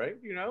for you, Frank,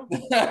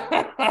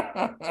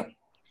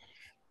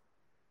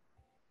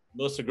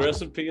 Most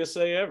aggressive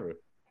PSA ever.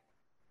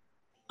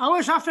 I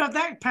wish I felt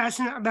that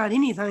passionate about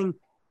anything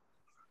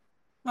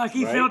like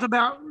he felt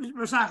about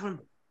recycling.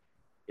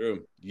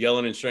 True.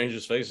 Yelling in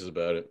strangers' faces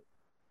about it.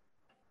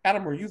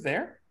 Adam, were you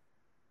there?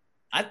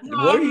 I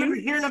remember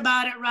hearing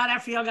about it right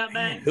after y'all got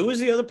back. Who was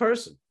the other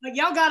person? Like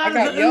y'all got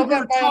out of the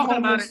Uber talking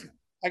about it.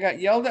 I got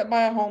yelled at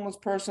by a homeless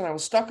person. I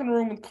was stuck in a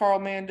room with Carl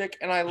Mandick,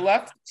 and I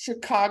left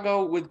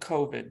Chicago with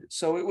COVID.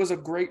 So it was a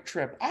great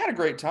trip. I had a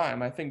great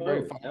time. I think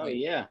very fun. Oh,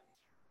 yeah.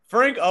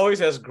 Frank always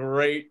has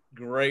great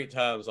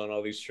times on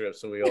all these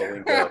trips, and we all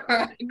link up.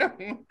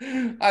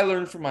 I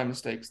learned from my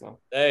mistakes, though.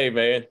 Hey,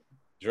 man.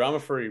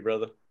 Drama-free,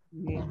 brother.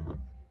 Yeah.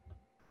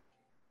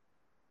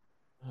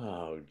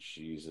 Oh,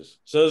 Jesus.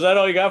 So is that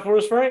all you got for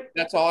us, Frank?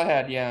 That's all I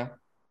had, yeah.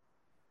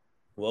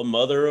 Well,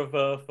 mother of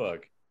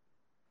fuck.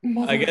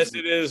 I guess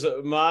it is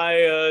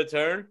my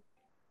turn.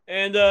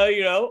 And,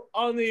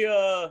 on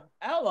the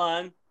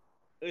outline,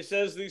 it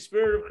says the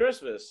spirit of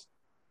Christmas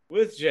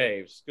with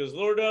James. Because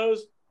Lord knows,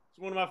 it's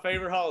one of my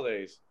favorite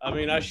holidays. I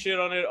mean, I shit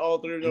on it all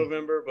through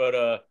November,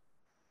 but,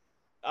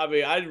 I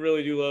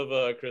really do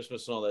love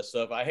Christmas and all that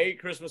stuff. I hate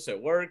Christmas at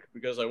work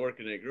because I work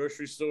in a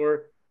grocery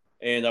store.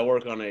 And I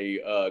work on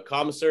a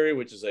commissary,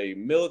 which is a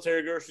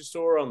military grocery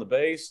store on the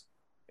base.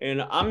 And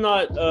I'm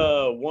not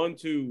one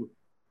to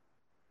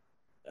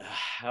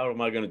how am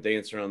I going to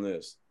dance around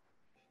this?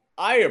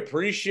 I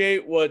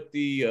appreciate what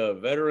the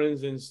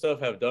veterans and stuff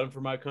have done for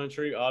my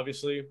country,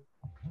 obviously.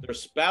 Their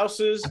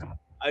spouses,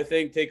 I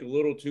think, take a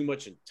little too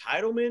much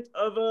entitlement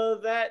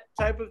of that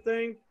type of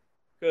thing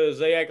because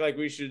they act like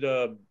we should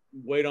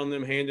wait on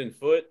them hand and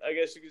foot, I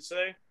guess you could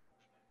say.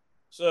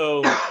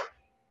 So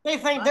they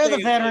think they're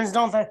the veterans,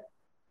 don't they?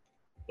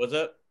 What's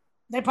that?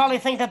 They probably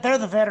think that they're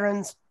the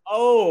veterans.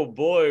 Oh,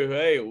 boy.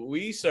 Hey,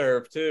 we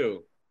serve,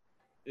 too,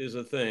 is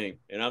a thing.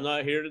 And I'm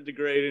not here to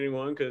degrade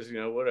anyone because,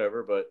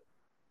 whatever. But,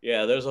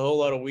 yeah, there's a whole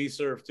lot of we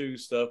serve, too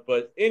stuff.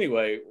 But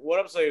anyway, what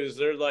I'm saying is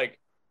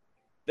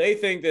they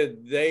think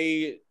that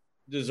they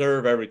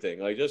deserve everything.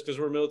 Like, just because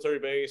we're military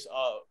base,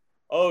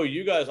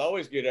 you guys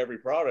always get every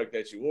product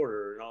that you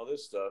order and all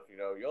this stuff.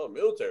 Y'all are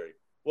military.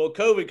 Well,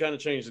 COVID kind of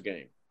changed the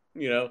game,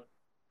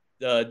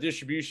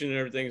 distribution and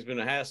everything's been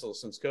a hassle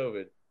since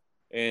COVID.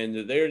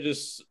 And they're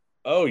just,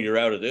 you're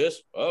out of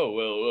this?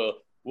 Oh,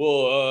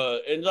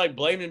 well, and like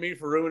blaming me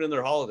for ruining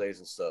their holidays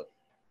and stuff.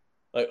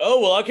 Like,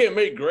 I can't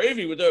make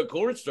gravy without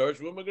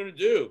cornstarch. What am I going to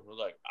do? I was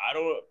like,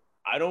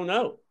 I don't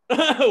know.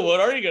 What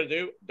are you going to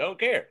do? Don't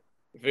care.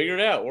 Figure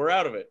it out. We're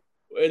out of it.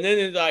 And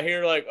then I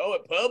hear like,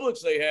 at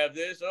Publix they have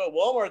this. Oh,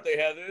 Walmart they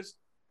have this.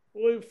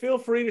 Well, feel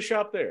free to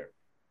shop there.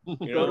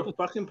 Go to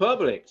fucking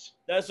Publix.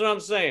 That's what I'm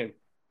saying.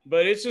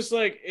 But it's just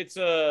like,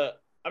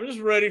 I'm just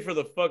ready for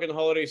the fucking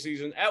holiday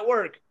season at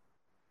work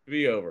to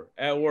be over.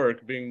 At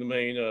work being the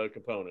main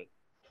component.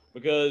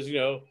 Because,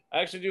 I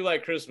actually do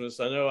like Christmas.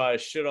 I know I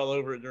shit all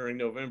over it during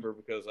November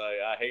because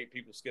I hate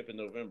people skipping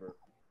November.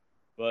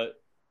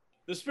 But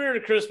the spirit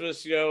of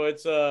Christmas,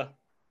 it's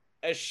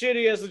as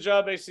shitty as the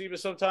job may seem, but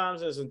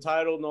sometimes as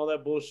entitled and all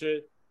that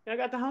bullshit. I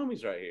got the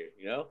homies right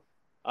here.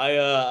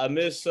 I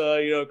miss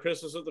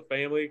Christmas with the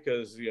family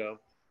because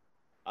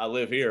I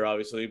live here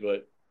obviously,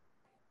 but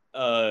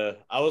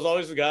I was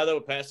always the guy that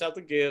would pass out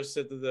the gifts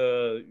at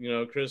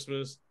the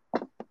Christmas.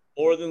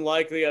 More than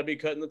likely, I'd be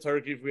cutting the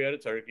turkey if we had a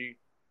turkey.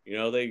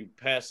 They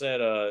pass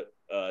that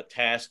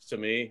task to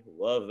me.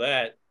 Love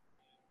that.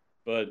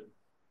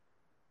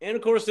 And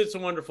of course, It's a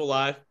Wonderful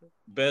Life,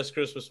 best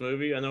Christmas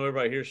movie. I know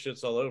everybody here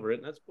shits all over it,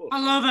 and that's bullshit.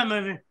 I love that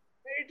movie.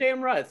 You're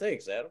damn right.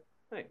 Thanks, Adam.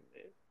 Hey,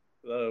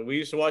 man. We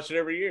used to watch it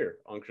every year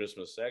on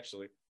Christmas,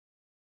 actually.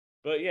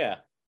 But yeah,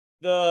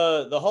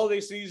 the holiday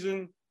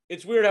season,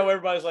 it's weird how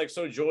everybody's like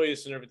so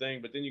joyous and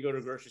everything, but then you go to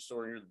a grocery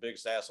store and you're the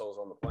biggest assholes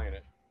on the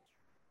planet.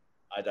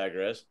 I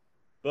digress.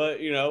 But,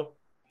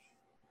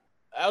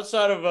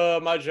 outside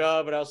of my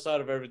job and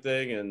outside of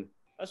everything, and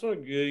I just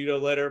want to,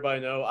 let everybody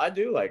know I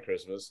do like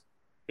Christmas.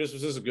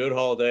 Christmas is a good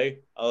holiday.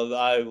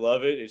 I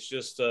love it. It's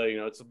just,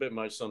 it's a bit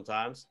much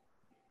sometimes.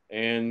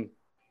 And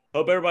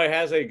hope everybody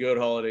has a good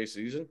holiday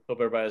season. Hope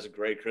everybody has a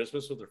great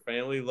Christmas with their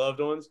family,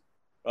 loved ones.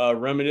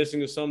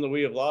 Reminiscing of some that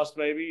we have lost,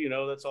 maybe.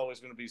 That's always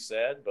going to be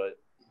sad. But,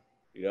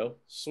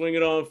 swing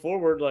it on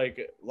forward.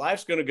 Like,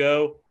 life's going to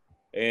go.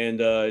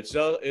 And it's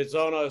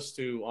on us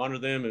to honor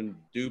them and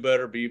do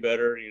better, be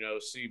better,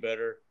 see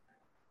better,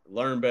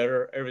 learn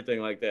better, everything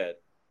like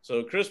that.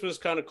 So Christmas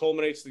kind of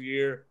culminates the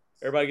year.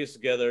 Everybody gets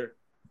together,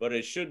 but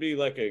it should be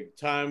like a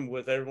time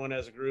with everyone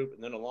as a group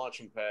and then a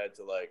launching pad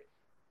to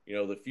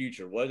the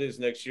future. What is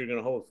next year going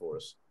to hold for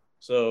us?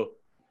 So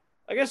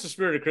I guess the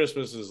spirit of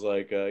Christmas is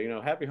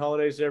happy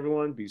holidays to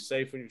everyone. Be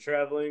safe when you're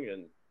traveling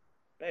and,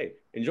 hey,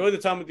 enjoy the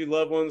time with your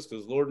loved ones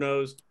because Lord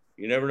knows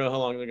you never know how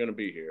long they're going to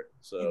be here.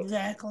 So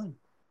exactly.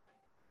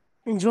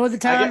 Enjoy the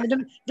time.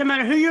 No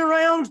matter who you're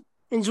around,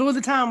 enjoy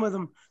the time with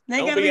them.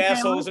 Don't be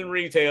assholes in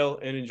retail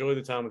and enjoy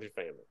the time with your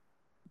family.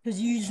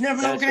 Because you just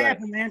never know what can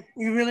happen, man.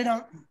 You really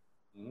don't.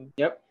 Mm-hmm.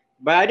 Yep.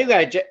 But I do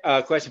got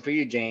a question for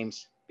you,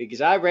 James,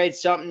 because I read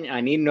something. I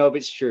need to know if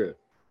it's true.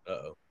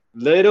 Uh-oh.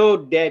 Little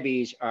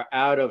Debbie's are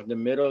out of the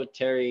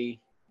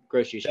military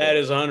grocery store. That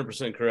is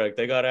 100% correct.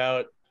 They got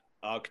out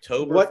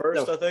October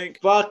 1st, I think.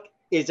 Fuck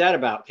is that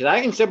about? Because I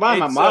can still buy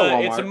my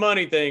Walmart. It's a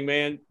money thing,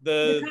 man.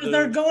 Because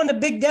they're going to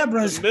Big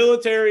Deborah's. The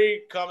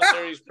military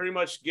commissaries pretty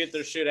much get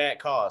their shit at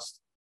cost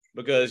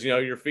because,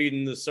 you're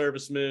feeding the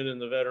servicemen and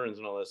the veterans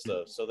and all that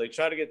stuff. So they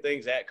try to get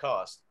things at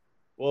cost.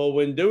 Well,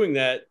 when doing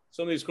that,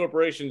 some of these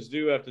corporations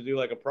do have to do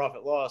like a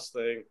profit loss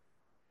thing.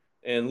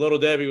 And Little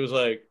Debbie was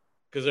like,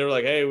 because they were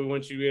like, hey, we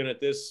want you in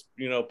at this,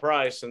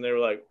 price. And they were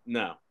like,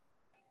 no.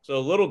 So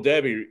Little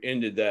Debbie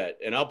ended that,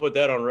 and I'll put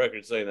that on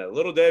record saying that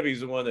Little Debbie's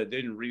the one that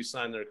didn't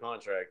re-sign their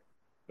contract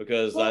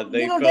because they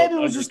Little felt Debbie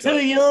was just too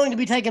young to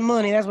be taking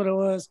money. That's what it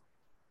was.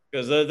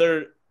 Because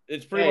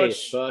it's pretty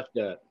much fucked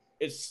up.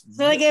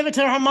 So they gave it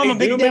to her mama,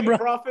 Big Deborah.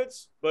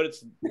 Profits, but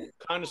it's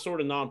kind of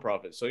sort of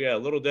non-profit. So yeah,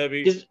 Little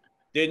Debbie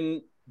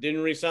didn't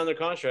re-sign their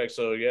contract.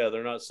 So yeah,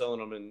 they're not selling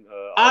them in.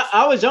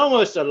 I was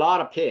almost a lot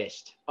of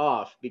pissed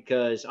off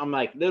because I'm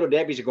like, Little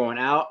Debbie's are going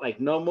out, like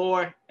no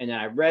more. And then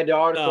I read the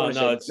article and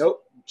said,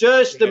 nope.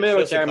 Just the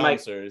military. I'm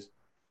like,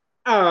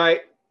 all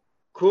right,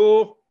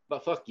 cool,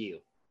 but fuck you.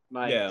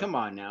 Like, come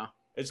on now.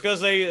 It's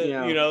because they,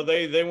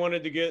 they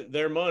wanted to get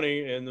their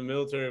money, and the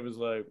military was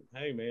like,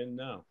 hey, man,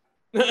 no.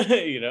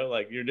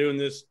 You're doing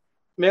this.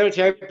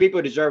 Military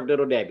people deserve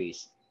Little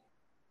Debbie's.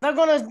 They're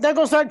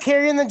gonna start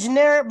carrying the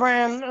generic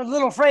brand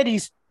Little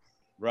Freddy's.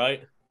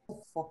 Right.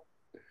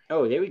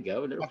 Oh, there we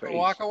go, Little Freddy's.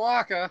 Waka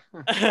waka.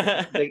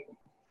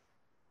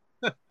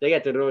 They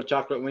got the little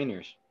chocolate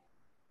wieners.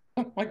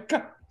 Oh my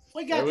god.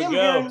 We got them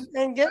here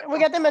and we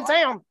got them in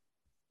town.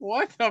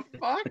 What the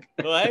fuck?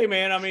 Well, hey,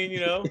 man, I mean,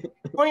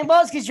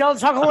 $20 gets y'all the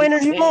chocolate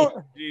wieners you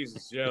want.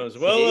 Jesus Jones.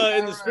 Well,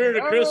 in the spirit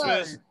of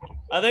Christmas,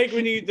 I think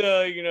we need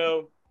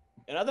to,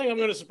 and I think I'm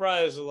going to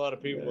surprise a lot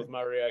of people with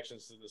my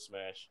reactions to the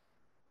Smash.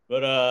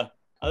 But I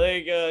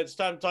think it's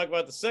time to talk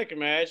about the second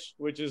match,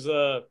 which is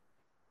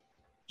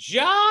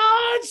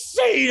John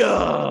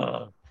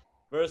Cena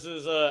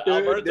versus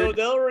Alberto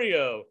Del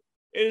Rio.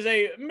 It is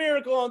a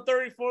Miracle on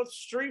 34th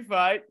Street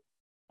fight.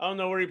 I don't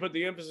know where you put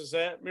the emphasis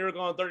at. Miracle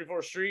on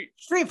 34th Street.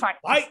 Street fight.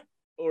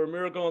 Or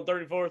Miracle on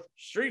 34th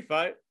Street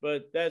fight,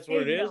 but that's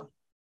what it is.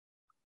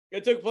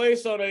 It took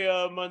place on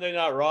a Monday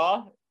Night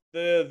Raw.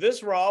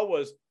 This Raw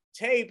was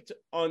taped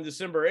on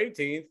December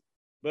 18th,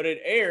 but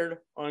it aired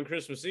on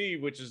Christmas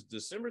Eve, which is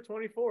December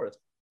 24th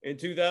in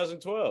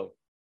 2012.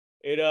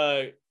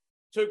 It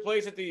took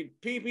place at the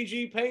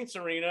PPG Paints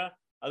Arena.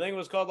 I think it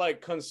was called like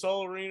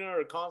Console Arena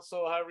or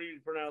Console, however you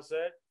pronounce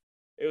that.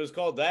 It was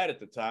called that at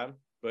the time,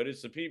 but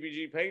it's the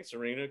PPG Paints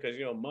Arena because,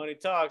 money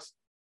talks.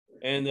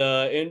 And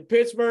in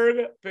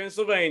Pittsburgh,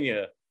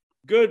 Pennsylvania,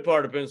 good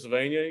part of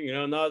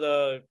Pennsylvania,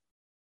 not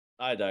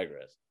I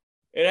digress.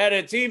 It had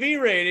a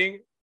TV rating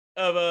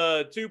of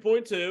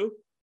 2.2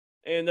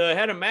 and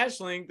had a match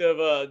length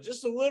of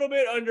just a little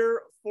bit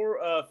under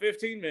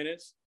 15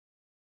 minutes.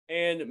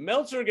 And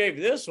Meltzer gave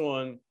this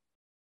one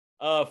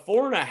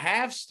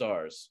 4.5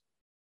 stars.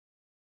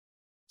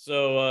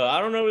 So I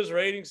don't know his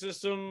rating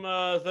system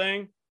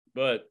thing,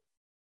 but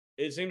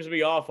it seems to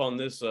be off on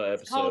this episode.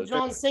 It's called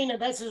John Cena.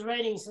 That's his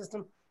rating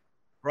system.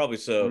 Probably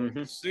so.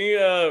 Mhm.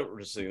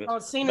 Cena. Oh,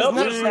 Cena's Nope,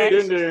 nuts his sack. rating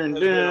system has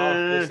been off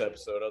this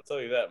episode. I'll tell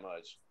you that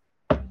much.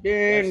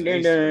 Dun, dun,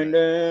 Easter dun,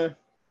 dun.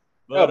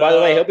 But, Oh, by the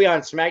way, he'll be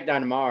on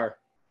SmackDown tomorrow.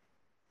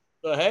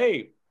 But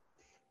hey,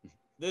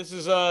 this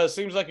is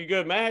seems like a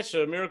good match.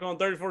 A Miracle on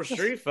 34th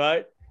Street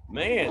fight.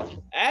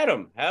 Man,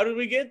 Adam, how did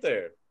we get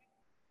there?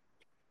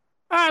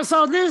 All right,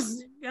 so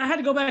I had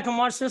to go back and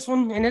watch this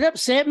one, and it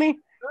upset me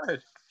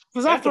Good.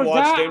 because I I have to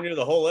watch forgot. damn near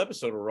the whole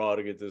episode of Raw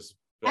to get this.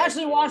 I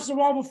actually watched the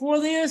one before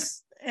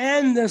this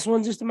and this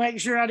one just to make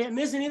sure I didn't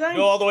miss anything.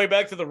 Go all the way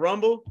back to the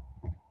Rumble.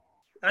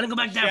 I didn't go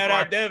back that Shout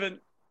far. out Devin.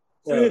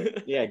 So,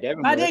 yeah,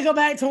 Devin. I would. did go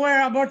back to where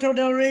Alberto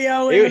Del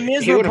Rio He and the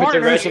Miz he were would've went to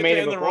partners.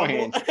 WrestleMania In the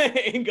beforehand.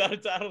 Rumble and got a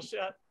title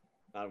shot.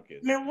 No, I'm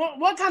kidding. I mean,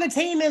 what kind of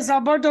team is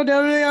Alberto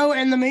Del Rio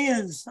and the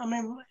Miz? I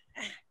mean,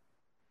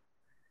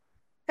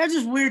 that's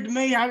just weird to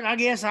me. I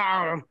guess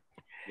I don't know.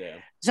 Yeah.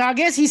 So I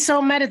guess he's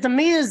so mad at the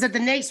Miz that the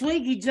next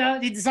week he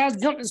decides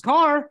to jump in his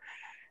car,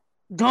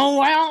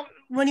 go out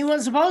when he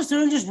wasn't supposed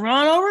to, and just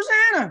run over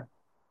Santa.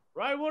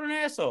 Right? What an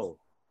asshole.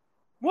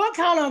 What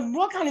kind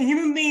of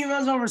human being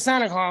runs over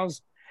Santa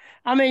Claus?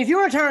 I mean, if you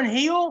were to turn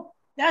heel,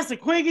 that's the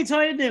quickest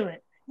way to do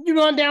it. You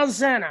run down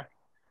Santa,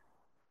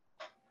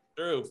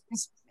 True.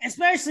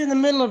 especially in the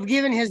middle of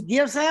giving his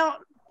gifts out.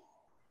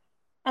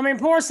 I mean,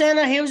 poor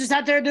Santa, he was just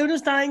out there doing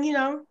his thing, you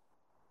know,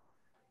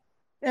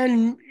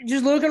 and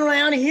just looking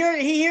around. He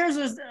hears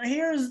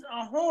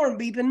a horn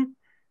beeping,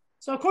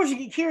 so of course you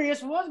get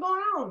curious, what's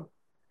going on?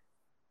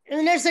 And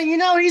the next thing you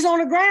know, he's on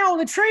the ground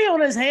with a tree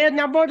on his head.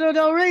 Now, Alberto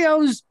Del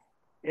Rio's,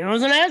 it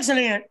was an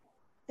accident,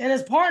 and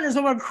his partners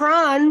were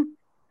crying.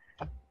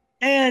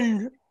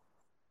 And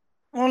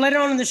well, later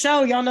on in the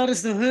show, y'all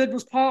noticed the hood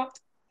was popped.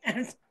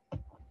 I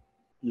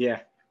Yeah.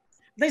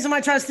 think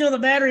somebody tried to steal the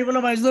battery when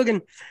nobody's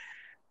looking.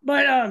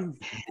 But That's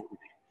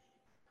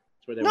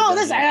what they no, were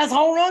this doing.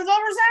 asshole runs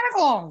over Santa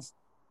Claus.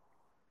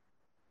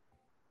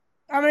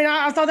 I mean,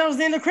 I thought that was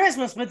the end of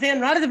Christmas, but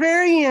then right at the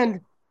very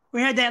end,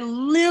 we had that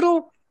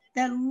little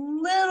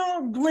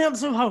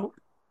glimpse of hope.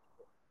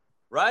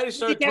 Right? He We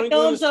started get that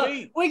twinkling his thumbs up.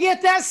 feet. We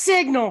get that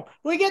signal.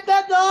 We get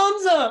that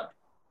thumbs up.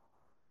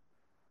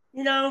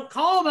 You know,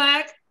 call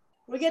back.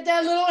 We get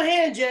that little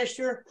hand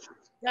gesture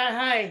that,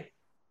 hey,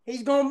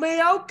 he's going to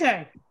be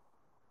okay.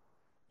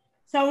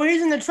 So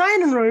he's in the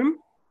training room,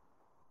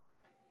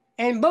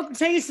 and Booker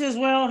T says,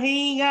 well,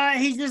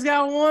 he's just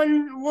got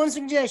one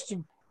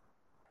suggestion.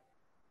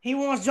 He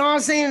wants John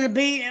Cena to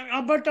beat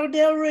Alberto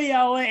Del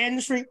Rio in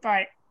the street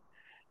fight.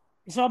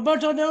 So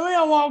Alberto Del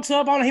Rio walks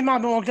up on. He might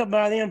have been walked up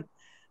by then.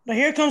 But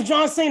here comes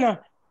John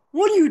Cena.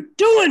 What are you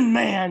doing,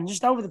 man?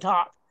 Just over the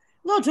top.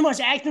 A little too much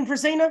acting for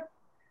Cena.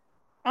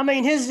 I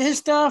mean, his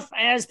stuff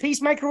as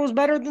Peacemaker was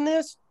better than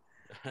this.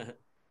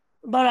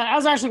 But I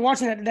was actually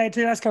watching that today,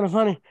 too. That's kind of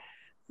funny.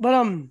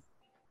 But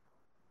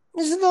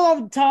this is a little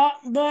over the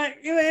top, but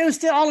it was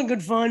still all in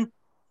good fun.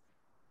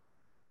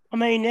 I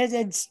mean,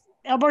 it's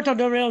Alberto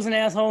Del Rio's an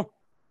asshole.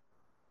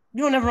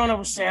 You'll never run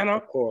over Santa.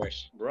 Of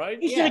course. Right?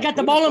 He should Yeah, have got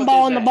the who the bowling fuck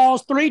ball is in the that?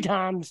 balls 3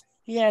 times.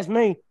 If you ask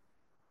me.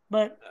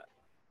 But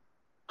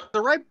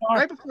So right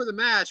before the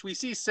match, we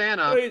see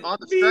Santa Wait, on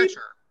the beep.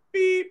 stretcher,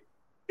 Beep,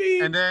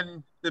 beep. and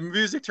then the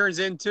music turns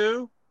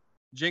into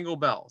Jingle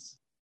Bells,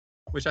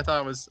 which I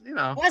thought was,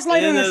 that's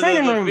later in the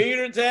training room.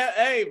 Peter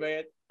hey,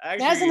 man.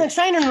 Actually, That's in the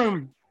training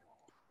room.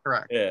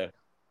 correct. Yeah.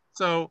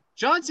 So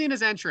John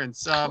Cena's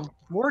entrance,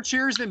 more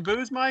cheers than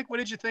boos, Mike. What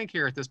did you think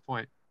here at this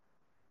point?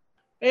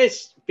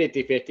 It's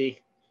 50-50.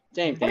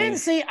 Same I thing. didn't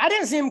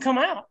see him come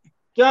out.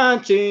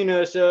 John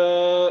Cena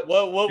sucks.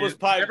 What was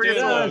piped Never in?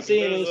 gets though? old.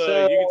 Cena's You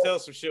can tell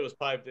some shit was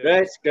piped in.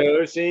 Let's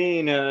go,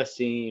 Cena.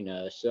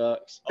 Cena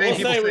sucks. I will Same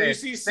people say, when say you it.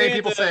 see Same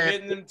people Santa say it.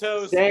 hitting them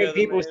toes Same together,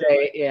 people man, say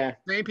it, yeah.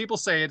 Many people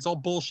say it's all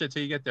bullshit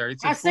till you get there.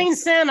 It's I seen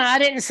Santa. I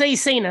didn't see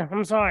Cena.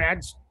 I'm sorry.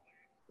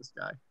 this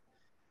guy.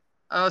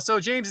 So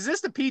James, is this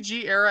the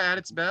PG era at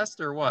its best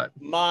or what?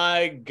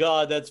 My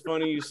God, that's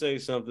funny you say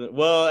something.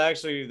 Well,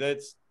 actually,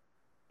 it's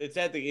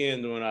at the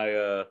end when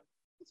I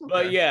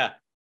but yeah,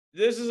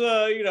 this is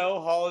a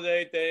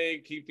holiday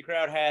thing, keep the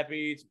crowd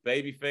happy, it's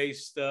babyface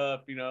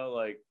stuff,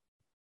 like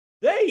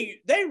they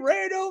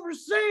ran over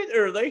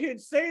Santa or they hit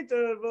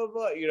Santa, blah,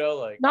 blah,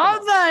 like No,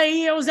 come on.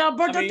 it was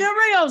Alberto I mean- Del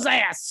Rio's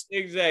ass.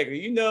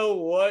 Exactly. You know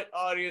what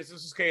audience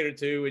this is catered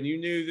to, and you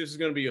knew this is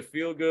gonna be a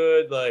feel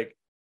good, like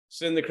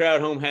send the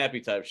crowd home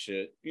happy type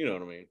shit. You know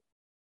what I mean?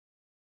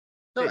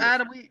 So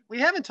Adam, we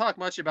haven't talked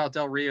much about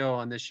Del Rio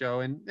on this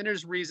show, and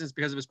there's reasons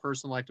because of his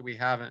personal life that we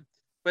haven't.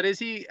 But is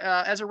he,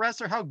 as a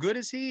wrestler, how good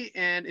is he,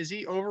 and is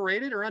he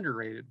overrated or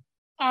underrated?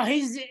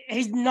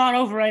 He's not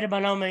overrated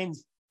by no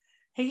means.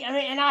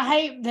 And I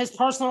hate his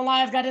personal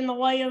life got in the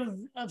way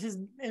of his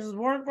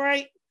work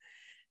rate,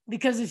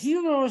 because if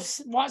you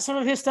watch some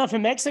of his stuff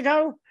in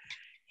Mexico,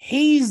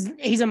 he's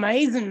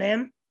amazing,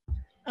 man.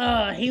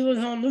 He was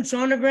on Lucha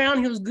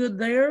Underground. He was good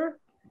there.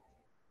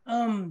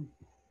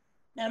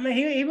 I mean,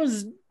 he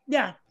was,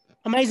 yeah.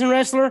 Amazing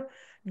wrestler.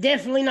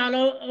 Definitely not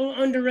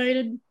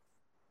underrated.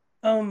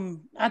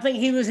 I think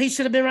he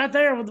should have been right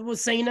there with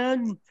Cena.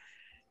 And,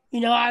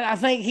 I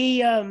think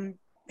he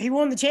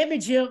won the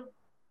championship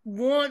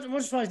once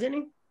or twice, didn't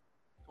he?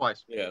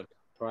 Twice. Yeah.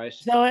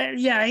 Price. So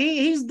yeah,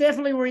 he's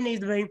definitely where he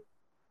needs to be.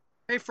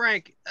 Hey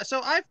Frank,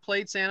 so I've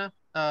played Santa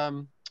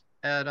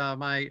at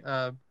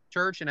my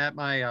church and at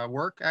my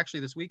work actually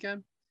this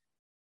weekend.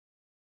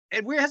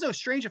 It has a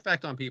strange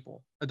effect on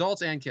people,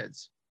 adults and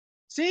kids.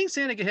 Seeing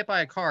Santa get hit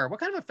by a car, what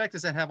kind of effect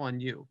does that have on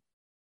you?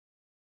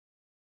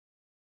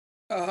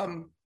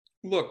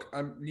 Look,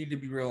 I need to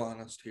be real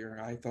honest here.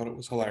 I thought it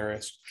was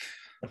hilarious.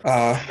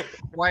 Why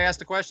I asked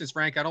the questions,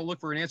 Frank? I don't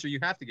look for an answer you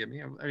have to give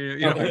me. I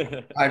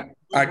mean,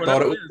 I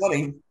thought it was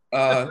funny.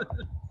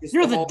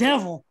 You're the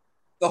devil.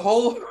 The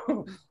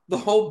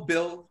whole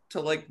build to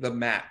like the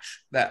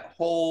match, that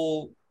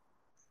whole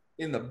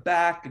in the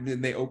back, and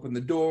then they open the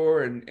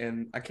door,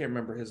 and I can't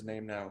remember his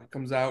name now. He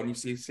comes out and you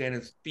see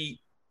Santa's feet.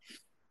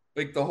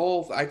 Like the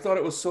whole, I thought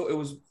it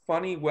was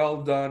funny,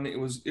 well done. It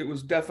was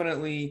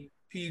definitely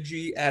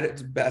PG at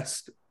its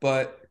best,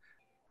 but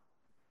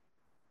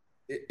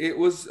it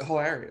was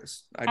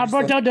hilarious.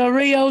 Alberto Del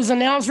Rio's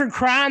announcer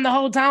crying the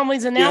whole time when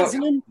he's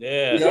announcing him.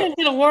 Yeah. He can't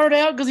get a word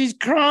out because he's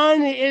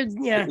crying.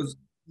 It was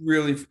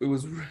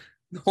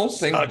the whole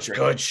thing. Such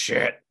good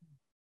shit.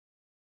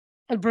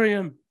 That's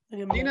brilliant.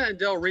 Cena and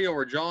Del Rio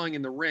are jawing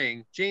in the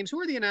ring. James,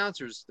 who are the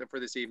announcers for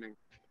this evening?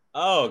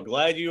 Oh,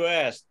 glad you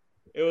asked.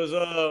 It was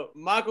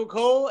Michael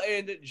Cole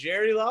and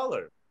Jerry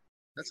Lawler.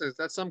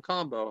 That's some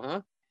combo,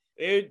 huh?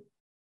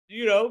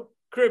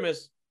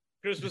 Christmas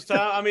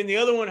time. I mean, the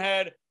other one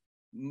had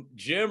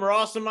Jim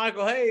Ross and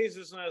Michael Hayes.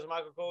 This one has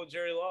Michael Cole and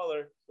Jerry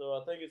Lawler. So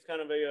I think it's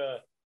kind of a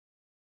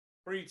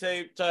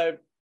pre-tape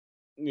type,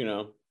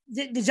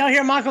 Did y'all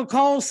hear Michael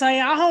Cole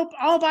say, I hope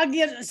I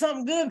get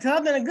something good because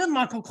I've been a good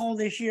Michael Cole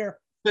this year.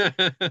 he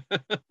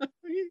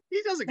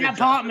does a good That job.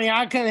 Popped me.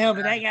 I couldn't help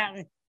it. That got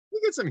me. He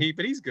gets some heat,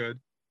 but he's good.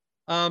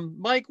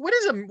 Mike,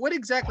 what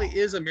exactly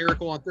is a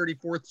Miracle on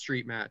 34th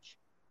Street match?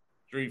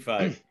 Street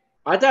fight.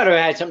 I thought it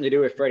had something to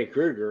do with Freddy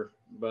Krueger,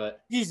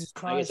 but Jesus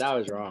Christ. I guess I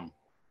was wrong.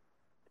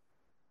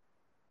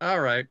 All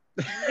right.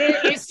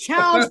 It's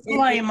child's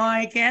play,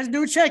 Mike. It has to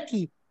do with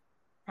Chucky.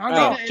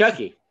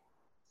 Chucky.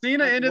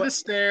 Cena into the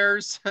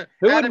stairs.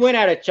 Who would win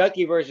out of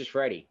Chucky versus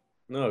Freddy?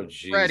 No,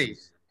 Jesus. Freddy.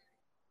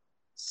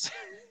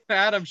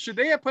 Adam, should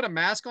they have put a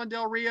mask on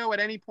Del Rio at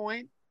any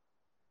point?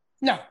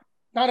 No,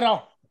 not at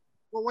all.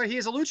 Well, he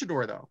is a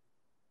luchador, though.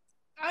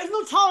 He's a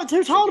little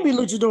too tall to be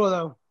luchador,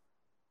 though.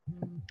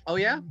 Oh,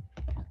 yeah?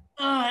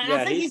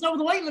 I think he's over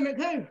the weight limit,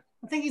 too.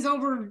 I think he's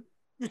over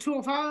the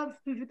 205,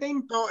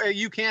 215. So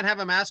you can't have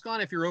a mask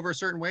on if you're over a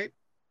certain weight?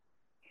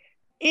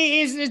 It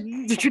is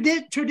the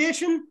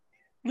tradition.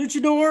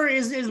 Luchador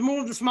is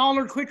more of the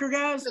smaller, quicker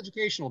guys. It's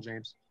educational,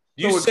 James.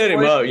 You set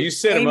him up. You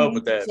set him up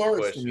with that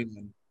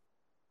question.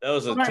 That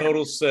was a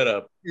total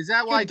setup. Is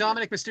that why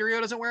Dominic Mysterio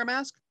doesn't wear a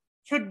mask?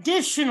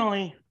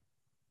 Traditionally,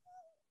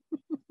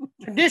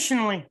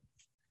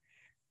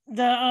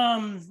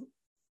 the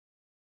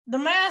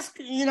mask,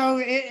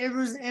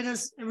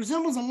 it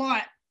resembles a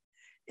lot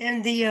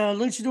in the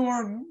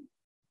luchador,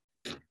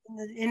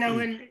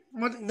 in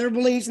what their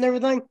beliefs and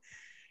everything.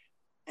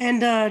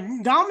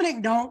 And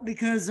Dominic don't,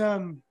 because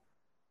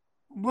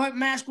what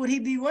mask would he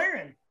be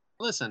wearing?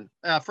 Listen,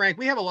 Frank,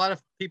 we have a lot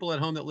of people at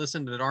home that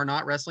listen that are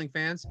not wrestling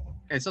fans,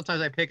 and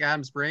sometimes I pick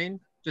Adam's brain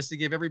just to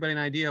give everybody an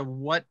idea of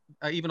what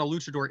even a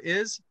luchador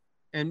is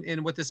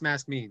and what this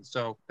mask means.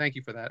 So thank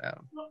you for that,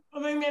 Adam. I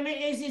mean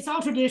it's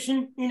all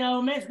tradition.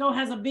 Mexico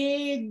has a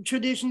big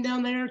tradition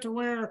down there to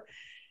where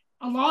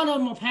a lot of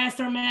them will pass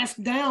their mask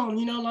down,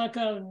 like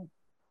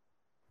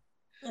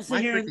let's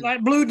see here,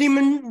 like Blue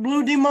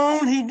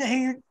Demon,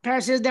 he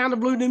passes down to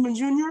Blue Demon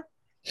Jr.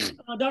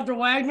 Dr.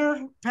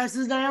 Wagner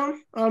passes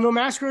down. No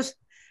Mascaras.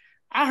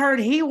 I heard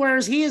he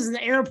wears his in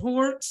the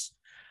airports.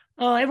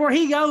 Everywhere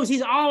he goes,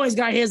 he's always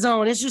got his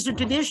on. It's just a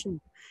tradition.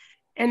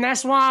 And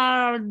that's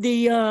why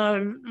the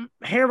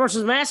hair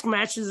versus mask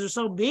matches are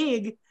so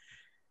big,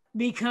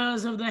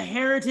 because of the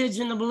heritage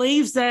and the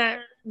beliefs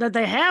that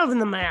they have in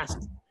the mask.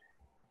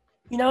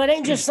 It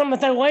ain't just something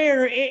that they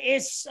wear.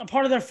 It's a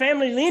part of their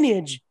family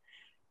lineage.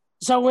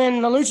 So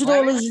when the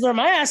luchador loses their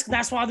mask,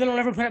 that's why they don't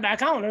ever put it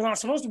back on. They're not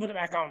supposed to put it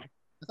back on.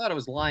 I thought it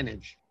was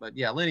lineage, but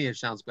yeah, lineage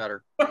sounds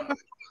better.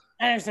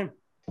 Anderson.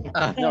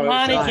 Lineage.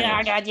 Yeah,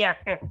 I got you.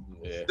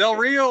 Yeah. Del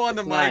Rio on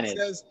the Lineage.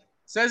 mic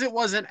says it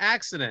was an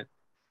accident.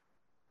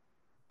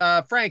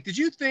 Frank, did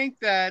you think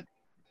that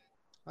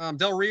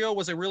Del Rio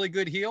was a really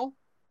good heel?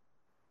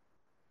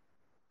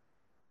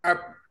 I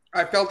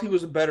felt he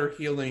was a better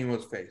heel than he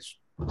was face.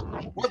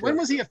 When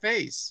was he a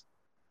face?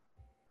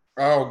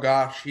 Oh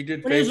gosh, he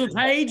did. When he was with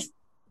Paige.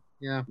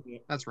 Yeah,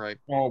 that's right.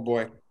 Oh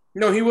boy,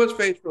 no, he was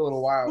face for a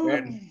little while.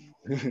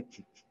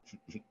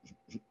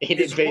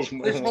 His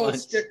whole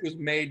stick was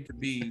made to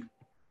be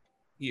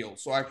heel,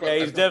 so I felt. Yeah,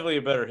 he's definitely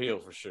a better heel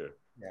for sure.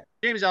 Yeah.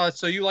 James Ellis,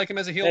 so you like him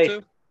as a heel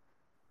too?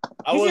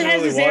 I wasn't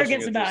really watching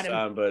arrogance it about this him.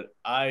 time, but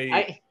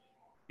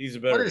he's a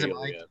better What is it, heel.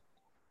 Mike?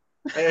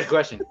 Yeah. I got a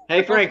question.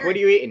 Hey Frank, what are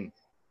you eating?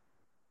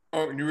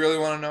 Oh, you really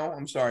want to know?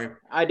 I'm sorry.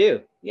 I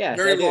do. Yes,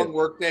 Very I do. long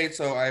work day,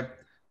 so I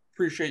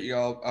appreciate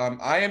y'all.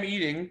 I am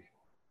eating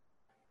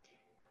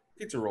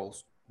pizza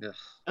rolls. Yeah.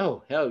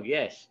 Oh, hell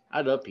yes.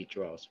 I love pizza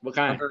rolls. What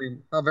kind?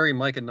 How very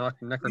Mike and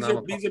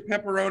Necronomical. These are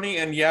pepperoni,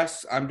 and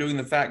yes, I'm doing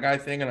the fat guy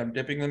thing, and I'm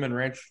dipping them in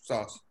ranch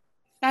sauce.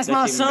 That's That's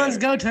my even son's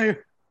better. go-to.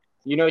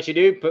 You know what you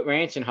do? Put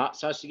ranch and hot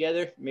sauce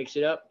together, mix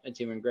it up.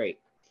 That's even great.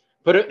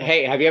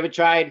 Hey, have you ever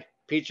tried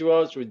pizza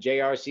rolls with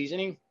JR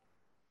seasoning?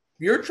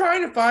 You're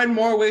trying to find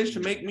more ways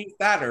to make me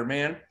fatter,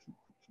 man.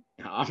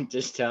 I'm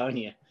just telling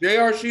you.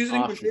 JR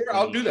seasoning for Awesome sure.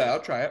 I'll thing. do that. I'll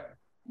try it.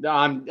 No,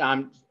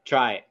 I'm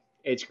try it.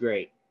 It's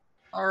great.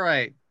 All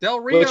right, Del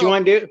Rio. What you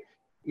want to do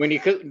when you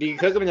cook? Do you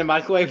cook them in the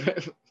microwave?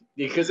 Do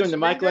you cook them in the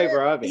microwave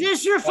or oven? Is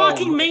this your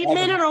fucking meat oven.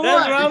 minute or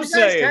That's what what? I'm Did you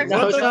guys saying. text- No,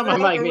 What it's the not my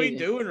fuck mic are we meeting.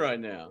 doing right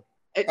now?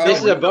 This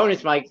is a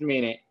bonus Mike's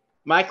minute.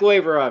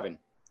 Microwave or oven?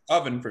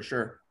 Oven for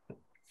sure.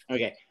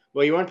 Okay.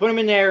 Well, you want to put them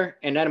in there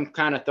and let them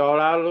kind of thaw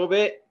out a little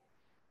bit,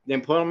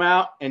 then pull them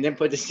out and then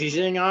put the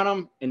seasoning on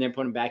them and then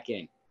put them back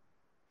in.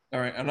 All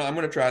right, I'm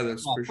going to try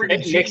this Oh, for sure.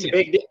 freaking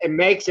It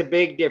makes a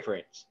big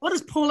difference. What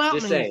does pull out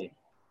Just mean?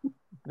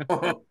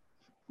 saying.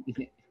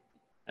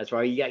 That's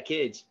why you got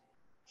kids.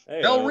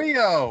 Hey, Del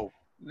Rio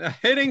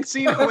hitting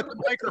Cena with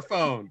the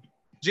microphone.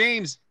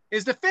 James,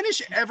 is the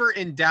finish ever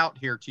in doubt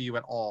here to you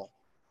at all?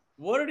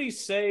 what did he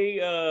say?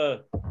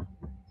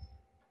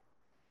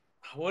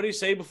 What did he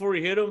say before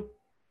he hit him?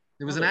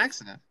 It was an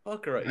accident.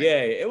 Fucker. Right.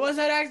 Yeah, it was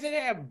an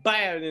accident.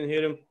 Bam, and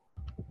hit him.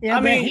 Yeah, I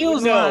mean, he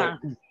was no.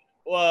 lying.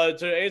 Well,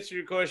 to answer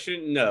your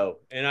question, no.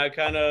 And I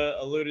kind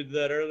of alluded to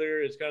that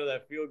earlier. It's kind of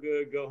that feel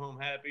good, go home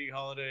happy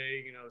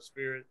holiday,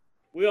 spirit.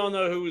 We all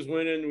know who was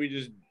winning. We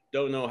just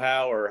don't know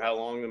how or how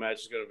long the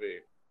match is going to be.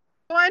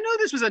 Well, I know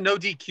this was a no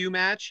DQ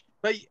match,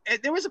 but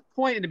there was a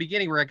point in the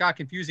beginning where it got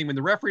confusing when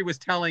the referee was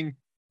telling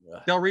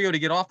Del Rio to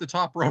get off the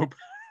top rope.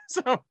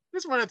 So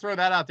just want to throw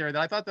that out there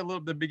that I thought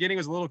the beginning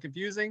was a little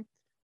confusing,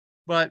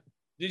 but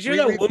Did you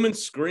hear that woman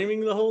screaming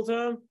the whole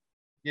time?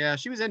 Yeah,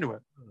 she was into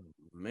it. Oh,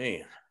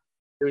 man.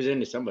 It was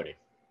into somebody.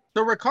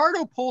 So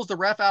Ricardo pulls the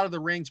ref out of the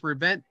ring to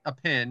prevent a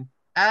pin.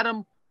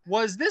 Adam,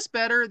 was this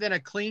better than a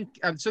clean?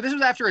 So this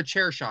was after a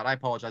chair shot. I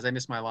apologize. I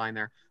missed my line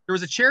there. There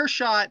was a chair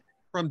shot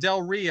from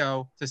Del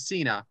Rio to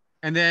Cena,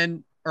 and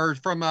then, or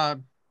from,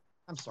 I'm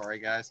sorry,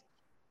 guys.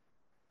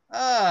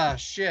 Ah,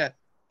 shit.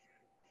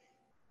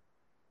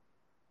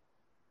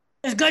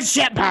 It's good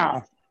shit,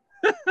 pal.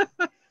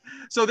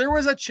 So there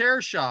was a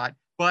chair shot,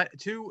 but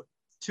to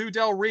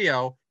Del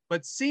Rio,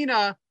 but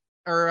Cena,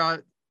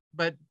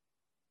 but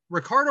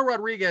Ricardo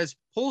Rodriguez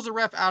pulls the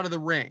ref out of the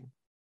ring.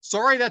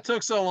 Sorry that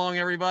took so long,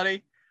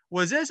 everybody.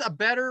 Was this a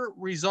better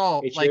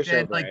result,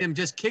 like them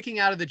just kicking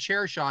out of the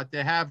chair shot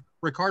to have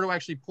Ricardo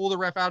actually pull the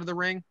ref out of the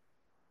ring?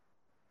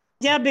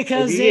 Yeah,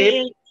 because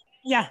it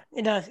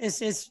does.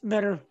 It's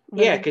better.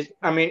 Yeah, because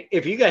I mean,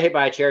 if you got hit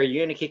by a chair, are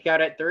you gonna kick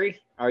out at 3?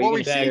 Or are you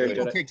We've seen gonna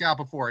people kicked out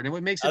before, and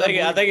it makes it.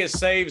 I think it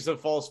saves the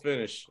false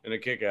finish in a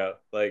kick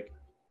out, like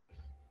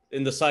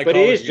in the But psychology.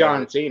 it is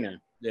John Cena.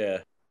 Yeah.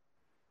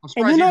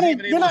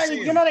 And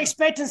you're not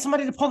expecting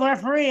somebody to pull the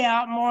referee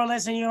out more or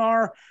less than you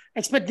are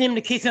expecting him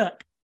to kick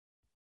up.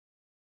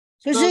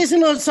 So it's a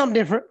little something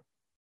different.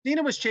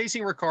 Cena was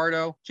chasing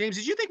Ricardo. James,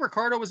 did you think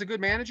Ricardo was a good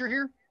manager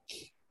here?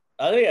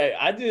 I think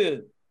I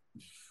did.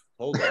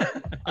 Hold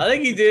on. I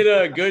think he did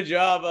a good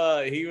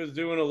job. He was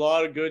doing a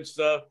lot of good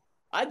stuff.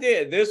 I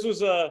did. This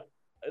was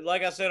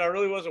like I said, I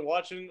really wasn't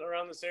watching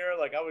around this era.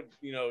 Like I would,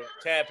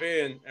 tap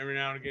in every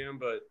now and again,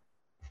 but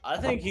I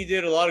think he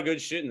did a lot of good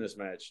shit in this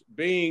match,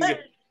 being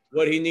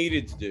what he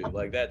needed to do,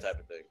 like that type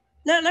of thing.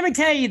 Now, let me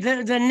tell you,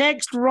 the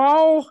next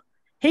Raw,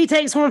 he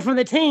takes one for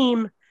the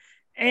team,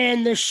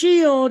 and the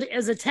Shield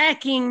is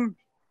attacking.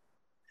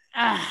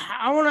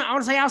 I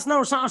want to say Al Snow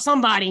or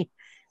somebody,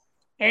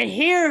 and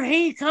here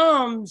he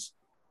comes,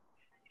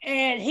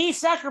 and he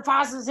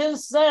sacrifices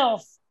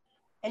himself,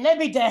 and they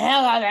beat the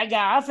hell out of that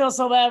guy. I feel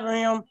so bad for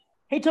him.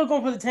 He took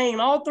one for the team.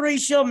 All 3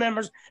 Shield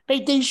members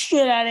beat the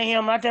shit out of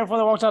him right there before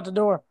they walked out the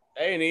door.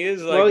 Hey, and he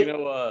is like,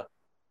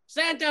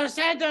 Santa,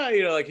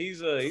 like he's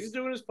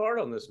doing his part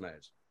on this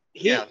match.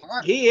 He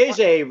is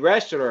a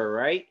wrestler,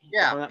 right?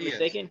 Yeah, if I'm not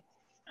mistaken.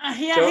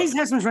 He's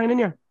had some training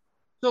here.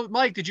 So,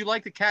 Mike, did you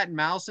like the cat and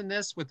mouse in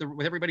this with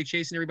everybody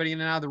chasing everybody in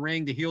and out of the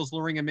ring, the heels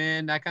luring him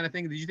in, that kind of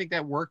thing? Did you think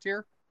that worked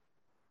here?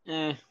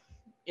 It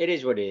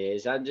is what it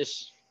is.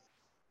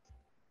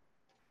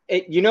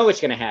 You know what's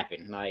going to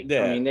happen. Like,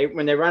 yeah. I mean,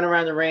 when they run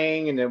around the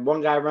ring and the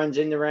one guy runs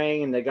in the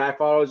ring and the guy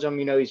follows him,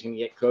 he's going to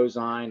get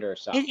clotheslined or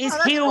something.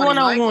 It's heel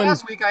 101.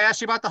 Last week I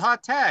asked you about the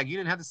hot tag. You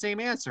didn't have the same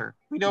answer.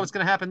 We know what's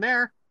going to happen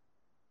there.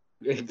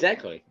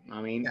 Exactly.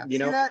 I mean,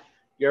 if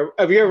you're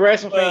a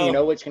wrestling fan, you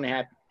know what's going to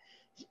happen.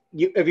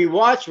 If you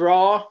watch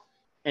Raw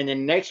and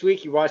then next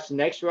week you watch the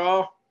next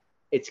Raw,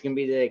 it's going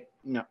to be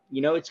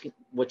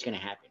what's going to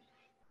happen.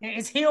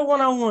 It's heel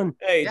 101.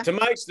 Hey, to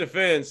Mike's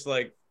defense,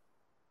 like,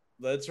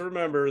 let's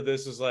remember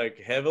this is like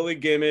heavily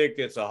gimmicked.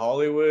 It's a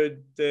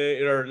Hollywood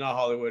thing, or not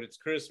Hollywood. It's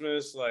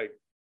Christmas. Like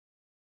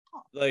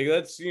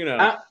that's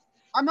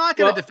I'm not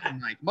going to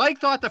defend Mike. Mike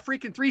thought the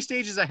freaking 3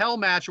 Stages of Hell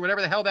match or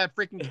whatever the hell that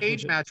freaking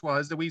cage match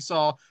was that we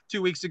saw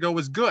 2 weeks ago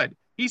was good.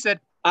 He said,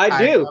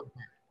 I do.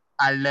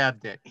 I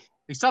loved it.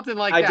 Something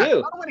like I that. do.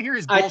 I don't want to hear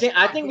his bullshit.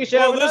 I think we should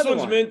Well, have this another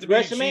one's one. meant to be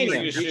WrestleMania. cheesy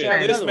We as should shit. have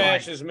This another one.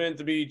 match is meant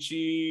to be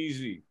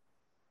cheesy.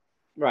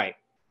 Right.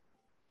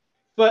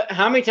 But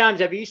how many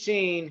times have you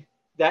seen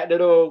that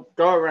little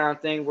go around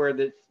thing where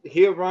the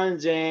heel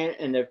runs in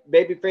and the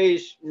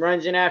babyface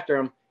runs in after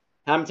him?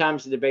 How many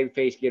times did the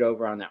babyface get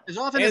over on that one? As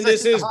often And as I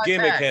this see a is hot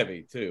gimmick tag.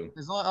 heavy, too.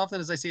 As often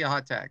as I see a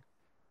hot tag.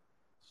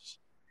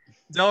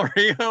 Del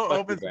Rio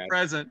opens the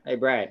present. Hey,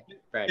 Brad.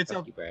 It's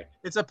Fuck you, Brad.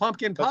 It's a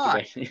pumpkin Fuck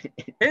pie. you, Brad.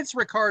 It's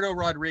Ricardo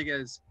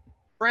Rodriguez.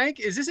 Frank,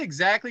 is this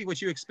exactly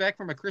what you expect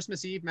from a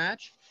Christmas Eve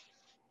match?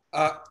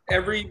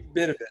 Every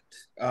bit of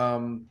it.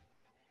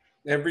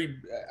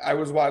 I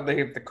was watching. They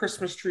have the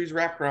Christmas trees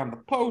wrapped around the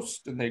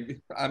post, and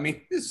it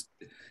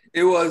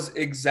was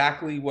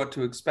exactly what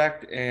to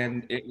expect,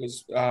 and it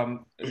was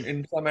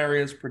in some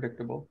areas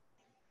predictable.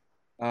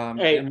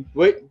 Hey, you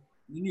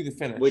knew the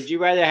finish. would you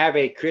rather have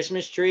a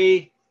Christmas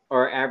tree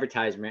or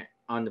advertisement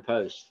on the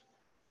post?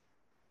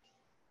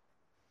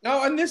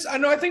 No, and this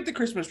I think the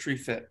Christmas tree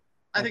fit.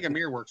 I think a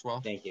mirror works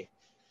well. Thank you.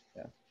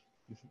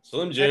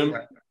 Slim Jim.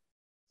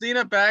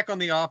 Cena back on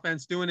the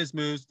offense, doing his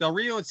moves. Del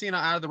Rio and Cena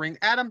out of the ring.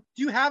 Adam,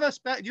 do you have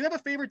a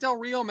favorite Del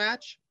Rio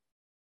match?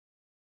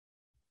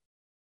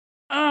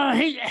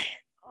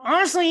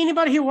 Honestly,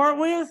 anybody he worked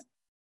with.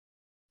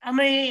 I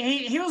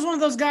mean, he was one of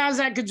those guys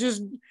that could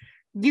just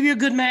give you a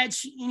good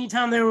match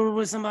anytime they were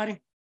with somebody.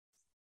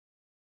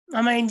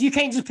 I mean, you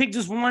can't just pick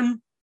just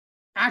one.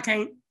 I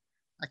can't.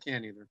 I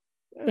can't either.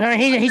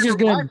 He's just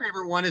good. My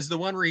favorite one is the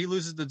one where he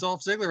loses to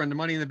Dolph Ziggler in the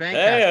Money in the Bank.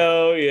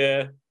 Oh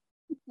yeah.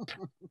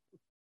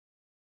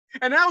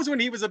 And that was when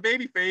he was a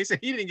babyface, and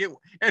he didn't get.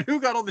 And who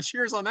got all the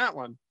cheers on that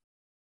one?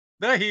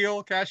 The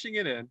heel cashing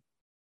it in.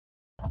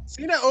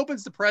 Cena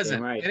opens the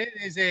present, right. and it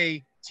is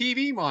a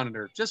TV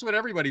monitor, just what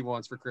everybody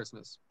wants for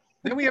Christmas.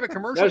 Then we have a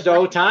commercial. That was the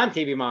old time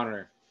TV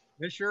monitor.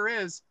 It sure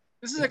is.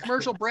 This is a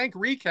commercial break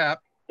recap.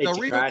 It's Del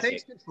a Rio classic.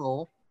 takes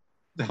control.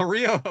 Del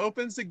Rio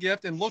opens the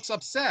gift and looks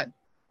upset.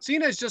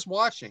 Cena is just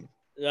watching.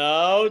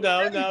 No.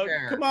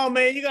 Bear. Come on,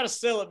 man. You got to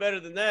sell it better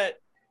than that.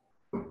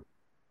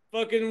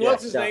 Fucking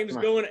what's his name is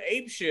going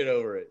ape shit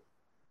over it.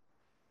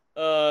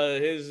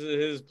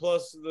 His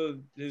plus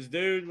his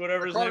dude,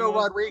 whatever his name Ricardo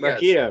was. Rodriguez.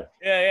 Marquito.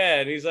 Yeah.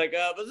 And he's like,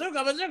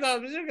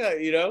 bazooka,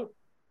 you know?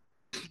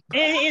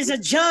 It's a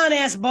John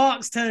ass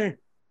box too.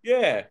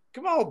 Yeah.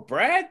 Come on,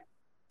 Brad.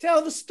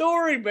 Tell the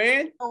story,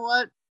 man. You know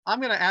what? I'm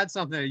going to add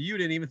something that you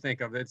didn't even think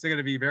of. It's going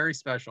to be very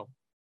special.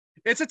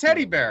 It's a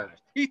teddy bear.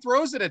 He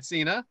throws it at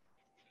Cena.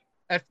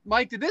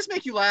 Mike, did this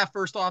make you laugh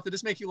first off? Did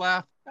this make you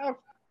laugh? Of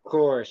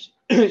course.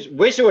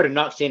 Wish it would have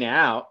knocked Cena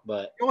out,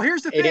 but Well,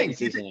 here's the It thing.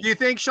 didn't Do you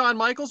think Shawn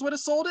Michaels would have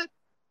sold it?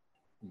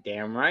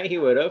 damn right he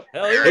would have.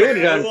 Hell, He would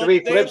have done 3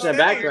 flips in the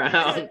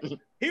background.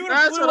 He would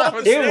have That's flew what I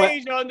off the was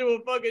stage onto a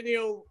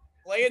fucking,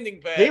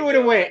 landing pad. He would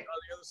have went. on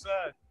the other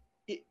side.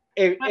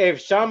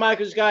 If Shawn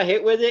Michaels got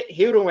hit with it,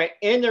 he would have went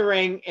in the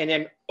ring and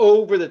then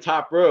over the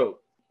top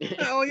rope.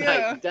 Hell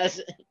yeah. That's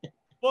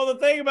Well, the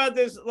thing about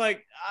this,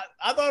 like,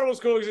 I thought it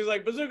was cool because he's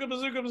like, bazooka,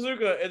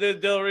 and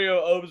then Del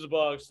Rio opens the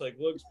box, like,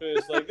 looks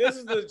pissed. Like, this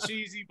is the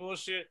cheesy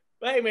bullshit.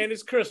 But, hey, man,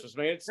 it's Christmas,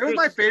 man. It was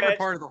my favorite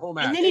part of the whole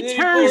match. And then he And then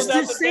turns pulls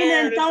out to the Cena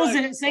bear and throws it's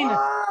it like, at Cena.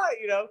 "Ah,"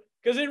 you know,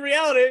 because in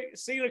reality,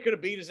 Cena could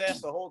have beat his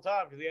ass the whole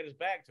time because he had his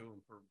back to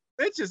him.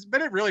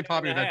 But it really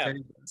popped me with that half.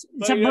 teddy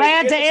bear. So,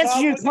 Brad, to answer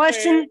your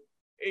question,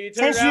 he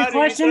turns answer your out and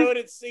question. you throw it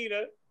at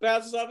Cena,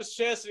 bounces off his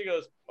chest, and he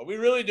goes, "Are we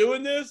really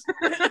doing this?"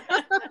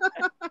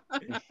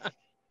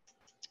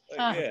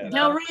 Yeah.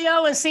 Del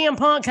Rio and CM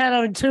Punk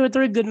had 2 or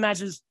 3 good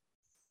matches.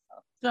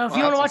 So if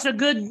you want to watch a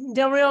good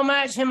Del Rio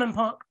match, him and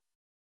Punk.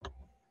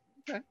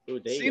 Ooh,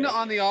 there you Cena go.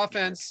 on the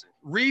offense,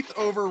 Wreath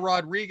over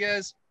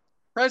Rodriguez,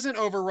 Present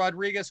over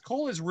Rodriguez.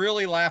 Cole is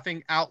really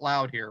laughing out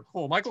loud here.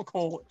 Michael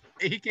Cole,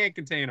 he can't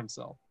contain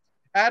himself.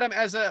 Adam,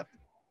 as a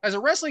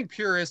wrestling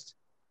purist,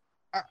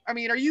 I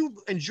mean, are you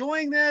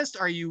enjoying this?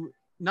 Are you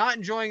not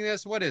enjoying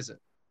this? What is it?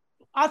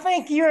 I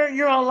think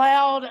you're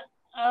allowed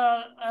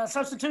a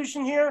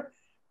substitution here,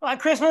 like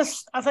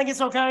Christmas. I think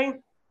it's okay.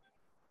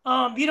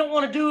 You don't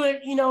want to do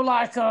it,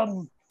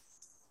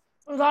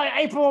 like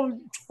April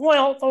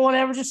 12th or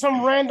whatever, just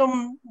some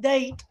random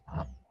date.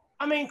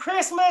 I mean,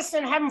 Christmas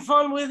and having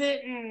fun with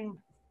it and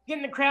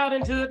getting the crowd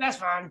into it, that's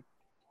fine.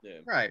 Yeah.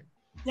 Right.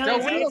 Now,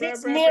 if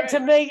it's meant to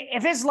be,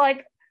 if it's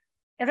like,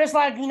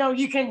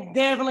 you can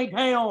definitely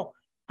tell,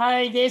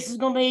 hey, this is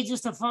going to be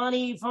just a fun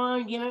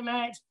gimmick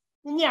match,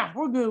 then yeah,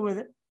 we're good with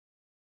it.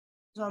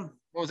 So,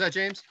 What was that,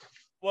 James?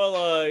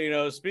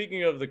 Well,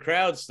 speaking of the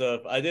crowd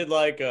stuff, I did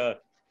like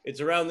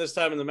it's around this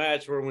time in the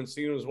match where when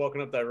Cena was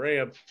walking up that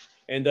ramp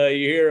and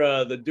you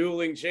hear the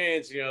dueling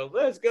chants,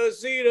 let's go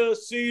Cena,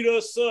 Cena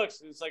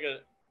sucks.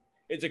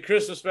 It's a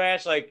Christmas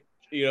match,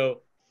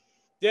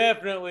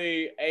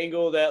 definitely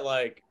angled at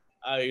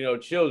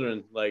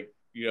children,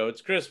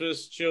 it's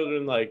Christmas,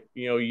 children,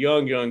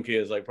 young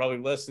kids, probably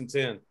less than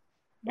 10.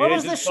 what And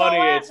was it's the just show funny.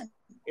 at?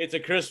 It's a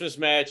Christmas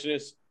match, and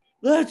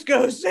let's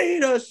go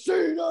Cena.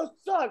 Cena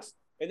sucks.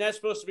 And that's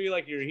supposed to be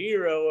like your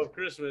hero of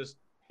Christmas.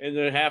 And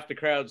then half the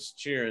crowd's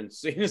cheering.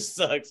 Cena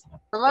sucks.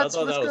 But let's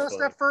go a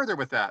step further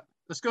with that.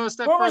 Let's go a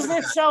step further. Where was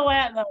this show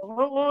at, though?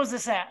 What was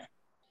this at?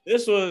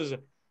 This was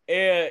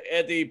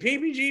at the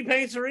PPG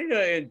Paints Arena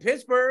in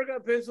Pittsburgh,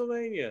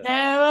 Pennsylvania.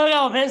 There we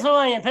go,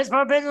 Pennsylvania.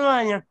 Pittsburgh,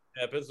 Pennsylvania.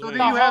 Yeah,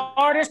 Pennsylvania. The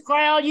hardest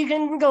crowd you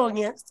can go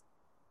against.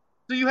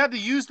 So you have to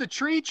use the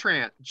tree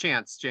chance,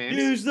 James.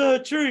 Use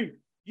the tree.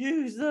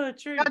 Use the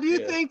tree. Now, do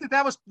you think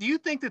that was? Do you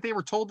think that they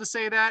were told to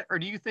say that, or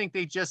do you think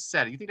they just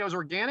said it? You think that was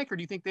organic, or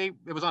do you think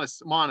it was on a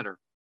monitor?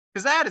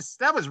 Because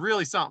that was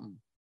really something.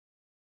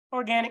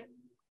 Organic.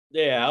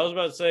 Yeah, I was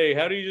about to say,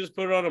 how do you just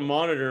put it on a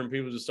monitor and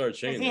people just start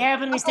changing? If he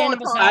happened to be standing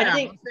beside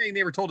him. I'm saying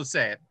they were told to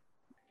say it.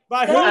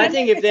 I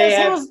think if they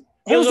have,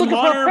 he was looking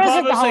for a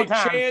present the whole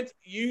time. Chant,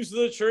 use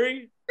the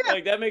tree. Yeah.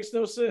 Like that makes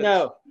no sense.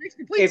 No, it makes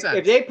complete sense.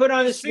 If they put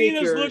on the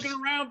speakers, Cena's looking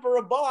around for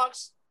a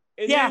box,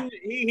 and then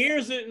he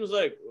hears it and was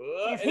like,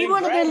 what? If he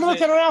wouldn't have been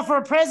looking around for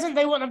a present,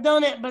 they wouldn't have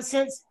done it. But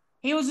since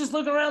he was just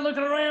looking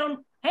around,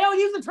 hell,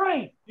 use the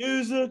tree.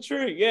 Use the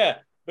tree, yeah.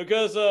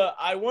 Because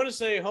I want to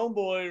say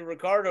homeboy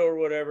Ricardo or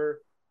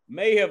whatever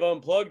may have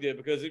unplugged it,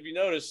 because if you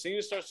notice,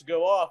 Cena starts to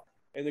go off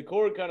and the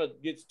cord kind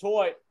of gets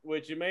taut,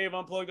 which it may have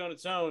unplugged on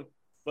its own.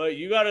 But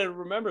you got to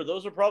remember,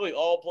 those are probably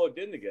all plugged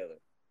in together.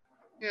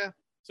 Yeah.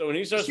 So when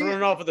he starts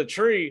running off of the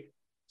tree,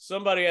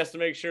 somebody has to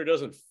make sure it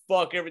doesn't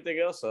fuck everything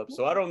else up.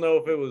 So I don't know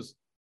if it was,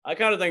 I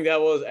kind of think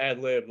that was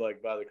ad-libbed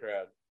like by the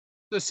crowd.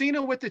 So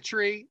Cena with the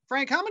tree.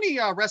 Frank, how many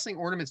wrestling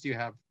ornaments do you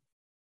have?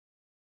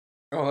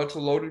 Oh, that's a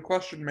loaded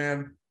question,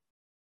 man.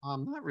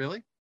 Not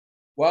really.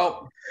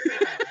 Well,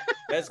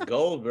 that's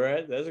gold,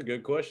 Brad. That's a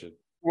good question.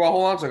 Well,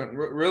 hold on a second.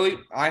 Really,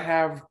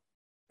 I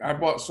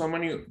bought so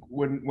many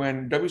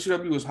when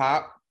WCW was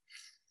hot.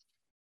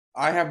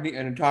 I have an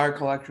entire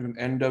collection of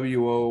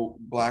NWO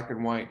black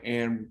and white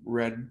and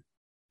red.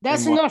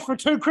 That's enough for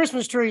 2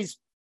 Christmas trees.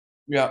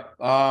 Yeah.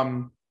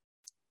 I'm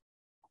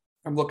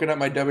looking at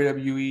my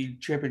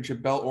WWE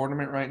Championship belt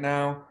ornament right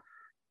now.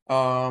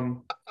 I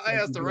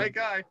asked the right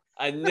guy.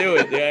 I knew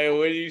it. Yeah,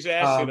 when you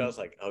asked it, I was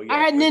like, "Oh yeah."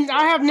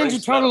 I have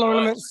Ninja Turtle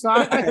ornaments. So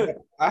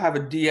I have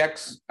a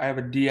DX. I have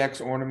a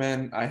DX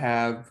ornament. I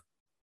have,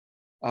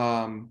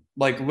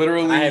 like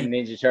literally. I have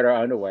Ninja Turtle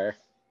underwear.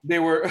 They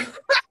were.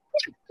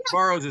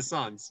 Borrows his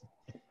sons.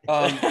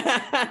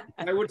 I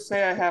would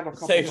say I have a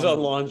couple. Saves on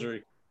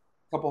laundry.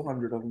 A couple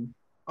hundred of them.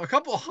 A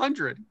couple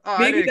hundred. Oh,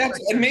 maybe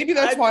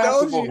that's why I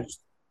have the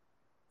most.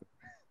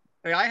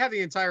 Hey, I have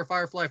the entire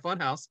Firefly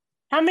Funhouse.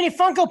 How many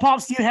Funko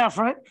Pops do you have,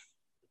 Frank?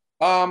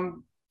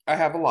 I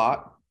have a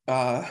lot,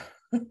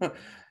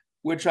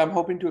 which I'm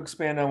hoping to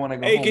expand on when I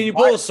go home. Hey, can you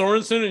pull a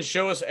Sorensen and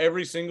show us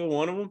every single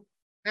one of them?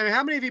 And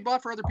how many have you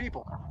bought for other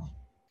people?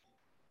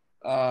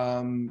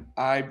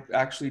 I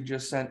actually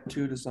just sent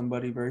 2 to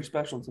somebody very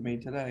special to me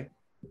today.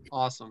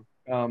 Awesome.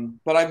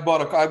 But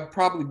I've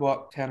probably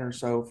bought 10 or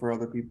so for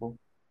other people.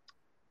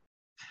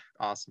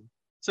 Awesome.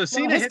 So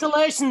Cena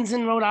installations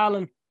in Rhode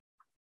Island.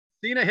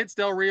 Cena hits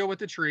Del Rio with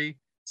the tree.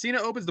 Cena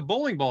opens the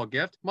bowling ball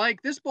gift.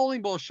 Mike, this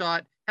bowling ball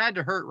shot had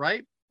to hurt,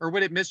 right? Or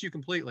would it miss you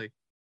completely?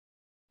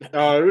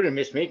 Oh, it would have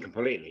missed me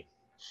completely.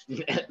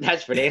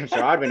 That's for damn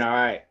sure. I'd been all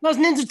right. Those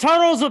Ninja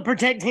Turtles would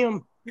protect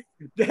him.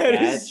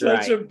 That's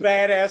such a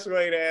badass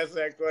way to ask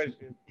that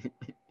question.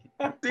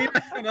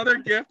 Cena, another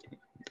gift.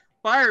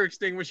 Fire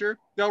extinguisher.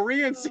 Del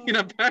Rio and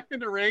Cena back in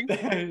the ring.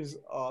 That is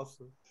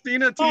awesome.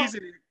 Cena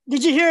teasing it.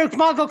 Did you hear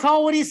Michael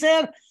Cole what he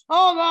said?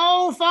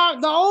 Oh,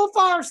 the old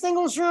fire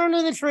extinguisher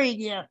under the tree.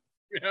 Yeah.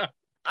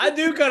 I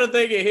do kind of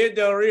think it hit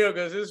Del Rio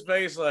because his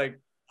face like,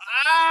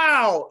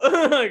 ow,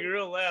 like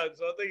real loud.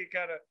 So I think it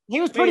kind of.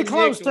 He was pretty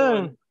close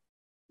too.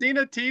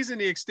 Cena teasing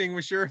the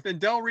extinguisher, then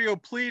Del Rio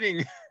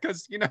pleading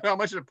because you know how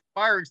much a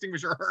fire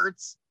extinguisher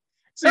hurts.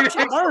 Cena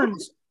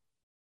burns.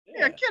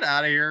 Yeah, get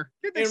out of here.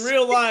 In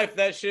real life,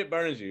 that shit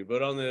burns you,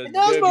 but on the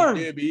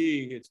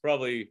WWE, it's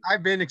probably.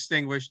 I've been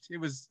extinguished. It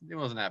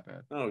wasn't that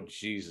bad. Oh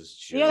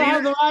Jesus! You gotta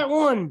have the right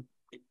one.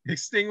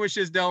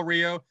 Extinguishes Del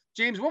Rio.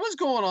 James, what was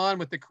going on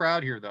with the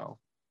crowd here, though,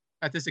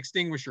 at this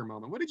extinguisher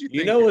moment? What did you think?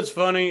 You know what's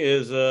funny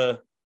is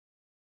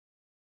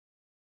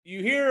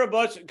you hear a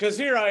bunch, because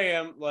here I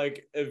am,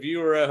 like a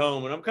viewer at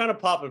home, and I'm kind of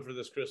popping for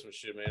this Christmas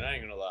shit, man. I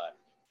ain't gonna lie.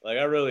 Like,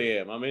 I really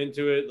am. I'm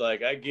into it.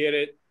 Like, I get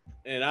it.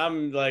 And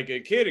I'm like a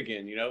kid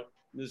again, you know?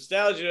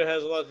 Nostalgia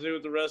has a lot to do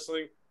with the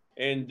wrestling.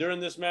 And during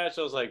this match,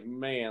 I was like,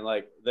 man,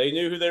 like, they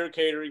knew who they were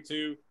catering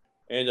to.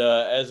 And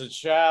as a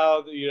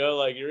child, you know,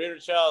 like, your inner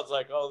child's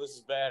like, oh, this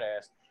is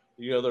badass.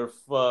 You know, they're,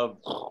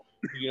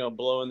 you know,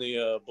 blowing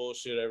the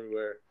bullshit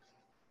everywhere.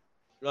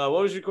 What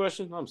was your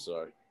question? I'm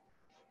sorry.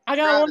 I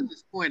got one. At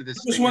this point of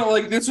this, just went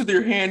like this with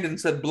your hand and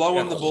said,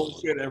 blowing the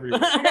bullshit everywhere.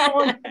 I got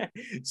one.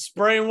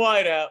 Spraying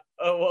white out.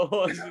 Oh,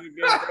 what was it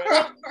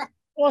again?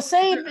 Well,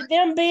 say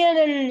them being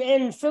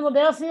in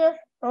Philadelphia,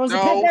 or was it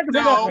Pittsburgh?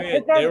 No,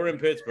 they were in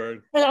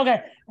Pittsburgh.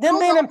 Okay, them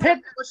being in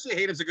Pittsburgh. What's the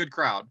hate is a good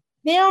crowd.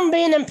 Them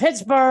being in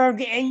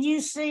Pittsburgh, and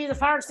you see the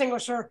fire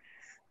extinguisher,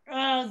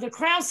 the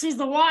crowd sees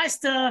the white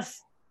stuff,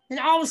 and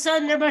all of a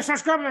sudden everybody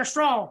starts grabbing their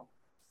straw.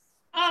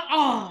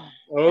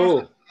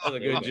 Oh, That's a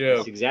good that's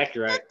joke.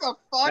 exactly right. Get the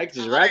fuck That's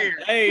just out right. of here.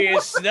 Hey,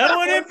 it's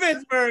snowing in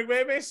Pittsburgh,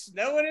 baby.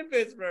 Snowing in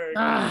Pittsburgh.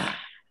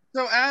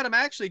 So, Adam,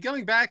 actually,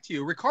 going back to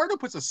you, Ricardo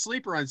puts a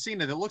sleeper on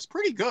Cena that looks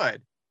pretty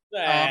good.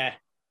 Ah.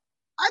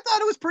 I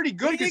thought it was pretty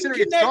good He didn't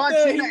considering it's connect John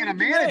the- Cena he and a didn't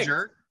connect.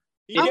 manager.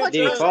 He much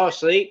Did he was- fall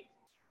asleep?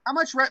 How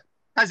much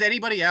has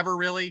anybody ever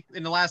really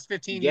in the last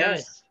 15 years?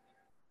 Yes.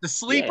 The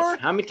sleeper? Yes.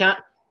 How many times?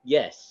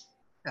 Yes.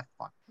 Yeah,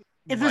 fuck.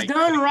 If Right. it's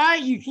done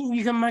right, you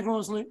can make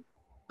them sleep.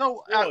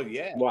 So, Oh,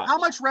 yeah. Wow. how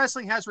much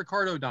wrestling has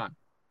Ricardo done?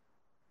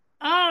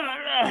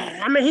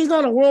 I mean, he's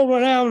not a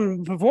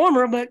world-renowned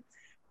performer, but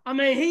I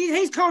mean,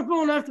 he's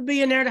comfortable enough to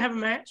be in there to have a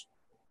match.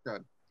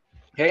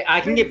 Hey,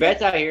 I can get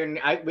Beth out here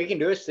and we can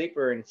do a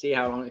sleeper and see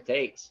how long it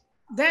takes.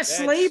 That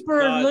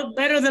sleeper not- looked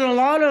better than a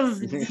lot of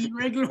the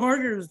regular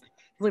workers.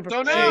 Sleeper. So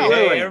Hey, now,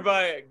 hey,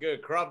 everybody,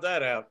 good. Crop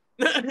that out.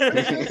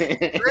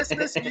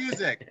 Christmas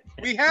music.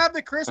 We have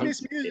the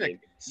Christmas music.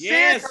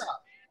 Yes.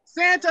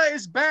 Santa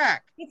is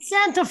back. It's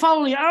Santa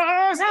Foley.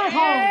 Santa Claus.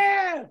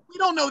 Yeah. We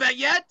don't know that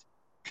yet.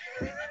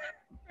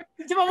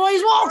 Well,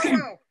 he's walking.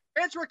 No,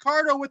 it's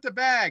Ricardo with the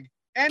bag,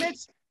 and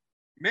it's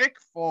Mick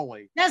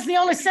Foley. That's the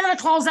only Santa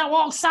Claus that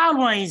walks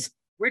sideways.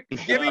 We're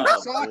giving Oh,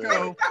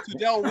 Sacco to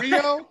Del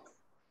Rio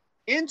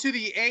into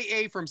the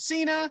AA from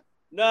Cena.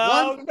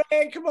 No,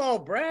 man, come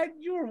on, Brad.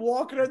 You were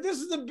walking on. This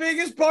is the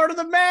biggest part of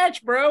the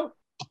match, bro. ahead,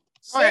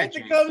 Santa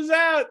James. comes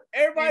out.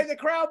 Everybody in the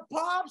crowd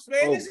pops, man.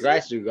 Oh, This is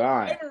grass is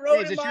gone. I even wrote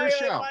James, in it's my, your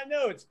show. my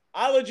notes.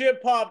 I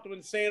legit popped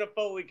when Santa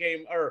Foley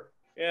came,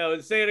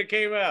 when Santa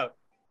came out.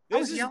 I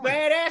was This is yelling.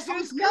 badass. I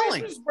was It's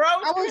yelling. Christmas, bro.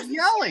 It's I was Christmas.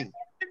 yelling.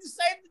 It's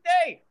the same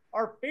today.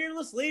 Our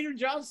fearless leader,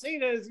 John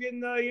Cena, is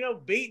getting,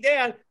 beat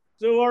down.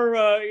 So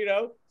our,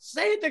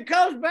 Santa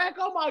comes back.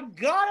 Oh my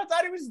God! I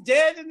thought he was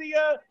dead in the,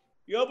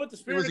 but the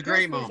spirit was of a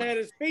great Christmas moment. had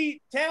his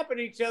feet tapping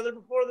each other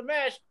before the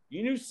match.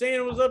 You knew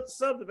Santa was up to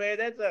something, man.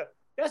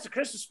 That's the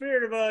Christmas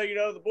spirit of,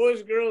 the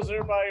boys and girls,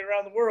 everybody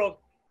around the world,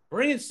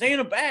 bringing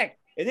Santa back.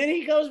 And then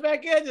he goes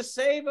back in to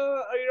save,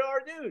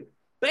 our dude.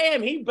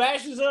 Bam! He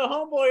bashes a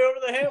homeboy over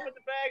the head with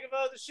the bag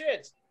of the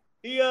shits.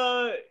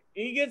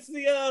 He gets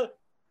the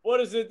what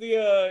is it?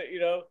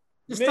 The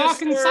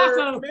stocking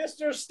Sacco.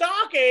 Mr.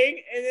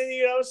 Stocking, and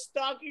then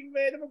Stocking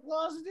made him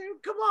applause.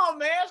 Dude, come on,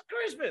 man! It's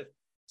Christmas.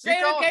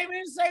 Santa going. came in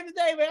and saved the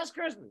day, man. It's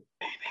Christmas.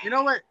 You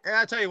know what?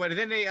 I'll tell you what. And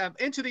then they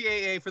into the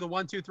AA for the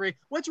 1, 2, 3.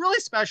 What's really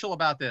special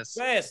about this?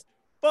 Best.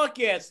 Fuck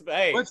yes.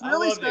 Hey, What's I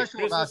really loved it.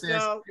 special about Christmas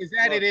this style. is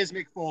that it Loved is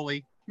Mick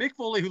Foley. Mick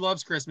Foley, who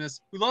loves Christmas,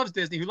 who loves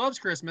Disney, who loves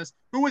Christmas,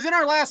 who was in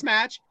our last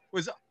match,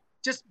 was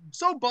just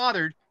so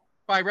bothered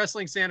by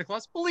wrestling Santa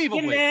Claus,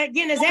 believably.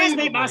 Getting his ass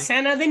beat by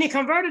Santa, then he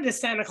converted to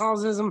Santa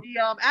Clausism. He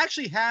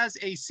actually has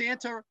a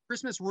Santa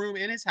Christmas room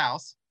in his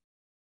house.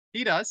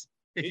 He does.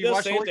 If He you does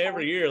watch Santa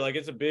every year. Like,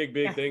 it's a big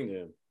thing to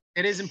him.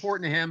 it is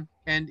important to him.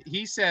 And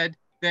he said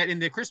that in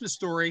the Christmas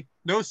story,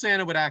 no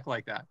Santa would act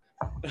like that.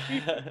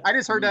 I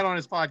just heard that on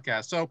his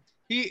podcast. So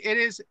it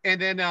is. And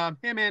then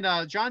him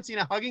and John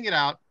Cena hugging it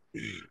out.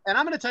 And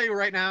I'm going to tell you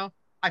right now,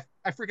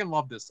 I freaking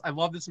love this. I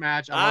love this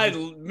match.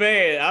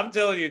 Man, I'm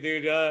telling you,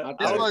 dude.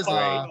 This was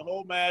the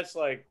whole match.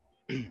 Like,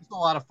 it's a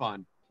lot of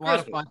fun. A lot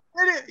of fun.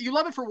 You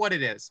love it for what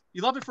it is.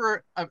 You love it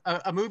for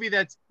a movie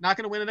that's not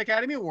going to win an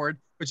Academy Award,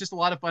 but just a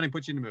lot of fun and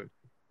put you in the mood.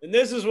 and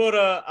this is what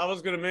I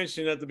was going to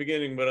mention at the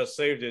beginning, but I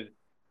saved it.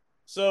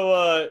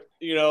 So,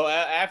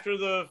 after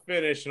the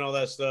finish and all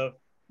that stuff,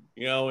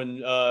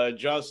 and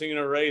John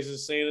Cena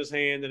raises Santa's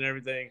hand and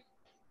everything,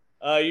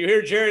 you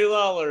hear Jerry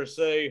Lawler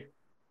say,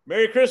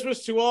 "Merry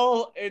Christmas to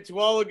all, and to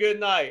all a good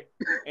night."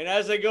 And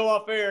as they go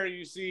off air,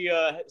 you see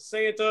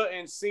Santa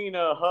and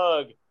Cena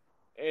hug.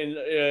 And,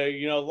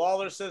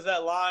 Lawler says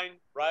that line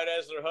right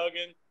as they're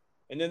hugging.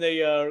 And then they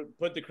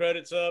put the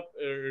credits up,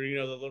 or,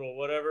 the little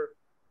whatever,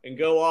 and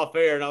go off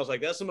air. And I was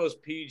like, that's the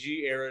most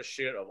PG era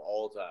shit of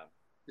all time.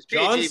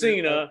 John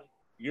Cena,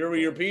 you're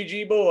your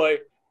PG boy,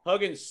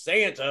 hugging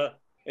Santa.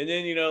 And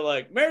then,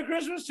 Merry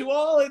Christmas to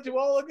all, and to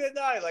all a good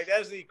night. Like,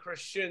 that's the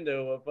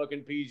crescendo of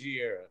fucking PG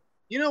era.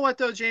 You know what,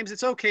 though, James?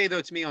 It's okay, though,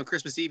 to me on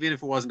Christmas Eve, even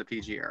if it wasn't a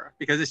PG era,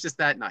 because it's just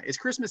that night. It's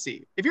Christmas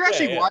Eve. If you're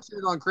actually watching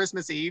it on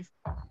Christmas Eve,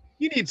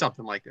 you need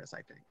something like this,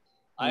 I think.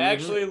 I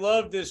actually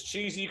love this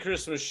cheesy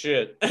Christmas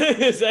shit.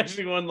 It's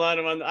actually one line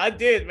of mine. I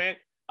did, man.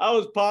 I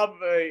was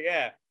loved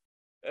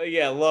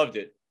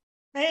it.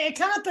 It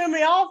kind of threw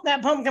me off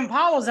that pumpkin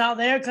pie was out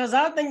there because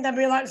I think that'd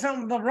be like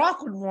something The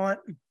Rock would want.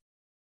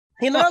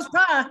 He loves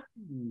pie.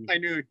 I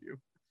knew you.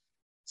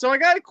 So I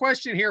got a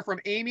question here from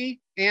Amy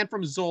and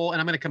from Zoll,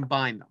 and I'm going to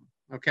combine them,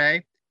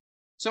 okay?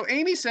 So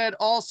Amy said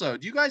also,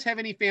 do you guys have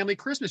any family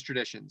Christmas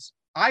traditions?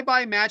 I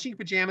buy matching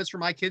pajamas for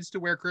my kids to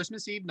wear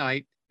Christmas Eve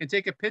night and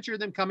take a picture of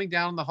them coming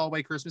down the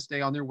hallway Christmas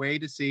Day on their way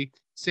to see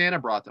Santa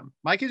brought them.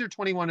 My kids are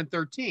 21 and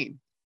 13.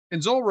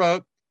 And Zoll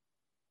wrote,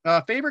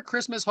 favorite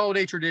Christmas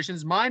holiday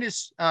traditions. Mine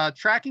is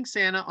tracking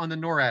Santa on the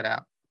NORAD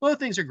app. Both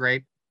things are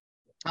great.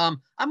 I'm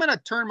going to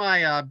turn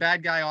my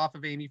bad guy off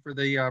of Amy for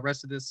the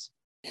rest of this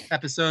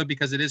episode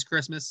because it is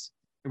Christmas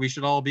and we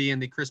should all be in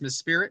the Christmas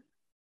spirit.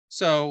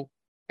 So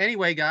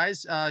Anyway,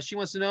 guys, she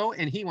wants to know,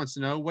 and he wants to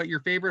know what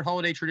your favorite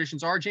holiday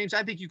traditions are. James,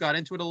 I think you got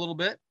into it a little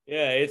bit.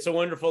 Yeah, It's a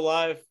Wonderful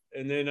Life,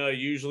 and then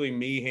usually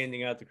me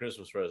handing out the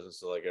Christmas presents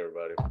to like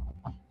everybody.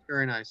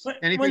 Very nice. But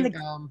Anything?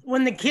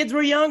 when the kids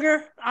were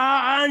younger,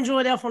 I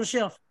enjoyed Elf on the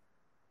Shelf.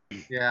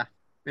 Yeah,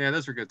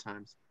 those were good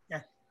times.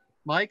 Yeah.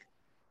 Mike,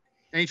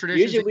 any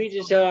traditions? Usually we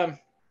just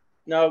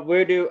no,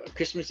 we'll do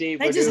Christmas Eve.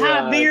 They we'll just do,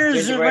 hide beers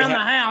gingerbread around the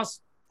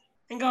house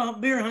and go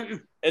beer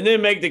hunting. And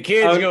then make the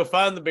kids go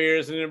find the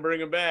beers and then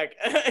bring them back.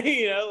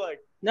 Like,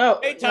 no,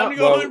 hey, time to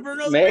go hunt for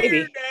another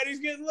beer. Daddy's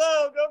getting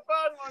low. Go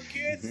find one,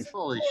 kids.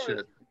 Holy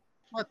shit.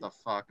 What the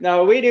fuck?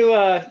 No, we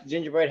do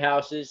gingerbread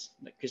houses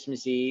like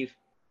Christmas Eve.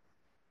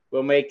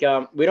 We'll make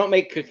we don't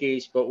make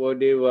cookies, but we'll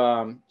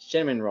do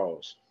cinnamon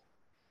rolls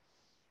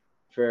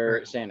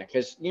for Santa,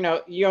 because you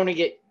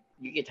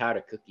get tired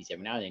of cookies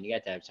every now and then. You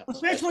got to have something.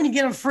 Especially when you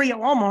get them free at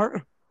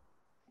Walmart.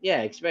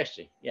 Yeah,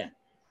 especially. Yeah.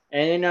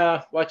 And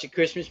then watch a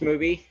Christmas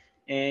movie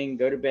and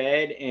go to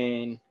bed,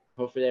 and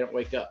hopefully they don't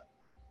wake up.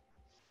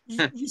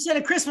 You said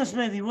a Christmas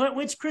movie.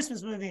 Which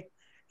Christmas movie?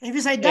 If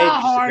you say Die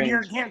Hard,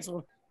 you're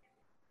canceled.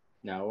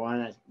 No, why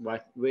not?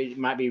 It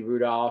might be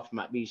Rudolph,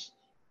 might be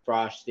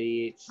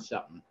Frosty. It's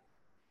something.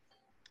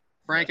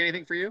 Frank,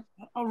 anything for you?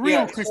 A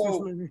real Christmas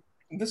movie.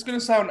 This is going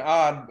to sound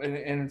odd,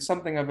 and it's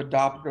something I've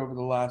adopted over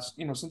the last,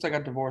 since I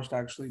got divorced,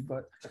 actually.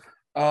 But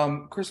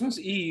Christmas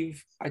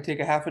Eve, I take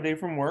a half a day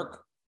from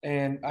work.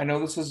 And I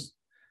know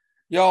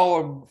y'all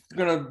are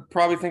going to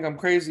probably think I'm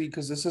crazy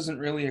because this isn't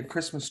really a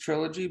Christmas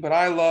trilogy, but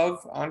I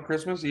love, on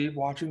Christmas Eve,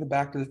 watching the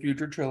Back to the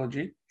Future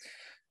trilogy.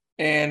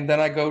 And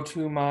then I go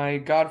to my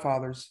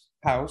godfather's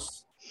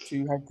house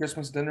to have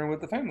Christmas dinner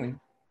with the family,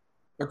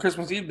 or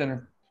Christmas Eve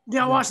dinner.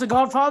 Yeah, watch The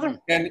Godfather.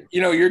 And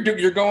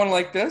you're going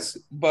like this,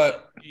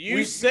 but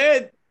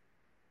said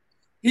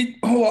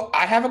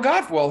I have a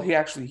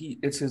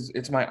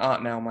it's my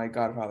aunt now. My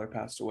godfather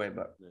passed away,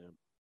 but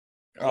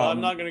well,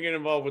 I'm not gonna get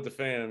involved with the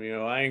fam.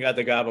 I ain't got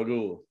the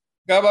gabagool.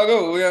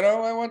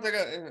 Gabagool, I want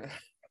the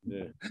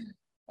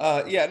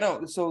yeah.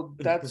 No. So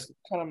that's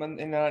kind of,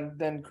 and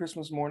then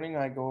Christmas morning,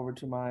 I go over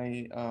to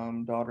my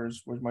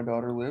daughter's, where my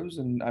daughter lives,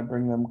 and I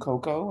bring them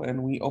cocoa,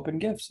 and we open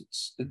gifts.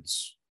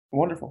 It's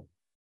wonderful.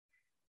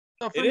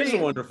 So it is a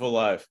wonderful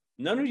life.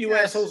 None of you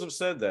assholes have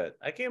said that.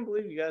 I can't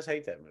believe you guys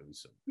hate that movie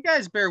so. You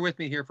guys bear with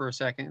me here for a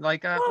second.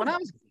 Like when I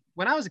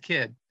was a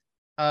kid,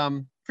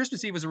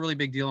 Christmas Eve was a really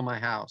big deal in my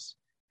house,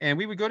 and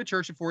we would go to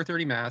church at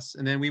 4:30 mass,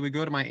 and then we would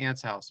go to my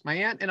aunt's house. My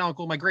aunt and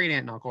uncle, my great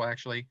aunt and uncle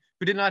actually,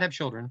 who did not have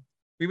children,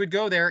 we would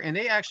go there, and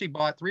they actually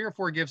bought 3 or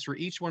 4 gifts for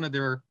each one of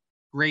their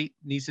great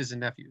nieces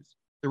and nephews.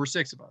 There were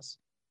 6 of us,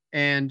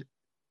 and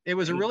it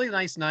was a really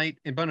nice night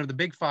in front of the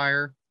big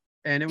fire.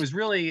 And it was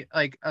really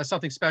like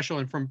something special,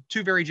 and from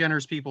 2 very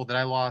generous people that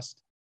I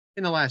lost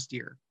in the last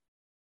year.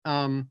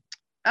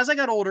 As I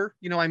got older,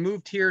 I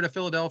moved here to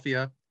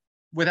Philadelphia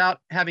without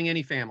having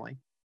any family.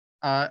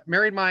 I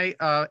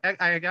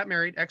got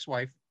married,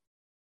 ex-wife,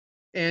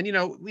 and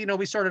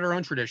we started our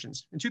own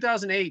traditions. In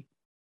 2008,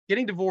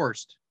 getting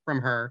divorced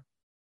from her,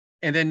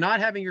 and then not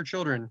having your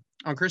children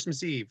on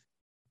Christmas Eve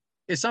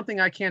is something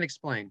I can't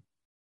explain.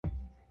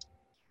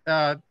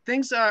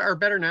 Things are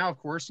better now, of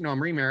course.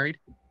 I'm remarried.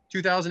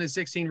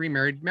 2016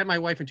 remarried, met my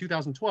wife in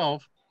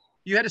 2012.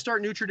 You had to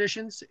start new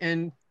traditions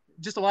and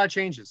just a lot of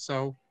changes.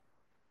 So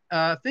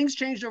things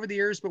changed over the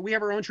years, but we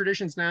have our own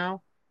traditions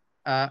now.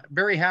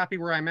 Very happy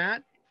where I'm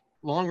at.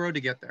 Long road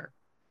to get there.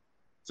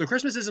 So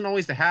Christmas isn't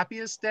always the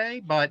happiest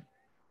day, but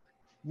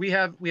we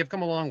have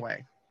come a long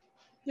way.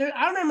 Dude,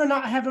 I remember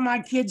not having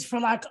my kids for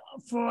a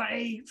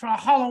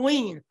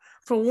Halloween,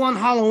 for one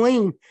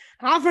Halloween.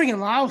 I freaking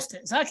lost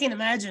it. So I can't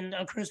imagine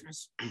a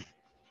Christmas.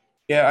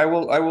 Yeah, I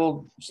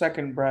will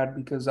second Brad,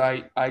 because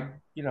I'm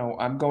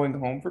going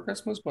home for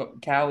Christmas,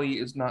 but Callie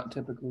is not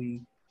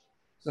typically,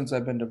 since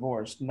I've been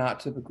divorced, not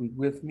typically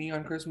with me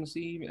on Christmas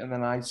Eve, and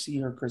then I see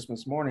her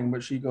Christmas morning,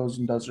 but she goes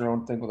and does her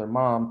own thing with her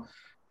mom,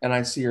 and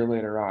I see her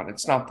later on.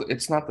 It's not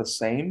the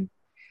same.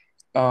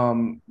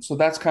 So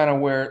that's kind of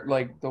where,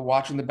 like, the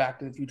watching the Back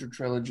to the Future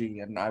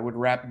trilogy, and I would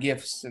wrap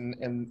gifts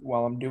and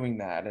while I'm doing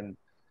that, and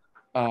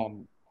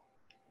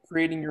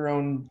creating your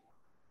own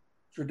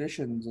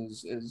traditions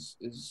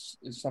is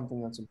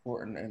something that's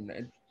important.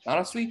 And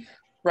honestly,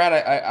 Brad,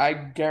 I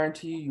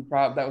guarantee you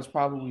that was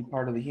probably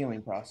part of the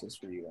healing process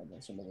for you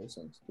on some of those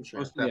things, for sure.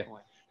 Most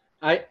definitely.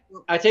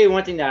 I tell you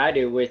one thing that I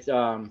do with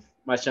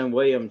my son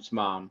William's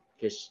mom,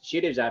 because she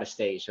lives out of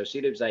state, so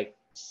she lives like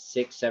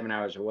 6-7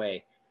 hours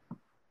away.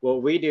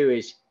 What we do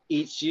is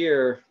each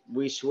year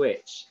we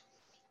switch.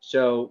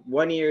 So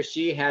one year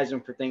she has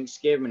them for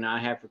Thanksgiving, I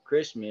have for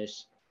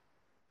Christmas.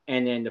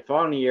 And then the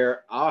following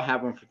year, I'll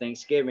have them for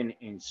Thanksgiving,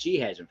 and she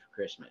has them for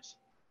Christmas.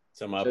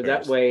 So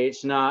that way,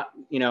 it's not,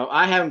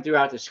 I have them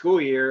throughout the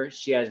school year.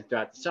 She has them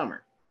throughout the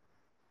summer.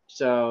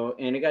 So,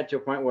 and it got to a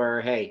point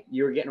where, hey,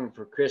 you were getting them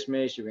for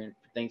Christmas, you were getting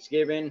them for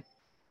Thanksgiving.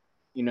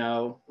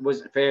 It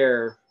wasn't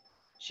fair.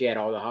 She had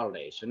all the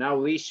holidays. So now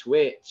we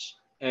switch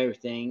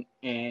everything,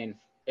 and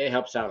it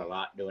helps out a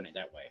lot doing it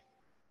that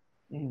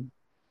way. Mm-hmm.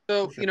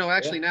 So,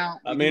 actually now.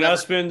 I mean, I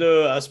spend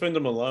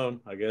them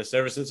alone, I guess,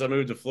 ever since I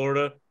moved to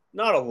Florida.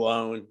 Not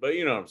alone, but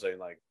you know what I'm saying.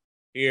 Like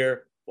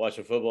here,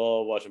 watching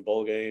football, watching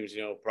bowl games,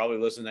 probably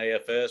listening to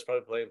AFS,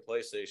 probably playing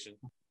PlayStation.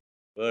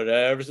 But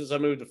ever since I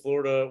moved to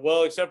Florida,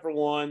 well, except for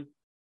one,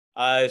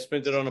 I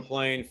spent it on a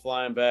plane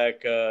flying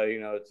back,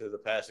 to the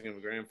passing of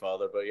a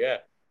grandfather. But yeah,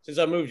 since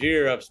I moved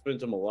here, I've spent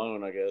them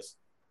alone, I guess.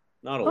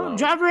 Not alone.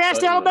 Drive your ass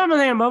to Alabama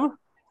then, Bubba.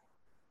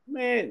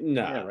 Man,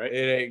 no, Yeah, right.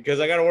 it ain't, because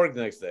I got to work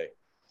the next day.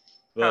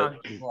 But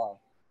Wow.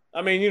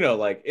 I mean,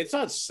 it's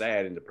not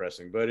sad and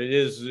depressing, but it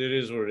is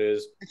what it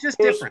is. It's just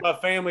of course, different. my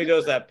family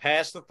does that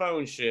pass the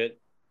phone shit.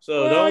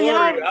 So Well, don't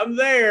worry, I'm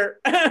there.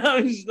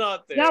 I'm just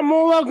not there. Y'all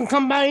more welcome.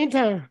 Come by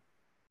anytime.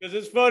 Because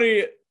it's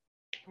funny.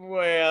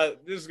 Well,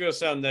 this is gonna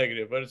sound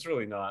negative, but it's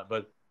really not.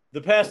 But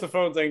the pass the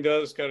phone thing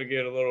does kind of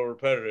get a little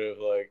repetitive.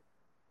 Like,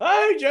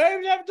 hey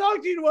James, I haven't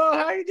talked to you in a while.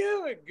 How you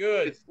doing?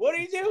 Good. What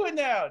are you doing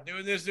now?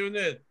 Doing this, doing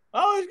this.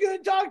 Oh, it's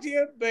good to talk to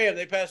you. Bam,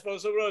 they pass phone.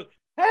 Someone else.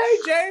 Hey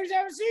James,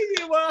 haven't seen you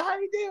in a while. How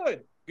you doing?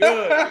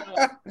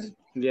 Good.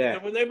 Yeah.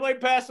 And when they play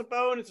pass the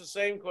phone, it's the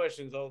same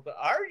questions all the time.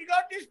 I heard you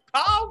got this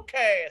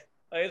podcast.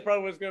 Like, it's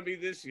probably what it's going to be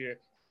this year.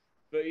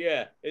 But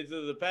yeah, it's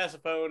the pass the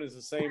phone is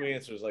the same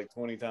answers like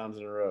 20 times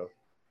in a row.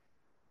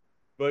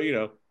 But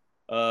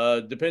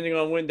depending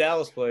on when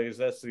Dallas plays,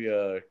 that's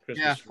the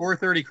Christmas. Yeah,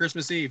 4:30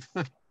 Christmas Eve.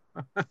 I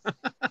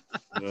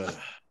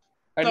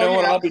know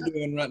what I'll be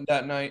doing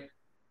that night.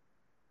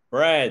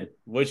 Brad,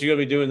 what you gonna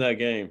be doing that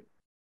game?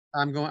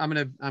 I'm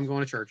going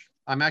to church.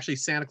 I'm actually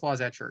Santa Claus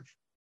at church.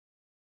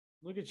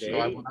 Look at So you.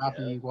 I will not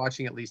be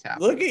watching at least half.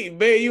 Look at you,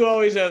 man. You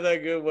always have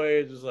that good way.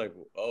 It's just like,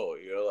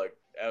 like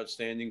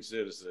outstanding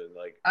citizen.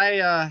 Like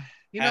have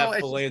it's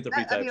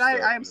philanthropy just,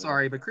 type I'm stuff,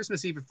 sorry, but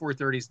Christmas Eve at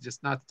 4:30 is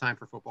just not the time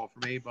for football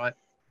for me. But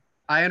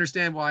I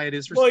understand why it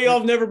is. For y'all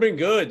have never been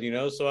good,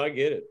 so I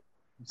get it.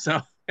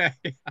 So,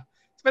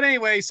 but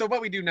anyway, so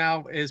what we do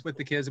now is with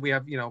the kids, we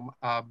have,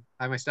 I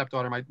have my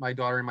stepdaughter, my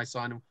daughter, and my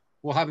son.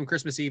 We'll have them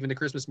Christmas Eve into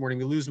Christmas morning.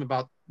 We lose them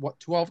about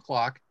 12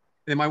 o'clock.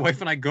 And then my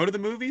wife and I go to the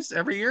movies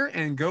every year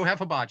and go have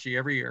hibachi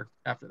every year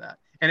after that.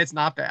 And it's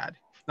not bad.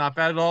 Not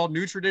bad at all.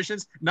 New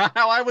traditions. Not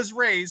how I was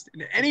raised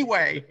in any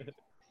way,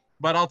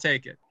 but I'll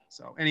take it.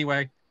 So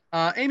anyway,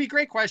 Amy,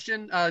 great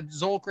question.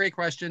 Zol, great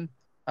question.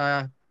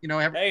 Hey,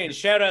 and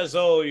shout out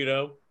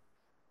Zol,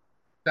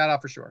 shout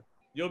out for sure.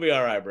 You'll be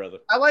all right, brother.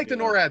 I like the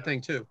NORAD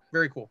thing too.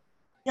 Very cool.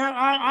 Yeah,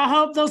 I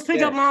hope those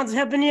pickup lines are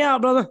helping you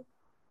out, brother.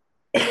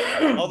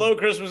 Although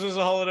Christmas is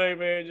a holiday,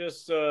 man,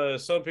 just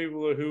some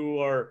people who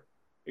are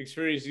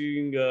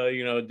experiencing,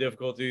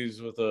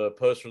 difficulties with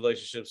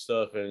post-relationship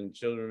stuff and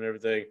children and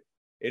everything,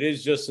 it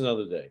is just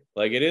another day.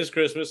 Like, it is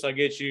Christmas. I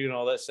get you and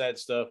all that sad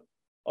stuff.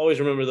 Always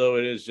remember, though,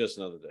 it is just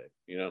another day.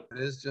 It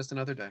is just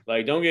another day.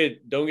 Like, don't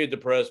get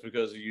depressed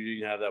because you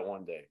didn't have that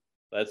one day.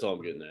 That's all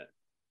I'm getting at.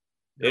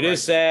 It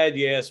is sad,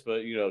 yes,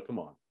 but come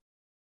on.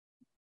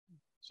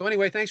 So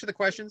anyway, thanks for the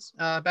questions.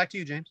 Back to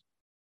you, James.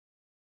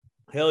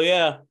 Hell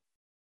yeah.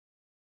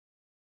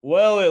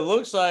 Well, it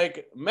looks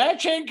like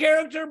matching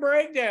character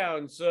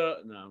breakdown. So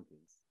no.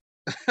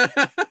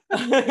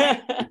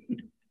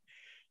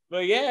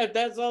 But yeah, if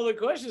that's all the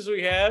questions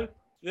we have,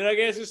 then I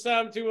guess it's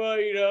time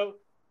to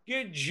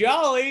get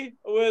jolly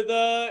with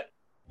the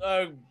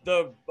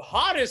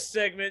hottest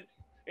segment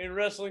in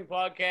wrestling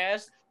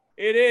podcast.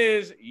 It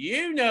is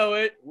You Know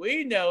It,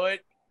 We Know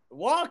It,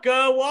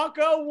 Waka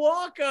Waka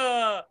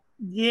Waka.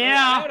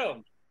 Yeah.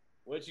 Adam,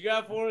 what you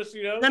got for us?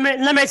 Let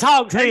me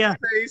talk to you.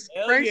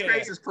 Frank's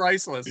face is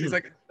priceless. He's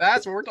like,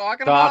 that's what we're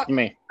talking about.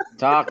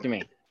 Talk to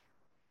me.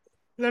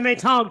 Let me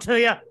talk to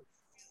you.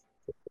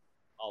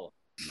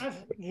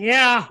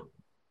 Yeah.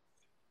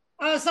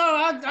 So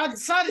I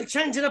decided to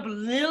change it up a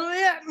little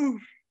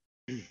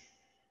bit.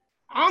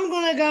 I'm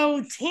going to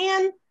go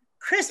 10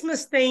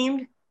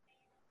 Christmas-themed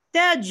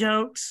dad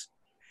jokes.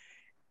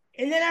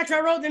 And then after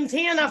I wrote them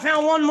 10, I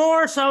found one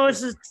more. So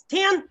it's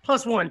 10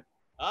 plus 1.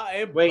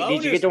 Wait,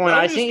 did you get the one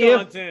I sent you?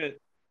 Content.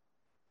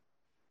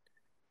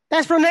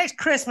 That's for next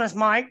Christmas,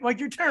 Mike. Like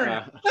your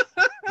turn.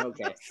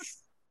 Okay.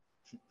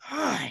 All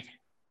right.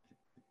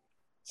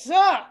 So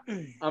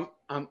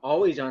I'm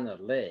always on the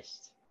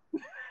list.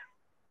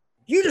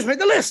 You just made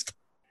the list.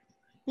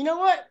 You know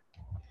what?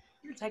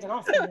 You're taking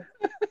off.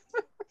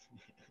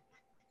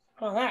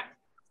 Oh, that.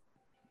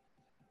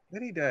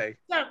 Any day.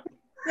 So,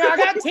 yeah,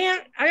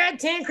 I got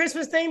 10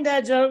 Christmas themed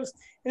dad jokes,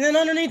 and then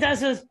underneath that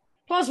says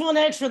plus 1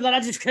 extra that I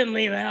just couldn't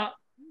leave out.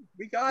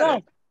 We got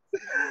it.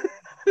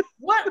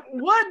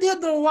 What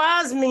did the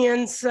wise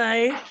men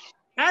say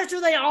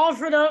after they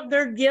offered up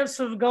their gifts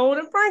of gold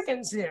and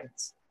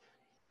frankincense?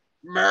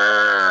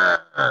 Myrrh.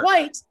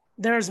 Wait,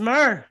 there's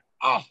myrrh.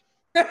 Oh.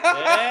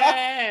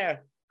 Yeah.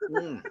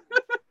 All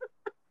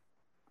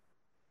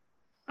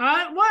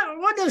right,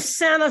 what does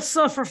Santa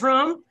suffer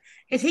from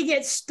if he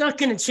gets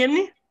stuck in a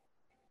chimney?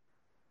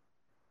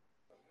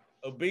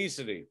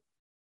 Obesity.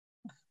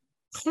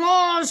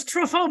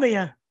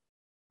 Claustrophobia.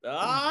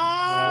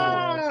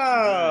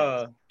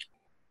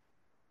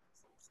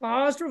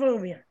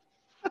 Claustrophobia.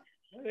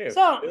 Hey,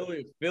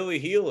 So- Billy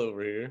Heel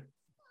over here.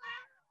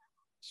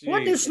 What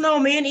do Jesus.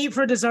 snowmen eat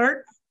for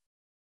dessert?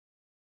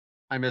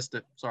 I missed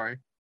it. Sorry.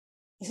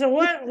 So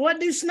what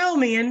do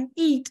snowmen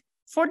eat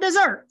for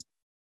dessert?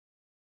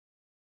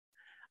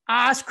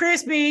 Ice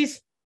Krispies.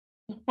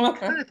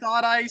 I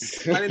thought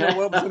ice. I didn't know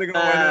what was going to go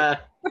in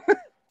it.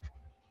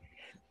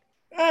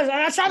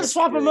 I try to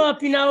swap them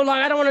up, like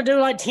I don't want to do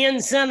like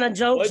 10 Santa What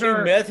jokes do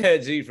or meth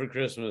heads eat for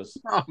Christmas?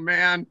 Oh,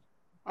 man.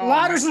 Oh,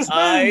 lighters man. and spoons.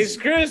 Ice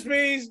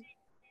Krispies.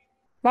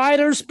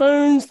 Lighters,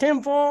 spoons,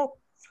 tinfoil.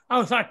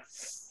 Oh, sorry.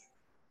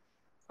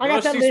 I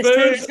got that Rusty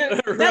list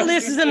spoons. too. That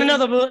list is in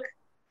another book.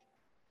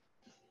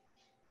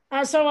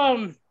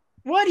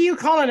 What do you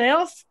call an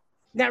elf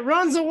that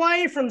runs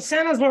away from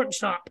Santa's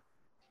workshop?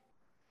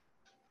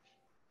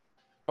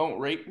 Don't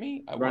rape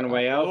me.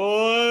 Runaway elf.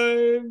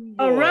 Boy.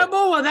 A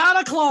rebel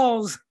without a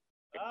clause.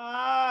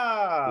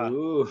 Ah.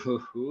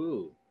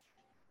 Ooh.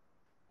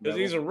 Because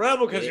he's a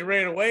rebel because he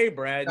ran away,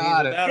 Brad.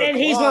 Got it. And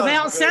he's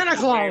without Santa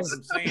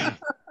Claus.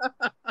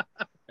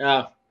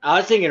 I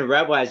was thinking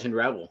rebel as in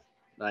rebel.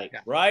 Like,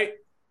 Right?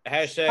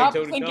 Hashtag Stop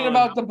Tony thinking Khan.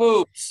 about the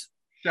boobs.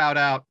 Shout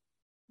out.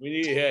 We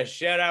need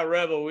shout out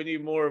Rebel. We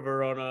need more of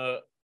her on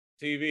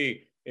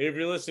TV. And if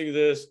you're listening to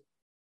this,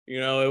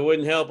 it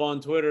wouldn't help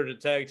on Twitter to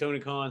tag Tony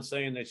Khan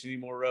saying that she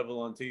need more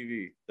Rebel on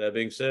TV. That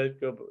being said,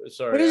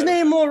 sorry. We just Adam.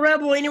 need more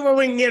rebel anywhere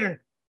we can get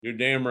her. You're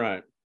damn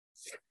right.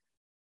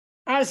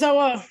 All right,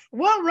 so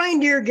what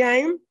reindeer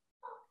game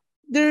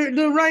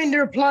do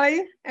reindeer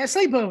play at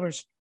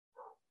sleepovers?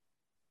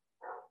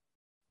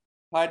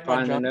 Hide my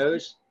find the jump.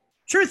 nose.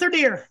 Truth or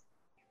dare?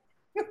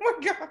 Oh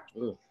my god.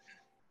 Ooh.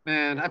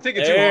 Man, I'm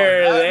thinking There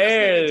too hard.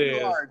 it I'm thinking is.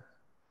 too hard.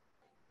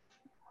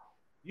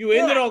 You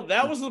ended on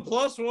that was the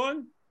plus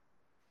one?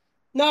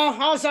 No,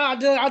 I'll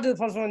do the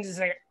first one in just a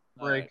second.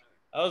 Break.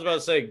 I was about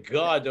to say,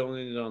 God, don't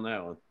end it on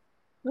that one.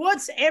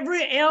 What's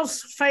every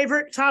elf's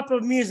favorite type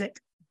of music?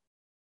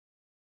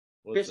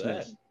 What's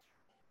Christmas.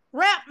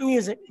 Rap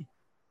music.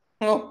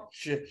 Oh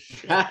shit.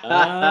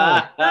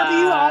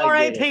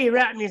 W-R-A-P,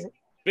 rap music.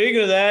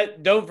 Speaking of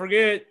that, don't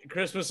forget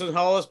Christmas in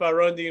Hollis by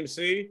Run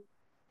DMC.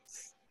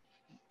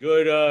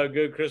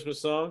 Good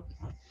Christmas song.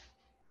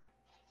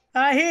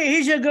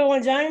 Here's your good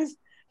one, James.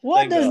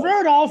 What Thank does God.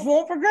 Rudolph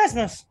want for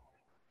Christmas?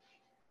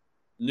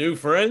 New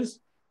friends?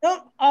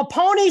 Oh, a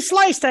pony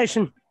sleigh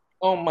station.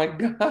 Oh my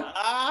god.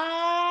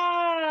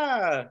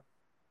 Ah!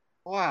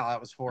 Wow, that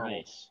was horrible.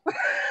 Nice.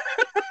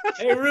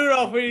 Hey,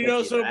 Rudolph, when you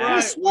know so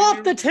bright. Just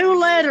swap the two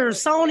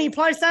letters. Sony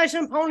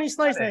PlayStation, pony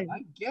sleigh station.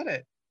 I get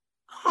it.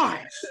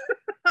 Gosh.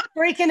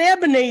 Freaking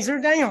Ebenezer,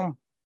 damn.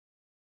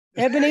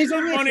 Ebenezer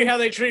It's funny Richard. how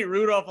they treat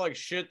Rudolph like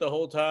shit the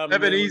whole time. and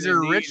then when they Ebenezer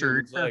meet him,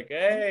 Richard. It's like,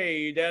 hey,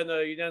 you down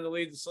to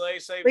lead the sleigh?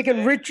 Say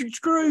Freaking Richard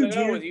Scrooge. with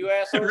here. you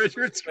assholes.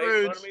 Richard Make fun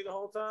of Scrooge. me the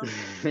whole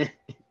time.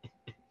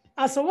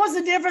 So what's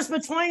the difference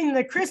between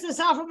the Christmas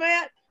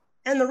alphabet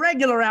and the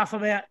regular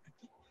alphabet?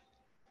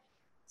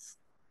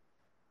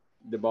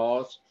 The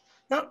balls.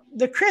 No,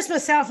 the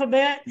Christmas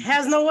alphabet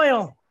has no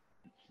L.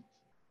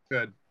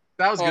 Good.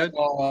 That was good.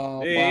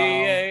 Oh, The wow.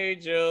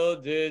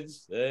 angel did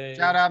say.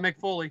 Shout out Mick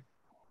Foley.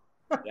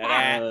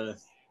 that.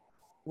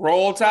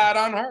 Roll Tide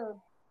on her.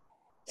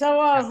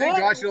 So Thank what?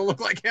 God you don't look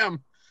like him.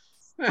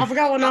 I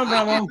forgot what number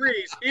I'm He on.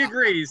 agrees. He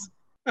agrees.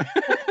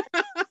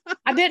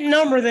 I didn't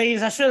number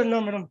these. I should have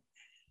numbered them.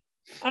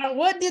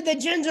 What did the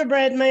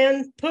gingerbread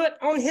man put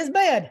on his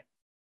bed?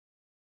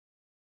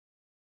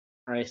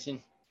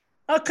 Icing.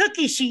 A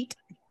cookie sheet.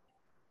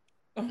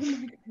 Oh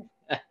my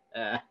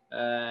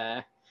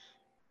god.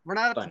 We're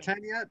not up Funny. to 10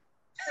 yet.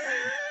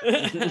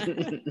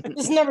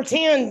 This is number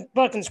 10,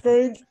 fucking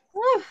Scrooge.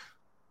 Woo.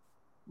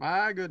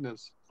 My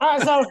goodness. All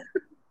right, so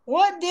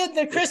what did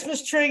the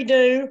Christmas tree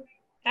do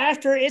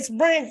after its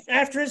bank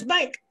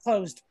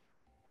closed?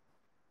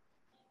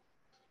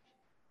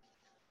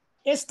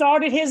 It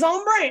started his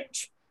own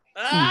branch.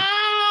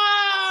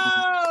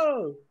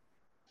 Oh!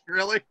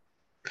 Really?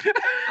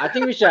 I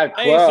think we should have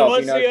 12. Hey, so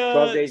what's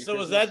 12 days. so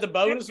was Christmas. that the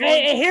bonus one?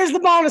 Hey, here's the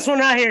bonus one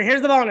right here.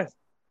 Here's the bonus.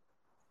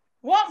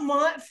 What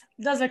month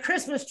does a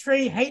Christmas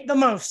tree hate the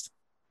most?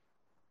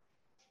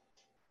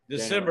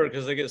 December,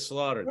 because they get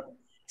slaughtered.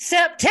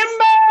 September!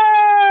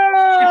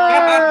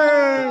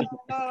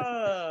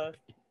 Ah.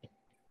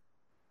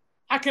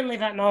 I couldn't leave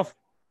that off.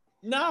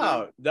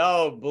 No,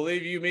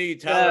 believe you me,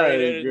 That Tyler is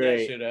edited that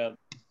great. shit out.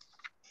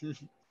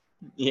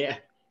 Yeah.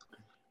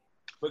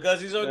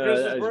 Because he's on That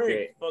Christmas was break,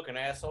 great. fucking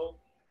asshole.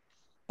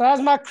 That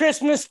was my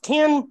Christmas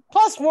 10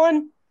 plus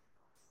one.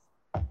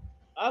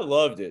 I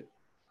loved it.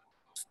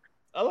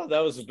 I thought that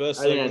was the best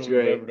I think thing that's we've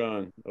great. ever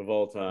done of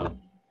all time.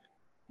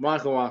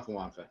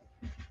 Wonka.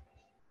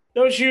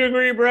 Don't you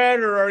agree, Brad,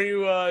 or are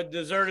you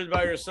deserted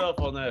by yourself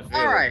on that field?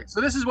 All right. So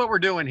this is what we're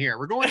doing here.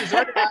 We're going to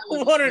Desert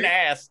Island. What an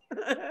ass.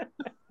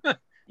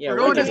 Yeah, We're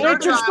going to doing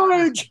Desert Richard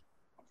Island, Scrooge.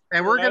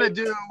 and we're going to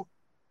do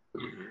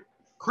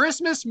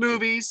Christmas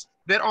movies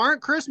that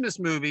aren't Christmas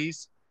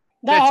movies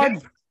That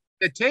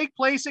that take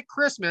place at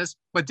Christmas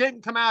but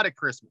didn't come out at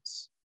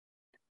Christmas.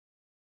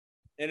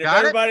 And if Got it?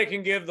 everybody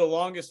can give the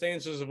longest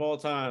answers of all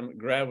time,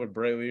 Grab would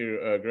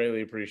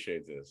greatly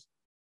appreciate this.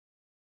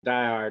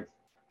 Die Hard.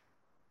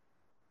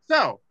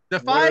 So The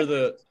What five are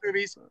the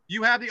movies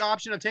you have the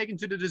option of taking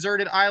to the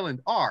deserted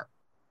island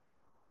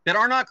that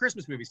are not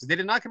Christmas movies because they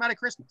did not come out at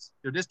Christmas.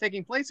 They're just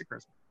taking place at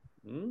Christmas.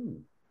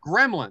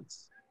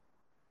 Gremlins,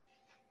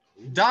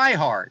 Die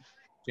Hard,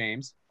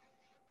 James,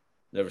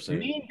 never seen it.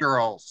 Mean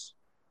Girls,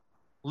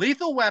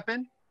 Lethal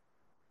Weapon,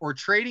 or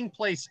Trading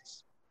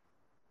Places?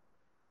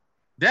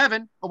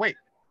 Devin,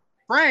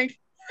 Frank.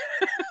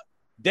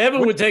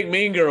 Devin would take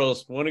Mean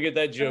Girls. Want to get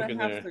that joke in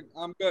there?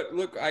 I'm good.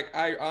 Look,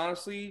 I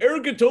honestly,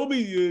 Erica told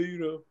me, you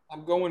know.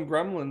 I'm going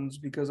Gremlins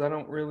because I've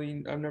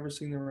never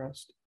seen the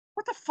rest.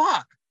 What the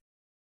fuck?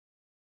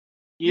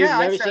 You've Yeah,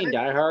 I never said seen it.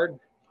 Die Hard?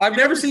 I've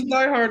never seen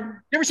Die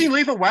Hard. Never seen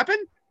Lethal Weapon?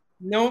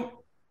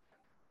 Nope.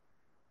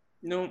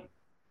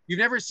 You've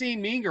never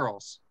seen Mean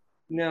Girls?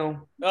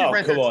 No.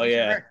 Oh, come on,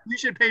 yeah. You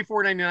should pay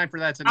 $4.99 for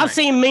that tonight. I've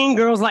seen Mean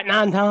Girls like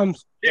 9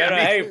 times. Yeah, me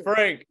hey, too.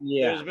 Frank,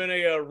 Yeah. there's been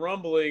a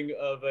rumbling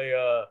of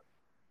a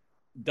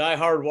Die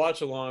Hard watch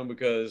along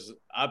because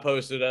I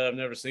posted I've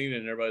never seen it,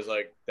 and everybody's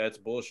like, that's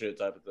bullshit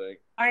type of thing.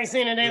 I ain't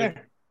seen it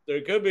either. There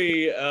could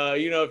be,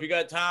 if you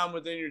got time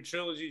within your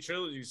trilogy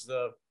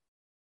stuff,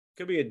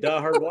 could be a Die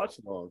Hard watch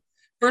along.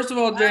 First of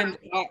all, James,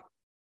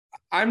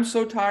 I'm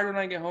so tired when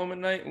I get home at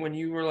night when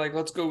you were like,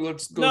 let's go.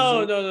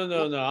 No.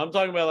 I'm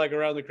talking about like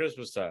around the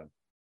Christmas time.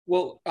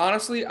 Well,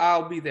 honestly,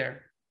 I'll be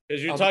there.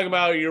 Because you're talking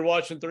about you're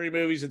watching 3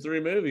 movies in 3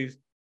 movies.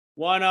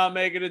 Why not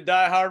make it a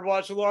Die Hard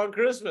watch along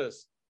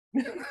Christmas?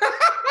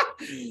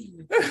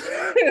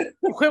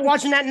 Quit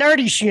watching that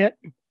nerdy shit.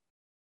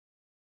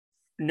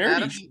 Nerdy.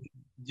 Adam,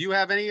 do you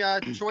have any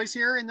choice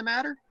here in the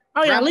matter?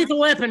 Oh, yeah, Gremlins? Lethal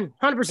Weapon,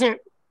 100%.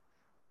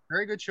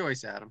 Very good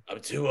choice, Adam.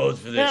 I'm too old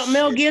for this.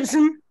 Mel shit.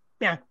 Gibson,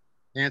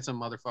 Handsome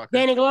motherfucker.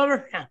 Danny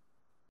Glover. Yeah.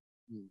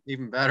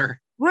 Even better.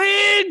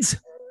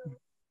 Riggs!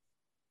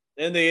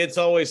 And the It's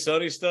Always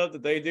Sunny stuff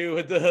that they do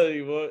with the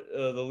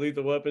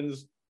Lethal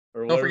Weapons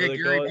or Don't whatever forget they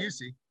Gary call it.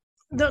 Busey.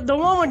 The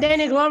one when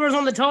Danny Glover's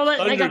on the toilet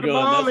and they got the Undergun,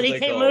 bomb that's and he what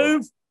they can't call it.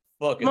 move.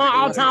 Fucking My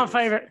all-time hilarious.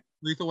 favorite.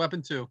 Lethal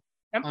Weapon 2.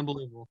 Yep.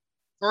 Unbelievable.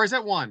 Or is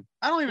that 1?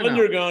 I don't even know.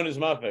 Undergun is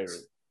my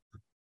favorite.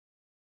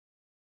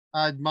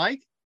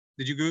 Mike,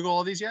 did you Google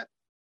all these yet?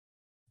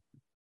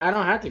 I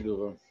don't have to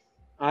Google.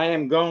 I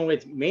am going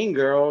with Mean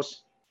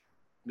Girls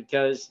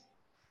because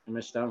I'm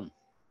a stone.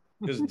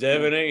 Because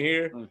Devin ain't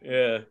here.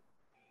 Yeah.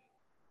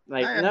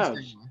 Like, I no.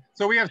 understand.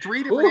 So we have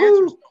 3 different Woohoo.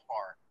 answers so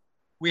far.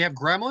 We have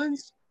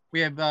Gremlins, we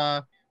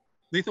have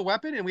Lethal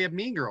Weapon, and we have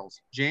Mean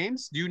Girls.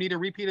 James, do you need a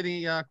repeat of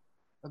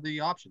the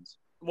options?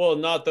 Well,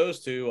 not those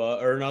 2,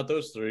 or not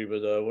those 3,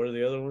 but what are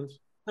the other ones?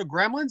 So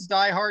Gremlins,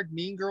 Die Hard,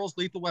 Mean Girls,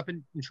 Lethal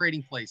Weapon, and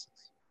Trading Places.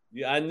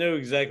 Yeah, I knew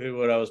exactly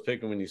what I was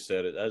picking when you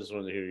said it. I just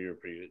wanted to hear you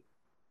repeat it.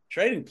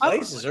 Trading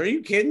Places? Are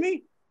you kidding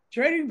me?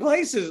 Trading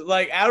Places,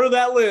 like out of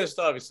that list,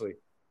 obviously.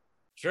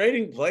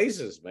 Trading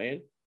Places,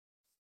 man.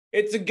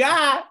 It's a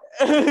guy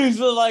who's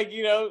like,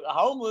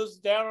 homeless,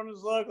 down on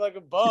his luck, like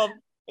a bum,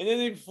 and then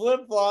he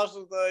flip flops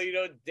with,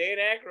 Dan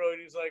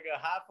Aykroyd, who's like a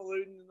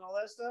highfalutin and all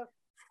that stuff.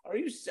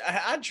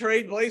 I'd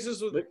trade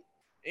places with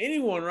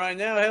anyone right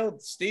now. Hell,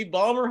 Steve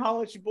Ballmer,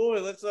 holla at your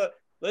boy.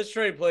 Let's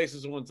trade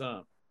places one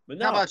time. But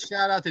no. How about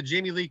shout out to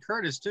Jamie Lee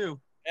Curtis too?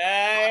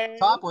 Hey.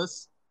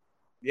 Topless.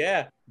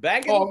 Yeah.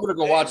 Back in I'm gonna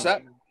go watch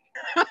that.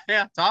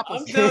 Yeah,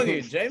 topless. I'm telling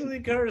you, Jamie Lee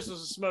Curtis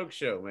was a smoke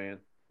show, man.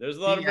 There's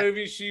a lot of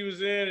movies she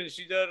was in, and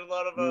she did a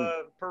lot of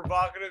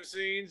provocative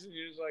scenes, and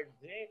you're just like,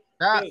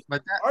 damn.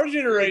 Our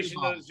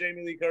generation knows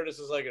Jamie Lee Curtis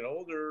is like an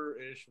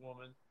older-ish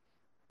woman.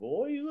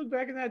 Boy, you look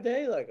back in that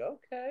day, like,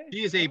 okay.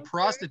 She is a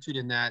prostitute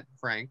in that,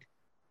 Frank.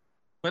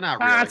 But not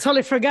really. I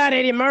totally forgot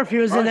Eddie Murphy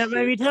was in that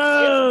movie too.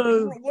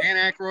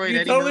 Dan Aykroyd, You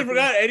Eddie totally Murphy.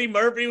 forgot Eddie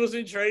Murphy was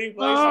in Trading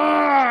Places.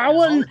 I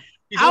wasn't.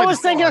 He's I only was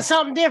the thinking star. of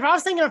something different. I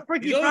was thinking of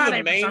Freaky He's only Friday.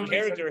 the main for some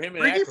reason. character, him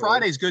and Freaky Aykroyd.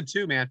 Friday's good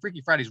too, man.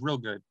 Freaky Friday's real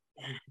good.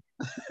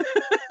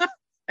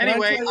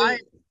 Anyway,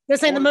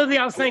 This ain't the movie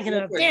I was thinking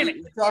of. Damn it!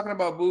 You're talking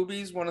about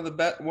boobies. One of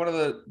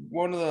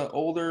the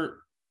older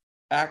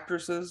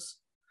actresses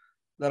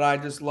that I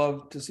just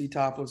love to see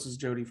topless is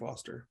Jodie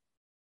Foster.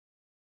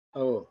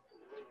 Oh.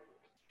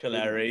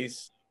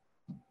 Clarice.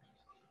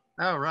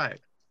 oh right.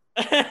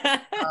 By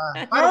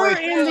the Her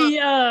way,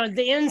 in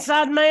the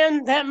Inside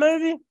Man, that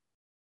movie.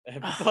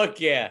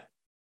 Fuck yeah.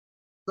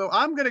 so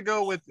I'm gonna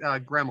go with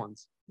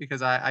Gremlins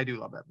because I do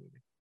love that movie.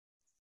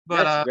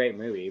 But That's a great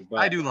movie. But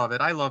I do love it.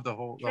 I love the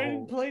whole.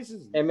 Trading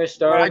Places. And Miss I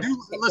Star. do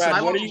listen. Brad,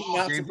 I what love are you them all,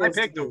 not James. I supposed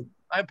to picked do? them.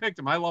 I picked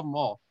them. I love them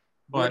all.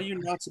 What But are you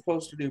not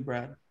supposed to do,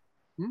 Brad?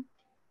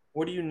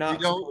 What are you you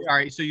not? don't. supposed All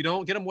right. So you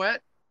don't get them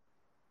wet.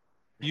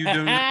 You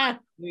do. They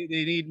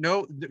need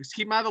no. Just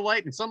keep them out of the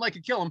light, and sunlight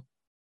could kill them.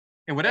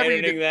 And whatever you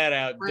editing do, that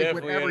out. Frank,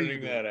 Definitely whatever you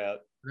editing do. that out.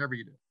 whatever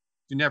you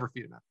do never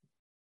feed them.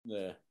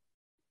 Yeah.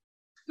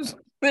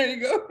 There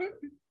you go.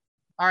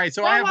 All right.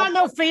 So Why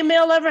no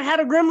female ever had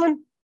a gremlin?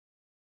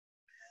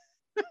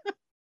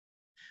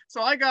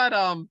 So I got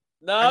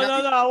No.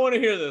 I want to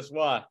hear this.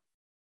 Why?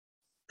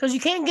 Because you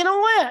can't get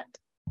them wet.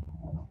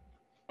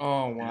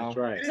 Oh wow. That's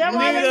right. Is that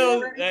why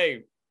they-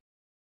 Hey,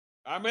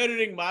 I'm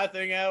editing my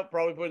thing out,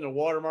 probably putting a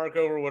watermark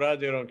over what I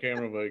did on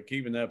camera, but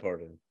keeping that part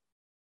in.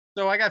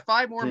 So I got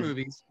 5 more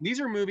movies. These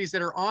are movies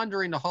that are on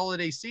during the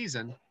holiday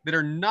season that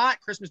are not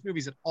Christmas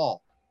movies at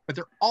all, but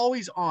they're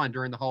always on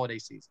during the holiday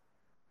season.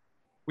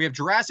 We have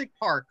Jurassic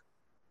Park,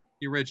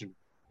 the original.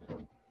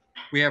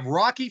 We have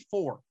Rocky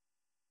IV,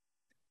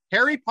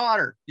 Harry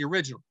Potter, the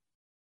original,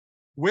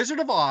 Wizard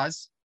of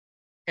Oz,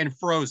 and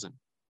Frozen.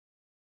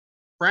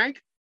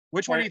 Frank,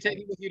 which one are you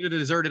taking with you to the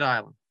deserted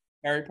island?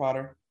 Harry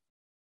Potter.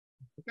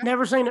 Okay.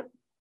 Never seen it.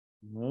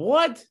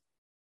 What?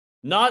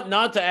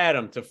 Not to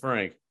Adam, to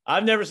Frank.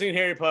 I've never seen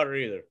Harry Potter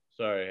either.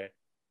 Sorry.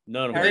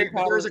 None of Harry them.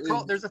 Potter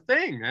There's a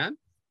thing, man.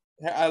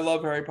 I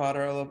love Harry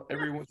Potter. I love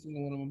every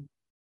single one of them.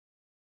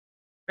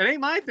 It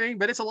ain't my thing,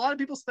 but it's a lot of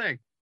people's thing.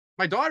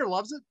 My daughter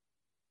loves it.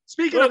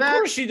 Speaking Well, of of that,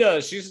 course she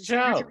does. She's a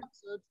child.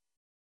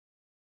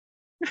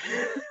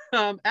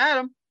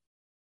 Adam,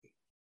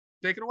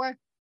 take it away.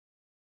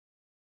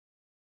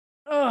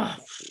 Ugh.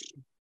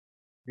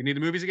 You need the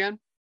movies again?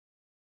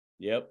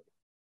 Yep.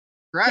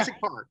 Jurassic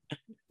Park,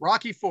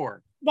 Rocky IV.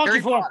 Rocky Harry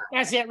IV. Potter.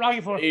 That's it. Rocky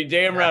IV. You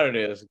damn right it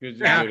is. Good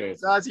Yeah, good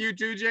answer. that's you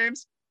too,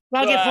 James.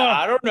 Rocky IV.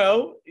 I don't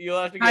know.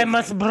 You'll have to get I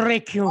must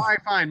break you. All right,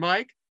 fine,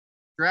 Mike.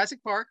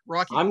 Jurassic Park,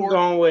 Rocky I'm IV.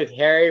 going with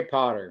Harry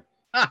Potter.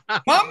 My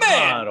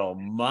man. God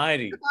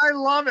almighty. I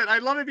love it. I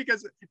love it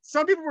because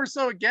some people were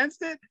so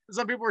against it, and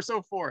some people were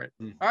so for it.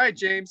 All right,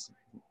 James.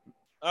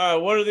 All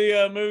right, what are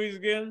the movies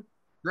again?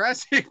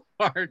 Jurassic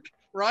Park,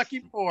 Rocky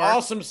IV,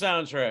 Awesome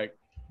soundtrack.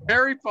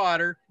 Harry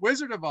Potter,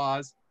 Wizard of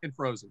Oz, and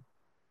Frozen.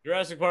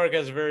 Jurassic Park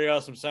has a very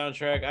awesome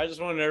soundtrack. I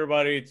just wanted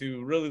everybody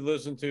to really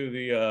listen to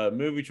the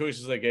movie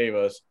choices they gave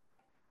us.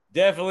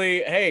 Definitely,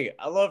 hey,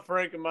 I love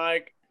Frank and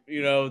Mike.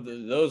 You know,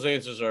 those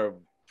answers are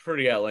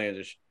pretty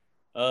outlandish.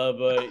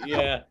 But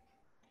yeah,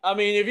 I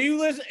mean, if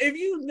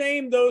you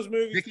name those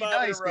movies Mickey 5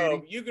 Dice, in a row,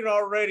 baby. you can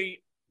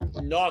already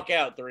knock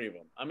out 3 of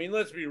them. I mean,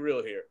 let's be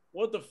real here.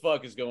 What the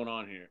fuck is going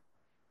on here?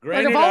 Like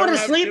Granted, if I don't want to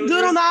have sleep children,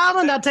 good on the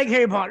island, I'd take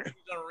Harry Potter.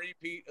 it's on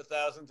repeat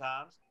 1,000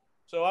 times.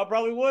 So I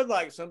probably would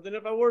like something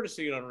if I were to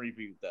see it on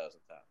repeat 1,000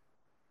 times.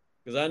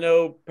 Because I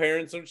know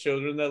parents of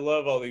children that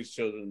love all these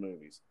children's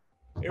movies.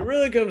 It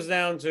really comes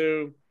down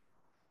to,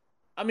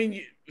 I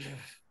mean,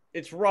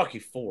 it's Rocky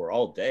IV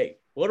all day.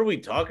 What are we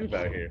talking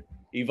about here?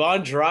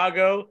 Ivan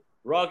Drago,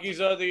 Rocky's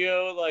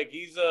like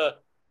he's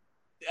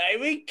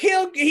he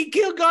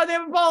killed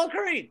goddamn Apollo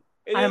Creed.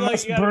 And I then,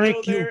 must you gotta break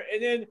go you. there,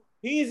 and then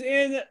he's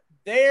in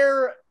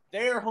their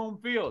home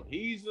field.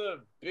 He's a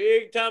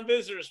big time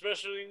visitor,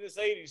 especially in this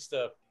 80s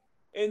stuff.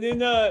 And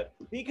then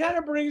he kind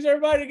of brings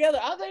everybody together.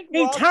 I think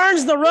He Rocky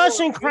turns the IV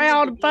Russian ended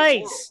crowd the Cold War.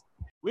 face.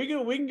 We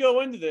can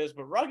go into this,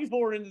 but Rocky IV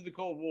ended the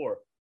Cold War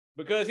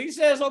because he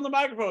says on the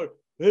microphone,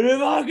 "And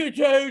if I can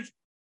change,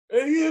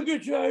 and you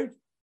can change,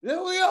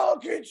 then we all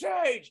can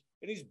change."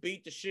 And he's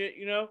beat the shit,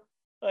 you know.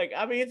 Like,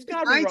 I mean, it's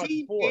got to be Rocky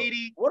IV.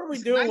 1980. What are we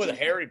It's doing with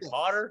Harry 1986.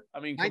 Potter? I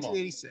mean, come on.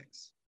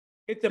 1986.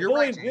 It's the You're boy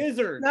right, James.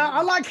 wizard. No,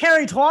 I like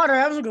Harry Potter.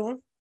 That was a good one.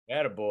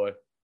 Attaboy.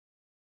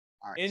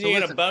 All right, Indiana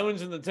so listen.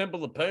 Bones in the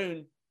Temple of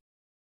Poon.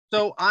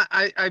 So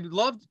I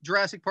loved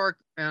Jurassic Park.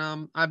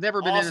 I've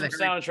never been Awesome into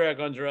the Harry, soundtrack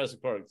on Jurassic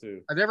Park,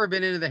 too. I've never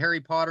been into the Harry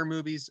Potter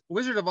movies.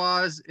 Wizard of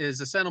Oz is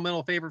a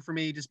sentimental favorite for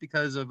me just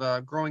because of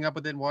growing up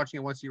with it and watching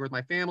it once a year with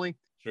my family.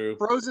 True.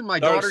 Frozen, my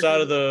Dark daughter's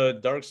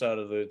side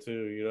of it,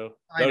 too, you know.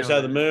 I Dark know side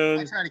of the that. moon.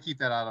 I try to keep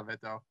that out of it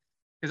though.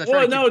 Because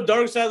Well, no,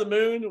 Dark Side of the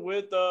Moon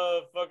with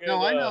fucking.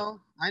 No,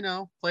 I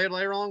know. Play it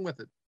later along with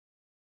it.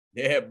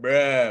 Yeah,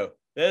 bro.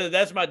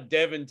 That's my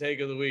Devin take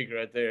of the week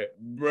right there,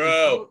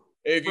 bro.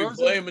 If you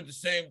Frozen. play them at the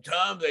same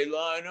time, they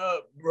line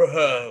up,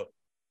 bro.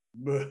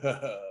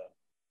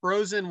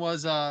 Frozen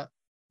was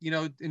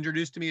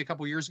introduced to me a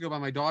couple years ago by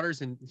my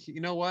daughters, and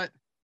you know what?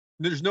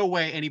 There's no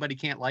way anybody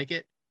can't like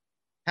it.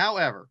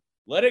 However,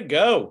 Let it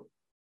go.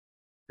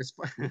 as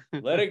far,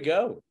 Let it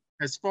go.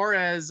 as far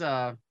as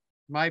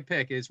my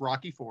pick is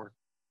Rocky IV.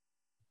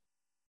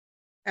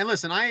 And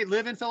listen, I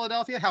live in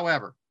Philadelphia.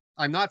 However,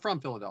 I'm not from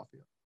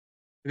Philadelphia.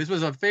 This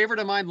was a favorite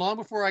of mine long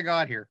before I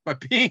got here.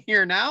 But being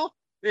here now,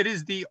 it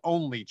is the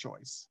only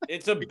choice.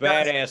 It's a Because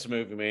badass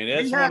movie, man.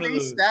 That's We have one of a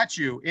the.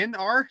 statue in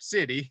our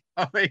city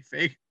of a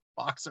fake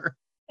boxer.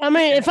 I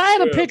mean, if I had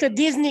to Yeah. pick a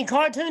Disney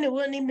cartoon, it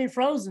wouldn't even be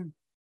Frozen.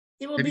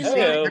 It would Have be you seen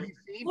like it? have you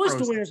seen Toy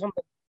Frozen? Story or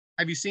something.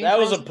 Have you seen That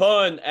was a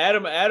Frozen? pun.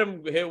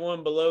 Adam hit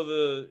one below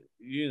the.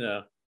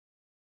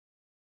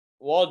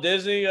 Walt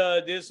Disney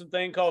did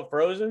something called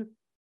Frozen.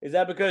 Is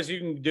that because you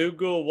can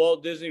Google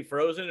Walt Disney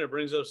Frozen? It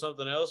brings up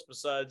something else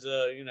besides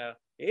Yeah.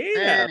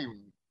 Anyway,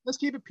 let's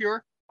keep it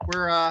pure.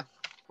 We're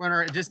in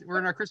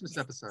our Christmas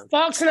episode.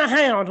 Fox and a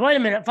Hound. Wait a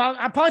minute.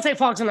 I'd probably take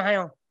Fox and a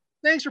Hound.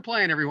 Thanks for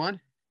playing, everyone.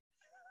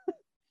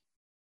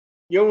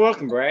 You're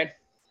welcome, Brad.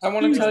 I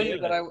want to tell you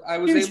that I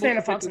was Huge able fan to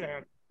of Fox get and a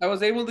Hound. I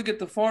was able to get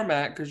the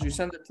format because you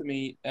sent it to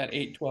me at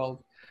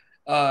 8:12,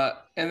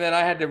 and then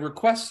I had to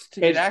request to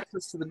get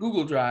access to the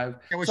Google Drive.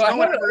 Yeah, which So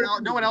I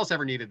no one else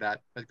ever needed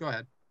that. But go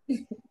ahead.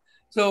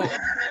 So,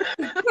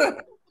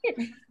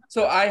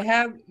 so I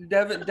have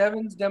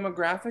Devin's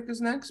demographic is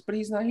next, but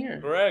he's not here.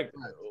 Correct.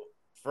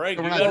 Frank,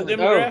 So you we're got a not doing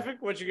demographic?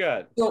 What you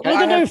got? So We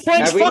can do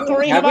Frank's have we-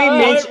 fuckery. have How we about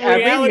mentioned- that? What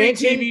reality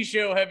mentioned- TV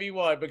show have you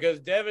watched? Because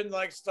Devin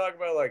likes to talk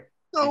about like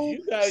So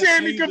you guys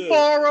Sammy see the-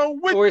 Guevara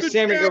with Or the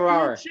Sammy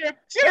Guevara. championship.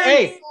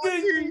 Hey.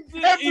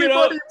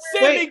 Everybody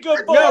Sammy Wait,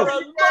 Guevara, no.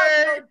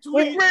 like the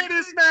tweet.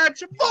 greatest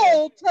match of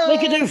all time. We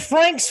could do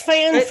Frank's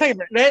fan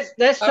favorite.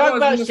 Let's I talk was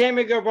about gonna-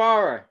 Sammy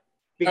Guevara.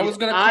 Because was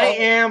gonna I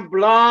call- am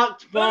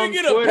blocked Let me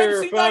from get a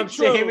Twitter Pepsi from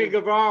Nitro. Sammy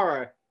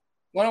Guevara.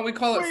 Why don't we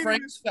call it Wait a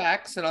Frank's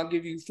Facts, and I'll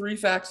give you 3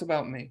 facts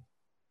about me.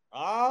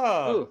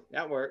 Ah, Ooh,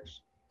 that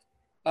works.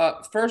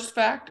 First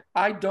fact,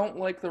 I don't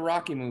like the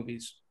Rocky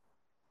movies.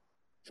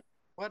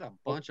 What a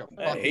bunch of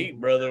that fucking hate,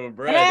 brother. With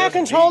Brad. Can I have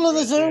That's control heat of the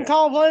right Zoom there.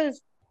 call,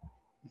 please?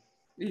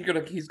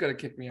 He's gonna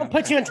kick me I'll out.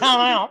 put you in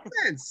timeout.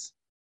 sense.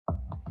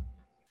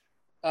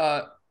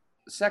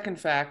 Second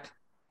fact,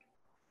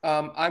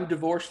 I'm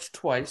divorced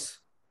twice.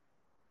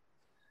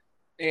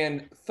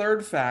 And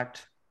third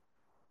fact,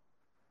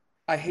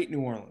 I hate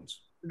New Orleans.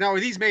 Now, are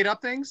these made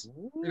up things?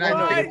 And I know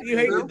What? You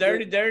hate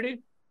the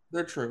dirty?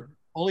 They're true.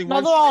 only No,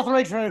 one. they're all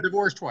three true.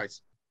 Divorced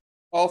twice.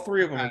 All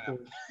 3 of them are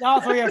true.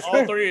 All three are All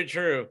true. three are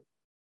true.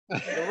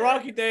 The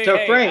Rocky thing. So,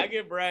 hey, Frank- I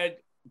give Brad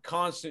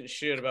constant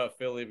shit about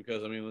Philly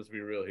because I mean, let's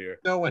be real here.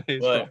 No way.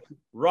 But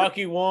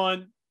Rocky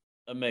 1,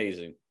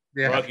 amazing.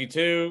 Yeah. Rocky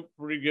 2,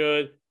 pretty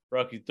good.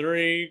 Rocky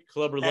 3,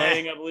 Clubber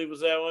Lang, I believe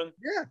was that one.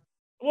 Yeah.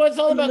 Well, it's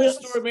all about the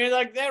story, man.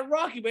 Like that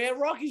Rocky, man.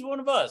 Rocky's one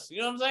of us. You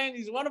know what I'm saying?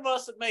 He's one of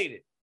us that made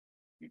it.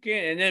 You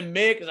can't. And then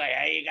Mick is like,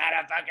 hey, you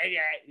gotta fucking,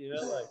 you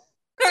know, like.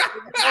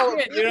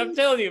 Shit, dude, I'm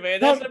telling you, man,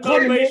 that's the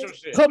motivational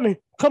shit. Cut me,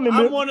 I'm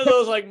Mick. one of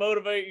those like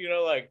motivate, you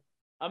know, like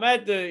I'm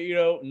at the, you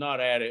know, not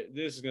at it.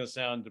 This is gonna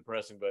sound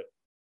depressing, but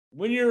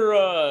when you're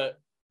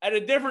at a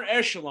different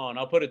echelon,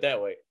 I'll put it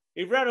that way.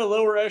 If you're at a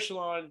lower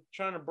echelon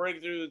trying to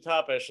break through the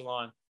top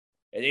echelon,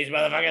 and these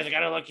motherfuckers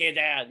gotta look you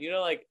down, you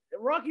know, like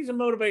Rocky's a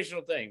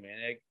motivational thing, man.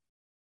 Like,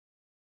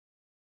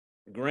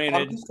 I'm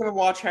granted, just gonna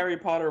watch Harry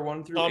Potter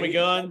 1 through Tommy 8.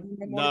 Gun,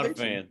 not a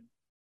fan.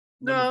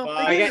 No, Number they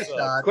five, give it a sucks.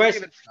 shot.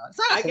 Question- They give it a shot. It's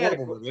not a I got a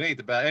horrible movie. It ain't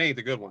the bad. It ain't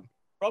the good one.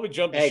 Probably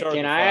jumped the Hey, shark.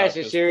 can at I five, ask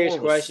a 'cause serious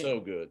 4 was question? So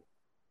good.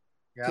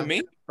 Yeah. To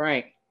me?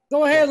 Frank,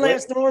 Go ahead, What-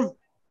 Lance Storm.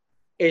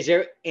 is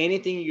there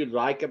anything you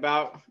like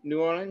about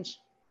New Orleans?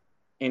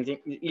 Anything?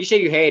 You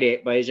say you hate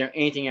it, but is there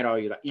anything at all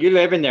you like? You're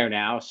living there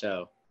now,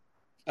 so.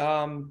 He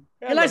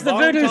likes the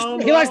voodoo.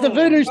 He likes the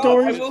voodoo I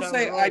stories. will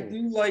say I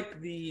do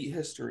like the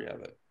history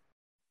of it,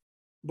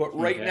 but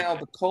right Okay. now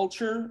the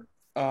culture,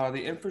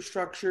 the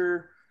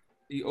infrastructure,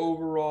 the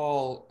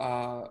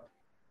overall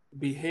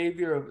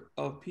behavior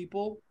of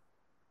people,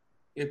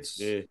 it's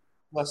Yeah.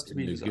 less to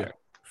be Yeah. desired.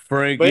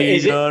 Frankie But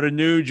is it- got a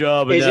new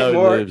job and is it now he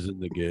more- lives in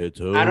the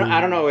ghetto. I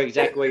don't know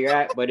exactly where you're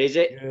at, but is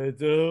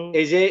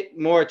it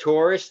more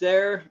tourist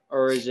there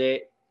or is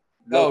it?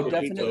 Oh, local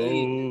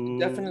people?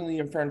 definitely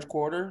in French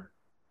Quarter,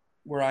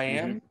 where I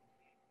am,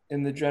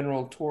 in the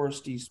general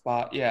touristy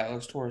spot. Yeah,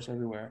 there's tourists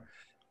everywhere.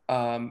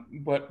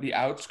 But the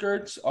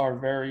outskirts are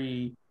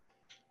very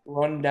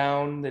run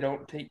down. They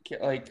don't take care.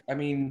 Like, I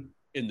mean,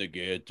 In the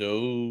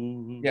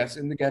ghetto. yes,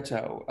 in the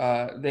ghetto.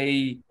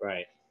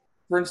 Right.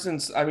 For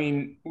instance, I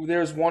mean,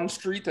 there's one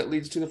street that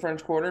leads to the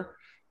French Quarter,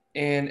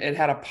 and it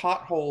had a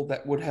pothole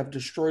that would have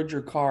destroyed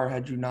your car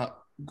had you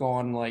not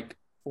gone like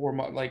 4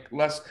 months, like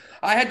less.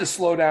 I had to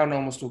slow down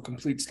almost to a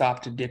complete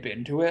stop to dip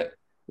into it,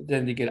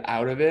 then to get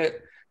out of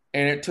it,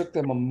 and it took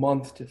them a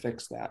month to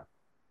fix that.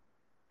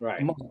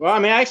 Right. Month. Well, I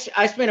mean, I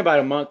spent about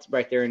a month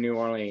right there in New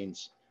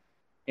Orleans,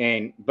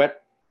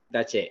 but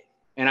that's it.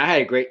 And I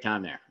had a great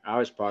time there. I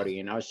was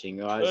partying. I was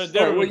single. I was.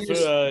 Difference,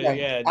 yeah.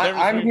 difference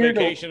I'm between here to-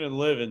 vacation and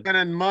living. Spent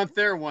a month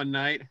there one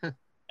night.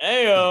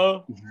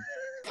 Ayo.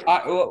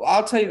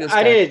 I'll tell you this.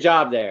 I guy. did a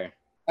job there.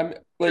 I'm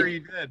Sure like, you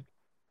did.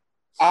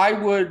 I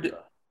would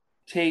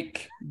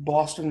take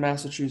Boston,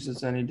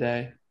 Massachusetts any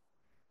day.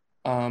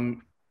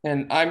 And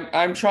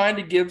I'm trying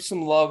to give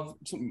some love.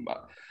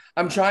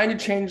 I'm trying to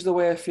change the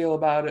way I feel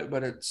about it,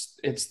 but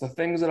it's the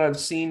things that I've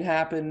seen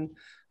happen,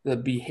 the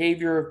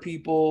behavior of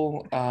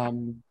people,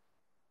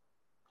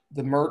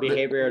 the murder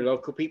Behavior of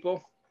local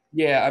people.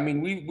 Yeah, I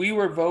mean, we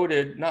were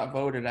voted, not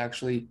voted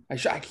actually. I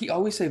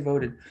always say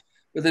voted,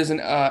 but there's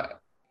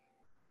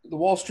the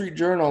Wall Street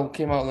Journal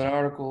came out with an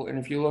article, and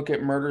if you look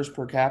at murders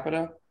per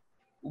capita,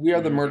 we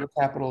are the murder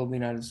capital of the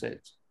United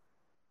States.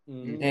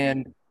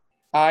 And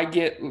I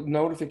get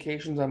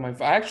notifications on my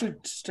phone. I actually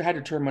had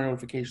to turn my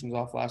notifications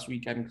off last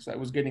weekend because I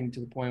was getting to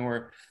the point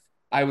where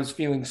I was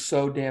feeling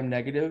so damn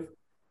negative.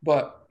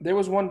 But there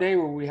was one day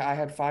where I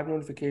had 5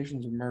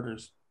 notifications of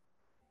murders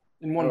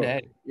in one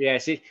day. Yeah.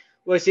 See,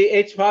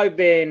 it's probably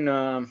been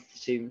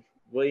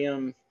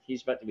William.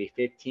 He's about to be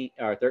 15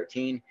 or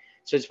 13.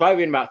 So it's probably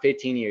been about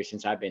 15 years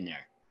since I've been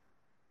there.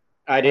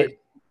 I did.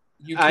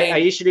 You came I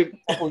used to do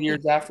a couple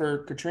years after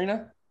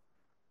Katrina.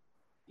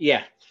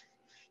 Yeah,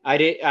 I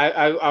did.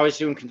 I was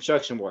doing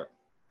construction work.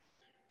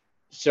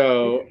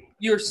 So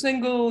You're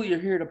single. You're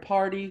here to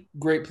party.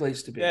 Great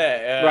place to be.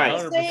 Yeah, Right.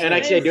 100%. And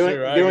like I said, doing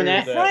I agree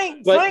that- with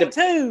Frank But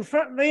too.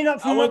 Being up I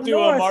from went up to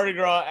north. Mardi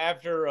Gras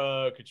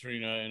after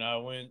Katrina, and I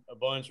went a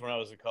bunch when I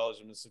was in college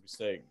in Mississippi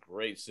State.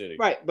 Great city.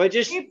 right, but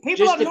just People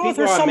just up the north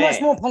people are I so met.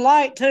 much more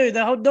polite too.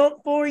 They'll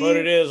dump for you. But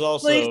it is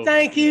also. Please,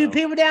 thank you. know,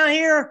 People down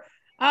here,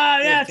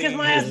 Yeah, kiss 15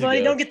 my ass, years buddy.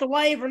 ago. Don't get the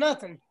wave or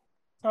nothing.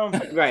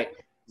 Right.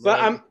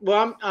 But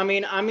Right.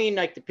 I mean,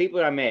 like the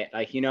people I met,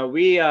 like, you know,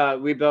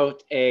 we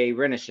built a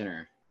rent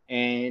center,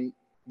 and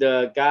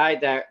the guy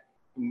that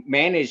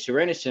managed the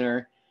rent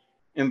center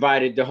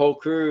invited the whole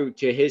crew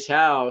to his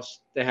house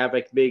to have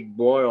like a big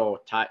boil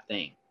type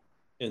thing.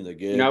 In the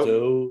You know,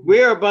 ghetto.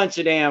 we're a bunch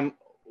of damn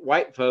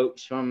white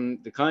folks from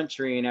the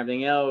country and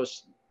everything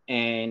else,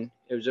 and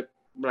it was a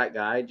black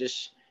guy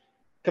just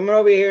coming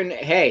over here and,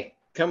 hey,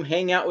 come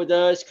hang out with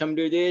us, come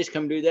do this,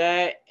 come do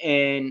that,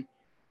 and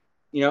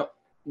you know,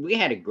 we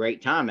had a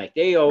great time. Like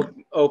they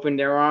opened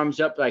their arms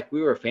up like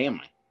we were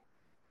family,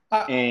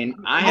 and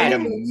I had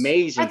an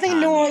amazing I think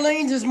time New there.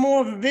 Orleans is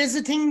more of a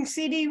visiting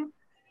city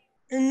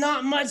and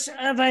not much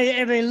of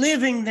a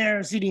living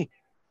there city.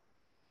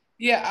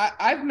 Yeah,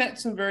 I've met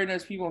some very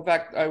nice people. In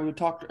fact, we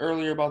talked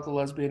earlier about the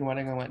lesbian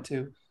wedding I went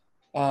to.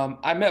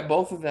 I met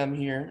both of them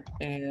here,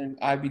 and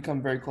I've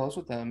become very close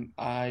with them.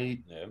 I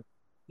mean,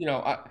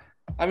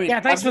 Yeah,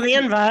 thanks for the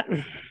invite.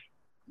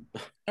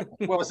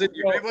 Well, Was it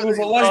you? it was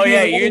a Oh, lesbian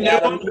yeah, you wedding, knew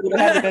Adam. him? You would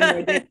have had to been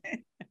my date.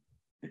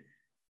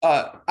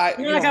 I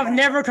feel like I've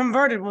never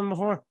converted one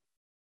before.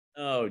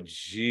 Oh, They're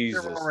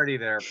Jesus. already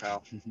there,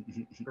 pal.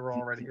 They're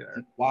already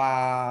there.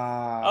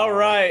 Wow. All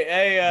right.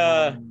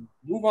 Hey,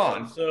 Move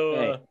on.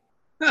 so,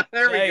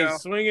 There we hey, go.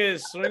 swing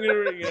it, you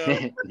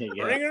know,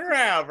 Yeah. bring it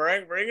around,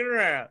 Frank, bring it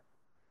around.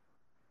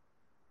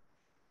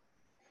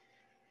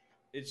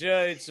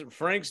 It's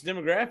Frank's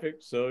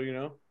demographic, so, you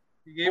know.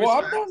 You gave Well,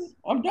 us I'm facts. done.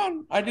 I'm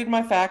done. I did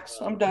my facts.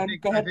 I'm done.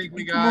 Go I ahead. think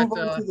we You can move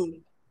got, on to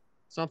the-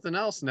 something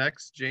else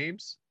next,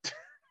 James.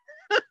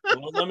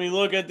 Well, let me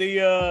look at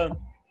the, I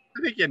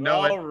think you know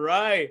all it.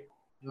 right.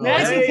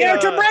 That's hey, some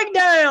character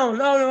breakdown. Oh,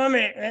 no, I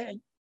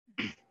mean,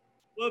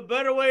 What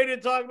better way to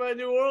talk about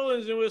New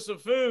Orleans than with some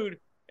food?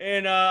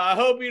 And I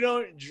hope you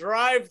don't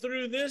drive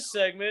through this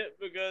segment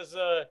because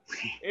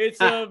it's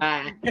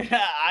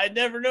I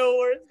never know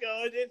where it's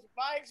going. It's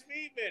Mike's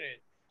Meat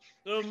Minute.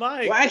 So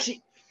Mike, Well,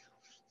 actually,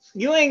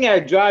 you ain't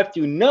gotta drive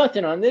through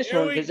nothing on this here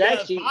one we because go.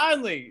 actually,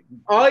 Finally,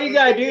 all you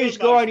gotta do Good is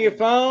go Mike's on your Meat.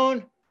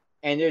 phone,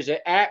 and there's an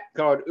app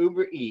called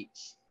Uber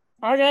Eats.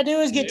 all I gotta do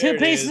is get There 2 it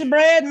pieces is. of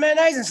bread,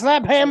 mayonnaise, and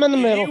slap ham in the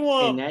If middle. you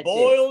want that's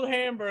boiled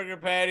hamburger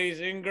patties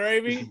in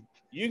gravy,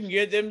 you can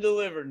get them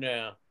delivered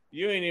now.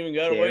 You ain't even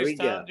got to There we waste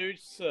time go. to do it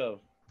yourself.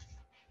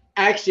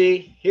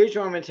 Actually, here's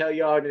what I'm gonna tell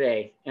y'all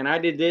today, and I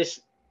did this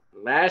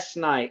last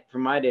night for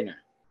my dinner.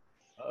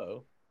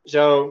 Oh,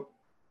 So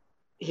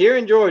here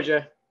in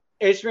Georgia,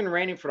 it's been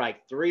raining for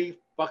like 3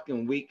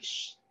 fucking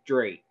weeks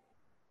straight.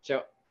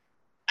 So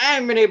I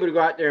haven't been able to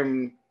go out there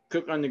and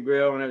cook on the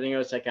grill and everything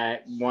else like I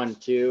wanted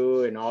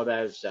to and all that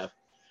other stuff.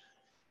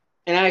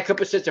 And I had a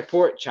couple sets of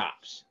pork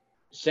chops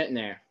sitting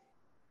there.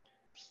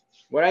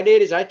 What I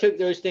did is I took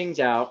those things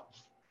out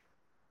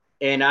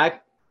and I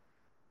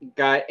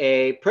got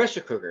a pressure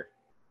cooker.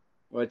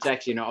 Well, it's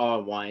actually an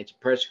all-in-one. It's a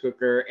pressure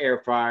cooker, air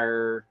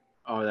fryer,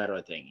 all that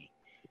other thingy.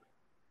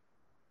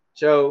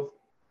 So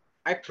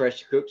I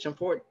pressure cooked some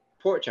pork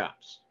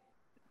chops.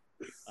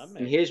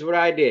 And here's what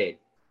I did.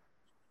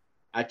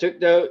 I took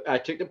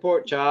the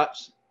pork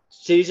chops,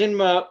 seasoned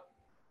them up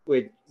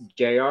with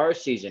JR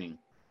seasoning.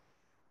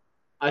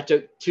 I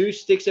took 2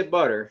 sticks of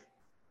butter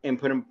and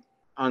put them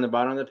on the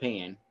bottom of the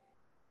pan.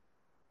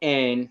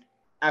 And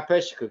I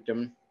pressure cooked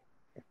them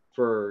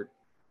for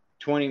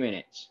 20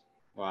 minutes.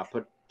 Well, I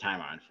put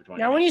timer on for 20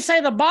 Now, minutes. when you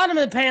say the bottom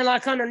of the pan,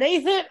 like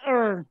underneath it,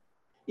 or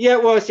Yeah,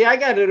 well, see, I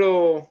got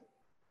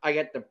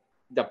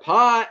the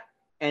pot,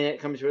 and it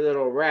comes with a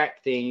little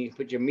rack thing. You can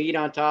put your meat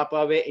on top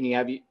of it, and you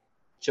have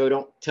so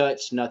don't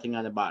touch nothing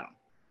on the bottom.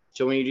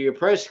 So when you do your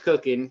pressure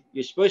cooking,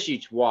 you're supposed to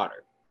use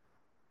water.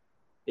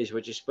 Is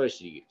what you're supposed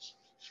to use.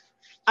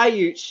 I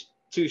used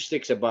 2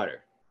 sticks of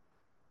butter,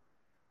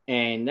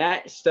 and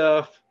that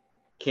stuff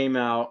came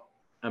out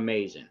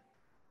amazing.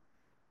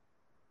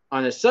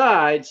 On the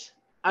sides,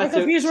 I'm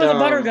confused where the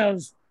butter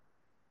goes.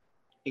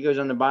 It goes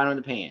on the bottom of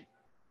the pan.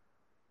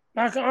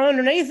 Like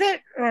underneath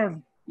it,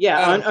 or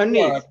Yeah,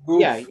 underneath.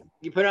 Goof. Yeah,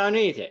 you put it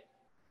underneath it.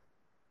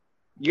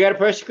 You got a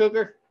pressure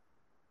cooker?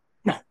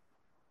 No.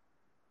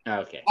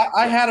 Okay.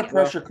 I had a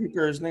pressure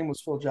cooker. His name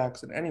was Phil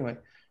Jackson. Anyway.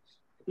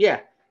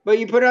 Yeah, but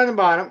you put it on the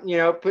bottom. You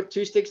know, put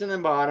 2 sticks on the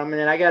bottom, and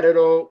then I got a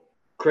little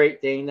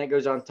crate thing that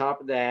goes on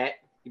top of that.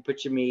 You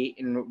put your meat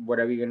and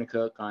whatever you're gonna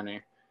cook on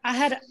there. I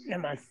had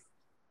never mind.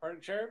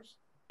 pork chops?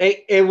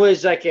 It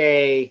was like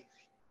a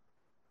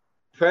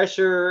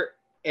pressure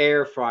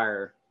air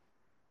fryer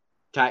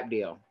type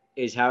deal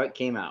is how it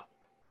came out.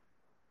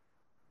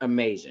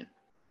 Amazing.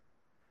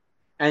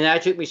 And I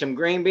took me some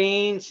green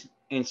beans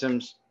and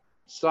some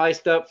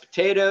sliced up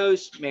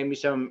potatoes, made me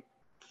some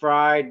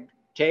fried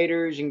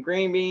taters and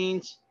green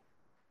beans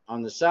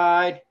on the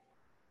side,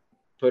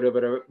 put a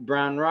bit of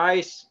brown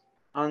rice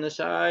on the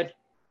side.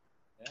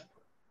 Yeah.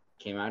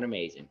 Came out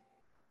amazing.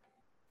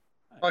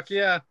 Fuck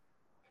yeah.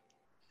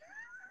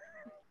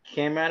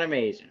 Came out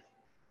amazing.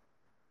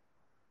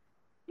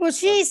 Well,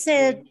 she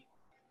said.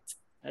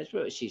 That's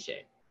what she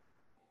said.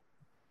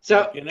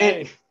 So, Fucking A.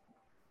 and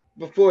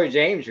before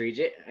James reads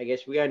it, I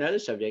guess we got another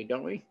subject,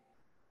 don't we?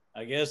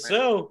 I guess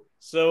so.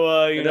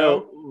 So, you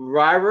know.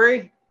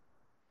 Rivalry.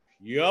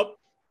 Yup.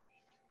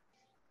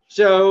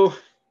 So,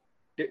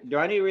 do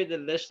I need to read the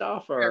list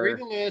off? Or? Yeah, read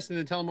the list and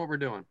then tell them what we're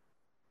doing.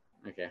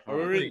 Okay,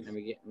 hold on. Please. Let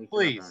me get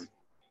Please.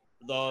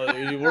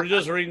 We're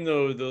just reading the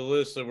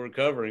list that we're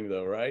covering,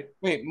 though, right?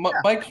 Wait,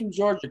 Mike's from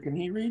Georgia. Can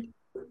he read?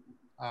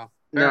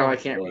 No, I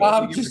can't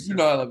read. Just I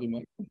love you,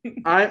 Mike.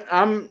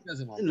 I'm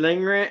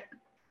lingering.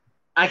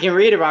 I can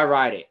read if I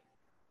write it.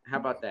 How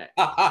about that?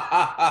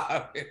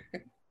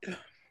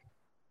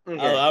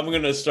 Okay. I'm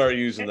gonna start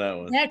using that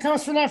one. That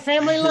comes from that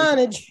family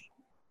lineage.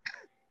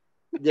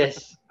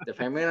 Yes, the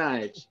family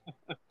lineage.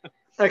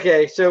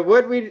 Okay, so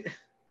what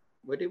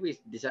did we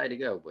decide to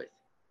go with?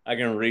 I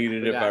can read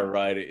it if I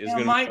write it. It's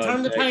gonna Mike,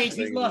 turn the page.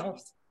 He's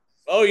lost.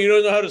 Oh, you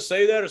don't know how to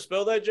say that or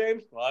spell that,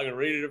 James? Well, I can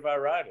read it if I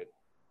write it.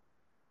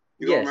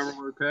 You don't remember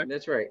where we're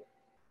That's right.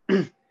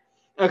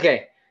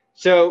 Okay,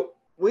 so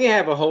we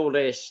have a whole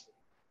list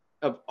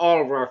of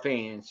all of our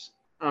fans.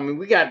 I mean,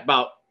 we got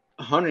about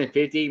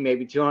 150,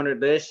 maybe 200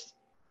 lists.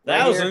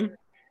 1,000.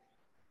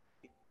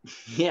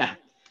 Yeah.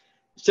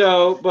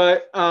 So,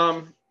 but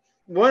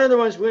one of the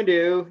ones we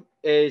do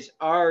is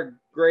our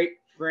great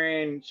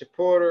friend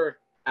supporter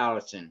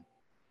Allison.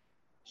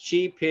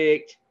 She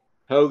picked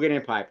Hogan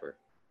and Piper.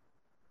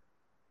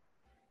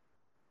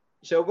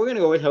 So we're gonna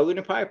go with Hogan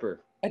and Piper.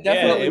 I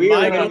definitely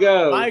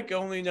Mike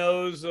only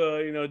knows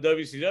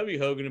WCW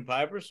Hogan and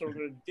Piper, so we're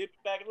gonna dip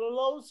back a little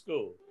old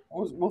school.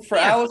 Well, for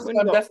Allison,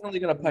 I'm definitely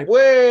gonna Piper.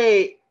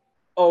 Wait.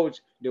 Oh,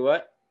 do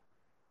what?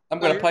 I'm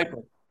gonna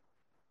Piper.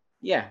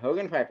 Yeah,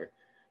 Hogan and Piper.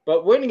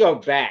 But we're gonna go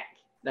back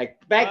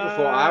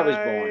before I was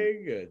born.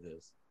 My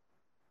goodness.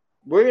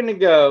 We're gonna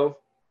go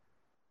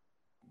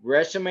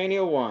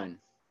WrestleMania 1.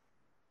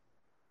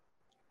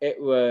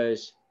 It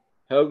was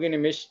Hogan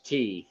and Mr.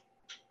 T,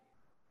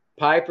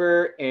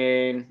 Piper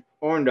and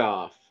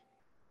Orndorff.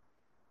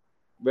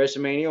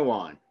 WrestleMania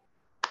 1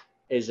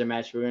 is the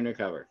match we're gonna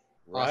cover.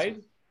 Right?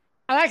 Awesome.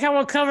 I like how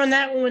we're covering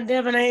that one when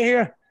Devin ain't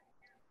here.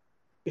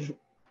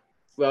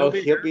 Well,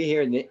 he'll be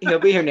here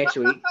next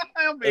week.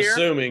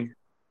 Assuming.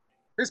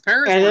 His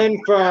parents. And then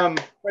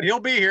but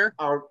he'll be here.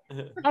 I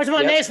was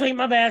about next week.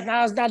 My bad.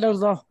 I was not those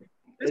though.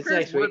 His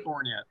parents weren't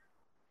born yet.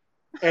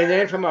 And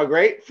then from our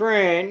great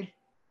friend,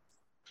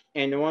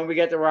 and the one we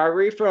got the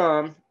rivalry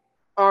from,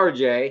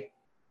 RJ,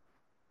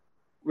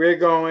 we're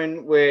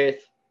going with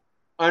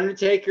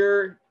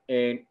Undertaker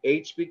and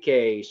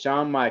HBK,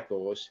 Shawn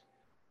Michaels.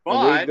 And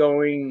we're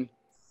going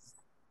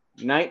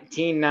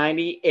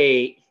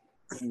 1998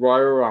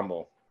 Royal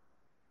Rumble.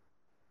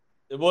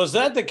 Was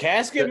that the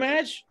casket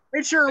match?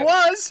 It sure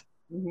was.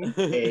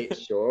 It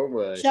sure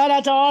was. Shout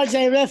out to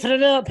RJ wrapping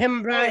it up. Him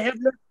and Brian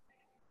Hebner.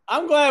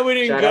 I'm glad we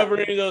didn't cover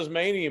any of those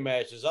Mania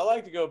matches. I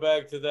like to go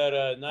back to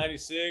that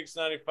 96,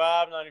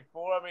 95,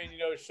 94. I mean,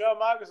 Shawn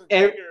Michaels and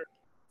Taker,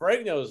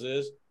 Frank knows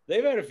this.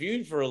 They've had a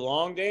feud for a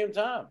long damn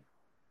time.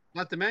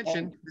 Not to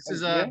mention, this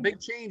is a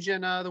big change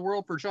in the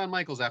world for Shawn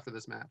Michaels after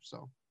this match.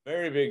 So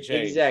very big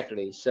change.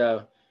 Exactly.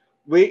 So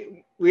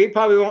we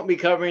probably won't be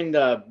covering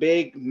the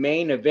big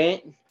main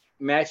event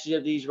matches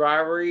of these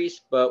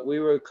rivalries, but we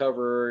will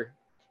cover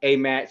a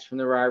match from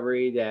the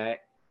rivalry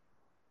that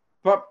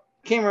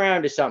came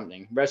around to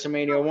something.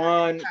 WrestleMania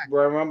 1,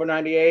 Royal Rumble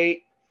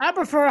 98. I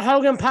prefer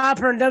Hogan,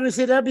 Piper, and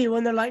WCW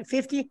when they're like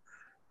 50.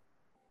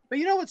 But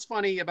you know what's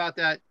funny about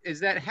that is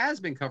that has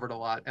been covered a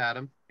lot,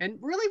 Adam. And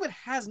really what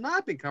has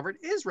not been covered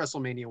is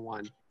WrestleMania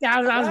 1.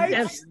 Yeah,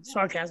 that's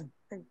sarcasm.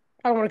 I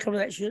don't want to cover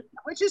that shit.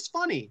 Which is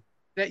funny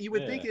that you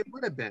would think it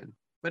would have been.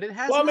 But it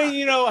has Well, not. I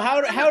mean,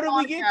 how did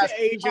we get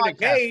to Age in a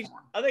Cage?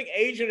 I think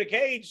Age in a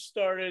Cage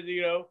started,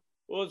 it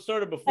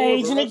started before.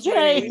 Age in a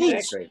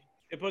Cage.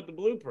 They put the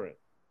blueprint.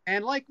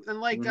 And like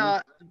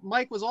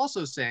Mike was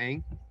also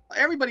saying,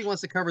 everybody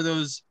wants to cover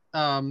those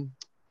Hell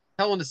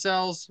in a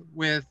Cells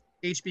with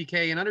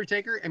HBK and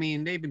Undertaker. I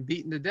mean, they've been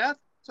beaten to death,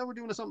 so we're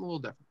doing something a little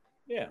different.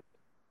 Yeah.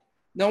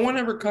 No one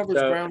ever covers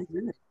ground.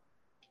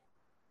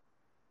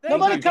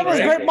 Nobody covers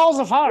Great Balls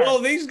of Fire.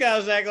 Well, these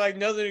guys act like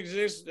nothing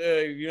exists,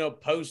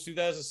 post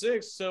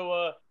 2006.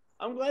 So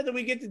I'm glad that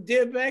we get to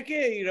dip back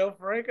in.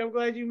 Frank, I'm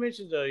glad you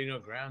mentioned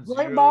Ground Zero.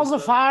 Great Balls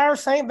of Fire,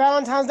 St.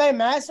 Valentine's Day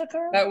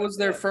Massacre. That was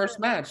their first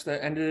match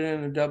that ended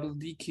in a double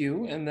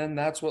DQ, and then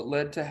that's what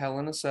led to Hell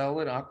in a Cell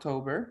in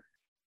October.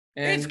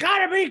 And it's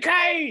gotta be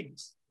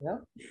Cage. Yeah.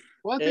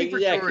 One thing for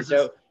sure is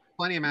there's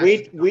plenty of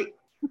matches.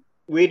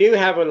 We do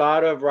have a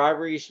lot of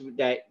rivalries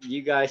that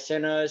you guys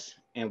sent us,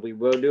 and we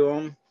will do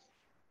them.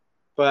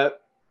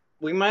 But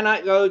we might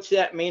not go to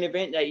that main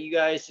event that you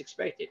guys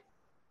expected.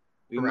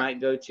 We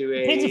might go to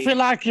a. Depends if you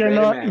like it or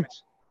not.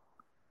 Match.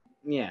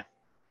 Yeah.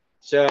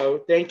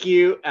 So thank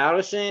you,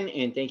 Allison,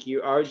 and thank you,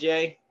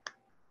 RJ.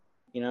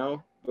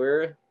 You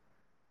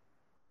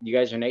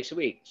guys are next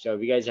week. So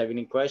if you guys have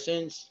any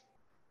questions,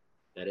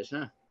 let us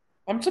know.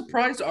 I'm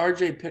surprised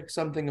RJ picked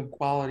something of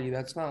quality.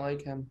 That's not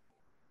like him.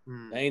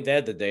 Ain't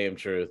that the damn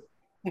truth?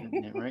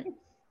 Yeah, right?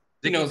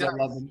 He knows I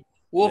love him.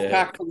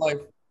 Wolfpack for life.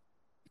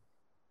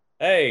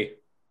 Hey,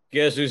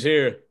 guess who's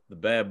here? The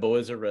bad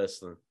boys of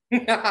wrestling.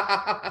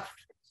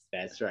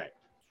 That's right.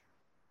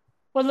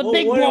 Well, the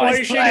big why are boys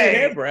you shaking your play.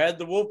 head, Brad?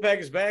 The Wolfpack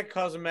is back,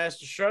 causing mass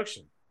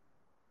destruction.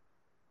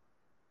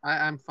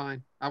 I'm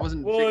fine. I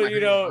wasn't. Well, shaking my you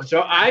head. know-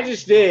 So I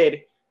just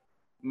did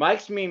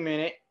Mike's Meme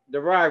Minute, the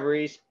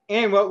rivalries,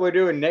 and what we're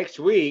doing next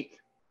week.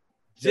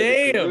 So the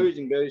Damn.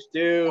 conclusion goes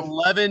to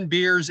 11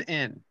 beers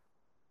in.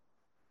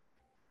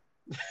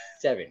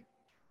 7.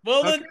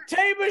 Well, Okay. the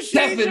tape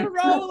machines are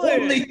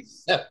rolling. Only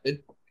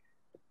 7.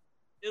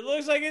 It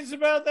looks like it's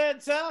about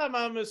that time,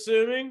 I'm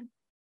assuming.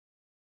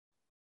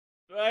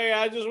 Hey,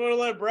 I just want to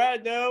let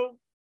Brad know.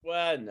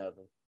 Well,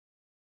 nothing.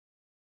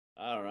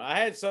 I don't know. I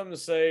had something to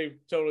say,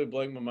 totally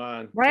blanked my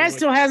mind. Brad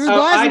still has his Oh,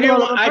 glasses I do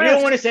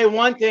on. want to say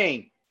one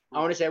thing. I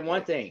want to say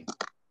one thing,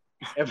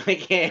 if I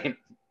can.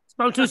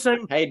 Spoke too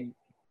soon. Hey,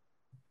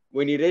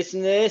 when you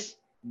listen to this,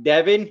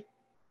 Devin,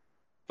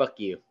 fuck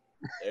you.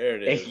 There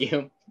it is. Thank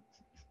you.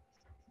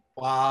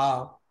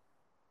 Wow.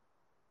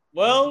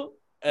 Well,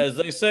 as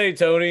they say,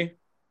 Tony,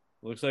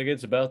 looks like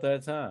it's about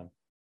that time.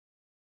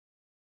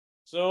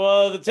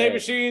 So the tape Hey.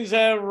 machines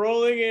have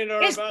rolling and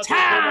are It's about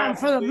time to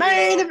for the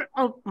main event.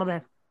 Oh, my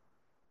bad.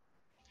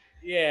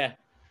 Yeah,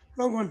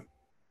 Wrong one.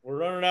 we're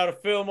running out of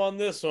film on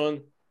this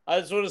one. I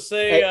just want to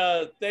say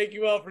thank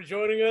you all for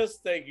joining us.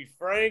 Thank you,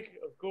 Frank,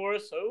 of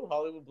course. Oh,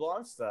 Hollywood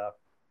Blonde stuff.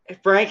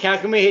 Frank, how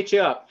can we hit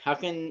you up? How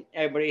can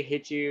everybody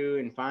hit you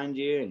and find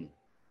you? And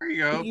There you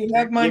go. You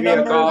have my Give me a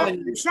number. call.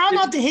 Try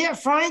not to hit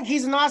Frank.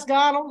 He's a nice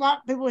guy. I don't like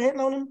people hitting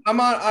on him.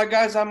 I'm on,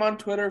 guys. I'm on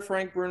Twitter,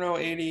 Frank Bruno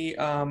 80.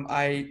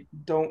 I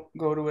don't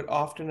go to it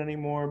often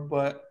anymore,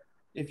 but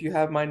if you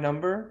have my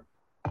number,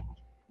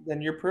 then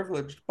you're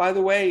privileged. By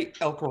the way,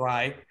 El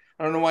Karai,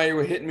 I don't know why you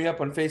were hitting me up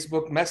on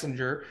Facebook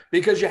Messenger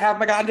because you have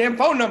my goddamn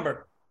phone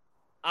number.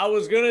 I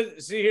was gonna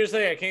see. Here's the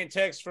thing: I can't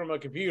text from a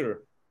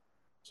computer,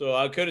 so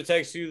I could have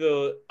texted you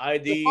the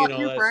ID Well, and fuck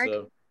all you, that Frank.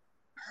 stuff.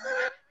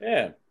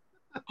 Yeah,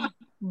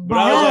 but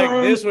I was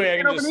like, this way I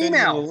can Open just send you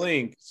the emails.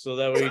 link, so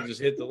that way you just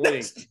hit the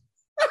link.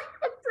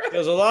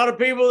 Because a lot of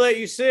people that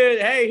you send,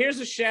 hey, here's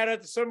a shout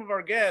out to some of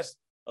our guests.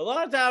 A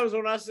lot of times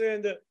when I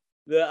send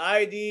the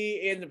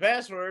ID and the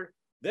password,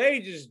 they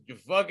just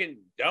fucking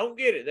don't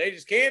get it. They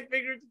just can't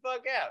figure it the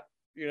fuck out.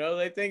 You know,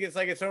 they think it's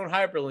like its own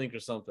hyperlink or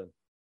something.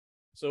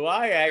 So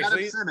I Adam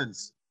actually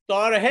Simmons.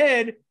 thought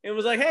ahead and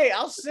was like, hey,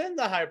 I'll send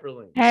the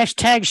hyperlink.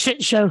 Hashtag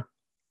shit show.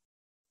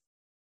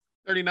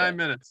 39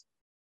 minutes.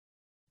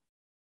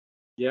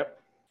 yep.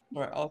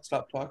 All right, I'll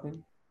stop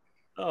talking.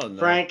 Oh, no.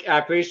 Frank, I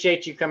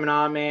appreciate you coming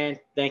on, man.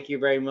 Thank you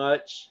very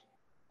much.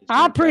 It's been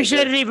I a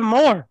appreciate pleasure. it even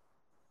more.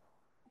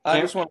 I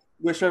Yeah. just want to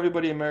wish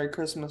everybody a Merry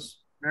Christmas.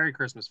 Merry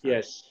Christmas, Frank.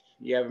 Yes.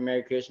 You have a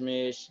Merry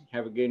Christmas.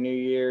 Have a good New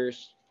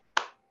Year's.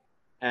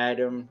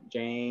 Adam,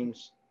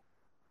 James,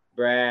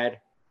 Brad,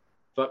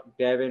 fuck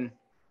Devin.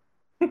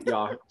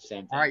 Y'all,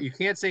 same thing. All right, you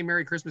can't say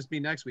Merry Christmas to me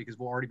next week because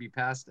we'll already be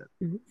past it.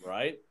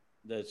 Right?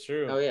 That's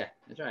true. Oh, yeah.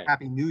 That's right.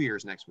 Happy New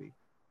Year's next week.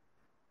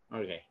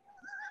 Okay.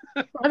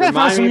 I gotta Remind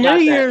find me some about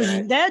New that, Year's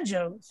Brad. dad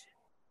jokes.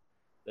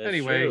 That's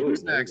Anyway, true.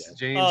 who's There you next? go.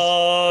 James.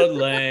 Auld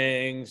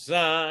Lang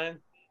Syne.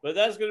 But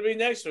that's going to be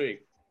next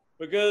week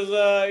because,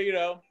 I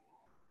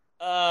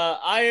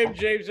am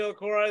James L.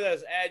 Corai.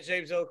 That's at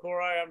James L.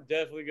 Corai. I'm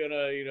definitely going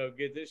to,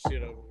 get this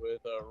shit over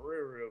with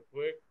real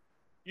quick.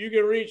 You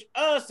can reach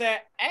us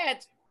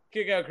at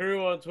Kickout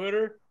Crew on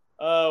Twitter.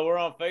 We're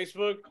on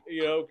Facebook,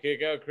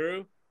 Kickout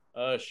Crew.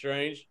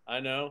 Strange, I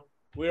know.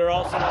 We are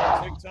also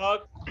on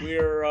TikTok. We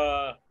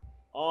are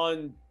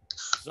on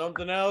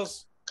something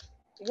else.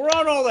 We're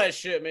on all that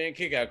shit, man.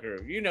 Kickout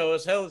Crew. You know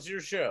us. Hell, it's your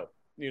show.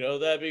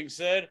 That being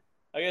said,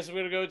 I guess I'm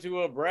going to go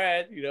to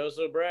Brad.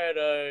 So Brad,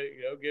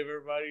 give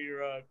everybody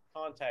your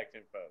contact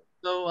info.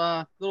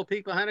 So, little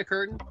peek behind the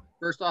curtain.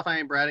 First off, I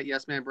am Brad at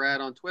Yes Man Brad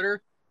on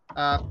Twitter.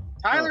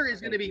 Tyler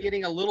is going to be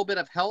getting a little bit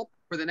of help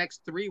for the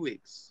next 3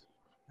 weeks.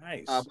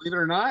 Nice. Believe it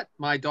or not,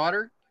 my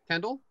daughter,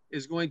 Kendall,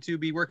 is going to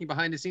be working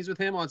behind the scenes with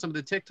him on some of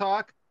the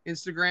TikTok,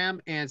 Instagram,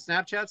 and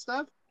Snapchat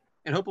stuff.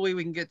 And hopefully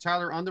we can get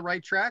Tyler on the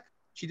right track.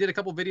 She did a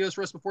couple videos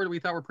for us before that we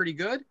thought were pretty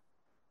good.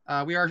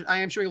 I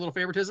am showing a little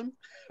favoritism,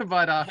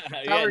 but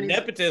Tyler needs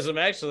nepotism,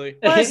 actually.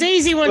 Well, it's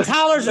easy when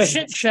Tyler's a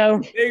shit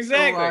show.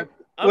 Exactly.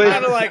 I'm wait,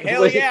 kind of like,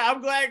 hell wait. yeah,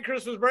 I'm glad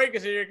Christmas break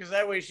is here because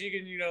that way she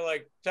can,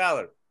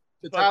 Tyler.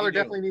 So fuck Tyler you doing?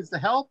 definitely needs the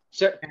help.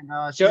 So,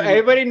 And, so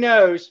everybody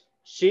knows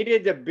she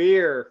did the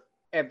beer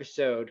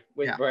episode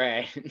with Yeah.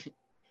 Brad.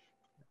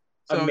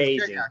 So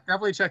Amazing.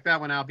 definitely check that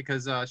one out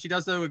because she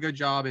does do a good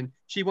job and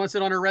she wants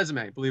it on her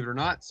resume, believe it or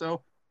not.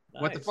 So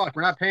what the Nice. fuck?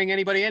 We're not paying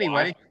anybody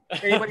anyway. For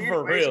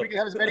So real. we can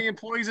have as many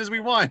employees as we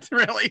want,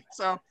 really.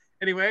 So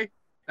anyway,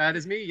 that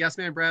is me, Yes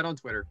Man Brad on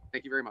Twitter.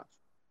 Thank you very much.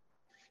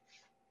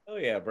 Oh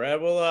yeah,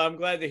 Brad. Well, I'm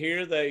glad to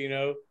hear that,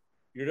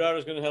 your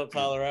daughter's going to help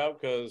Tyler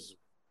out because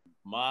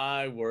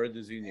my word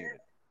does he need it.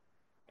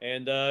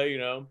 And,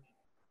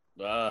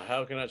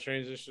 how can I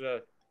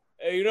transition?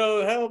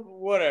 Help,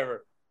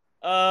 whatever.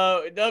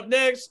 Up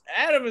next,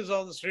 Adam is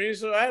on the screen.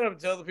 So Adam,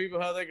 tell the people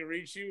how they can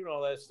reach you and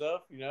all that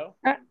stuff,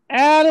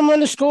 Adam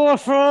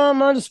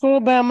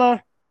 _from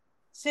 _Bama.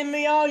 Send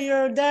me all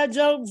your dad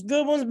jokes,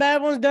 good ones,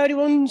 bad ones, dirty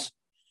ones.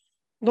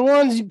 The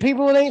ones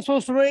people ain't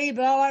supposed to read,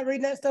 but I like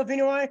reading that stuff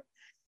anyway.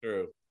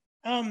 True.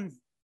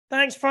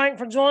 Thanks, Frank,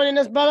 for joining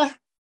us, brother.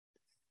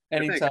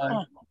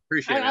 Anytime.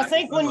 Appreciate it. I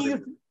think when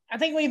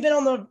you've been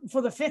on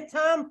for the 5th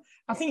time,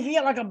 I think you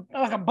get like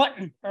a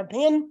button or a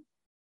pin.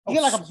 You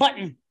get like a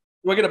button.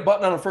 Do I get a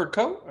button on a fur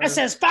coat? That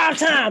says 5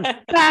 times,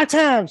 5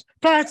 times,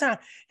 5 times.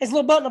 It's a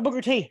little button on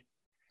Booker T.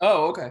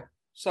 Oh, okay.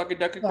 Suck a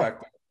duck a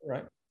quack.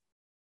 Right.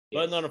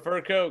 Button on a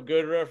fur coat,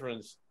 good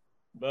reference.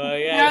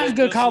 But Yeah, that's a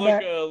good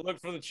callback. Look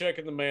for the check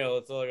in the mail.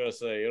 That's all I gotta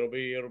say. It'll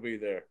be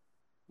there.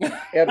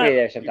 It'll be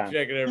there sometime.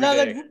 Check it every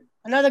day.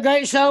 Another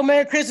great show.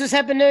 Merry Christmas,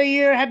 Happy New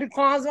Year, Happy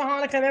Kwanzaa,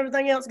 Hanukkah, and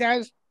everything else,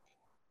 guys.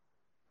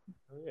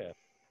 Oh, yeah.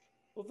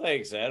 Well,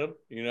 thanks, Adam.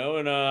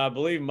 And I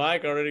believe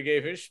Mike already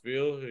gave his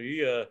spiel.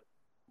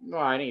 No,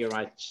 I didn't get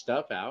my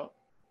stuff out.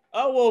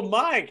 Oh, well,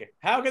 Mike,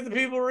 how can the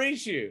people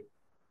reach you?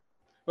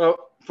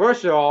 Well,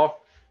 first of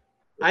all,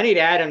 I need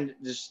Adam to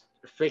just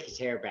flick his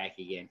hair back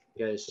again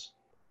because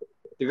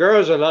the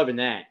girls are loving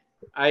that.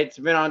 It's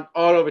been on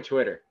all over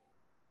Twitter.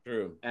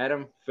 True.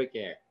 Adam, flick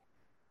your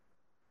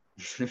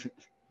hair.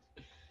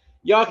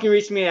 Y'all can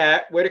reach me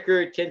at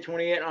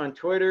Whitaker1028 on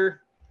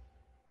Twitter.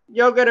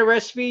 Y'all got a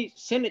recipe?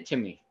 Send it to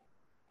me.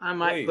 I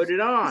might put it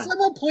on.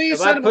 Someone please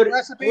send a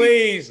recipe.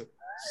 Please.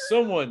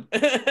 Someone.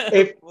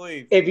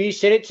 If you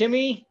send it to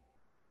me,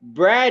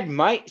 Brad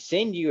might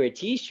send you a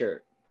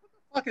t-shirt.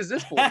 What the fuck is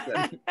this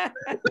bullshit?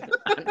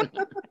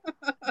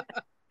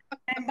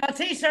 And by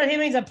t-shirt, he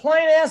means a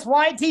plain-ass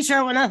white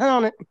t-shirt with nothing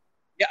on it.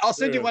 Yeah, I'll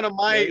send you one of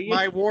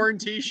my worn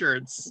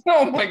t-shirts.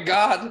 Oh, my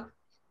God.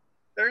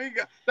 There you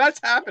go. That's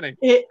happening.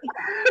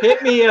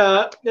 Hit me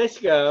up. Let's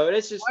go.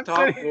 Let's just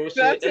talk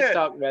bullshit. Let's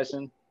talk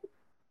wrestling.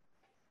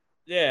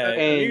 Yeah.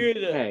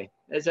 Hey,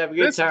 let's have a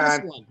good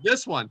time.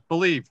 This one,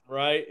 believe.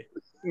 Right.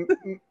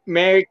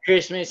 Merry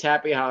Christmas.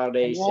 Happy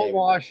holidays. Won't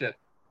wash it.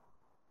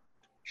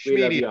 We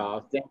love you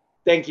all.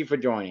 Thank you for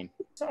joining.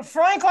 So,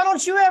 Frank, why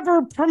don't you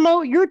ever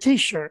promote your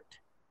t-shirt?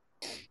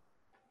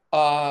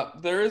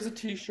 There is a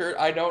t-shirt.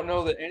 I don't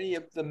know that any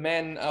of the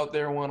men out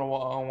there want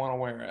to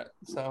wear it.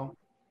 So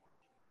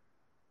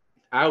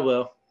I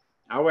will.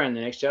 I'll wear it in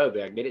the next show,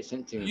 but I get it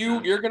sent to me.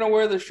 You're gonna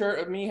wear the shirt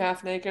of me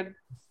half naked?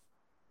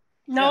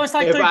 No, it's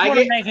like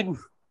 3/4 naked.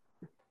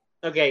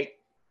 Okay.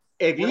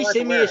 If you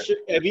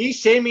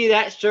send me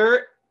that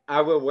shirt,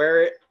 I will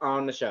wear it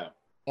on the show.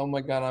 Oh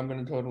my God, I'm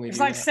gonna totally. It's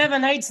like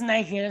 7/8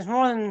 naked. It's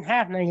more than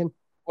half naked.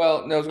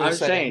 Well, no, I was gonna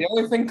say the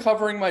only thing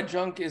covering my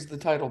junk is the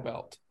title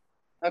belt.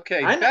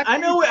 Okay, I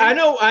know what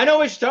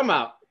you're talking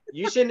about.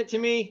 You send it to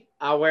me,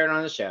 I'll wear it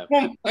on the show.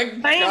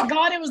 Thank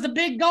God it was the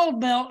big gold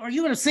belt, or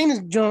you would have seen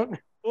his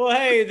junk. Well,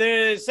 hey,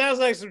 it sounds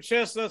like some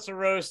chestnuts are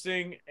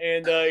roasting,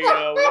 and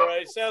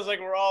it sounds like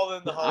we're all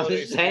in the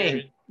holiday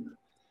spirit.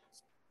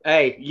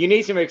 Hey, you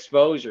need some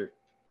exposure.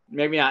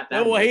 Maybe not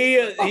that. No, well,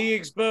 he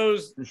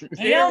exposed.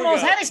 He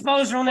almost had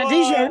exposure on that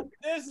t-shirt.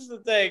 This is the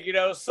thing,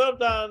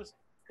 sometimes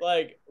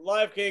like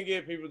life can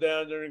get people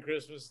down during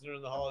Christmas,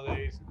 during the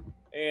holidays,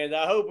 and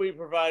I hope we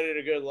provided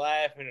a good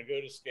laugh and a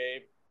good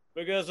escape.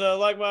 Because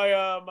like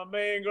my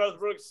man Garth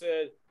Brooks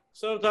said,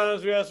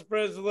 sometimes we have some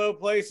friends in low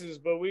places,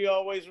 but we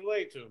always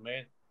relate to them,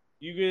 man.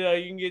 You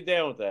can get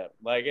down with that.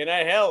 Like, and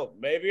hell,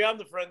 maybe I'm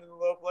the friend in the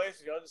low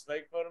place. Y'all just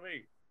make fun of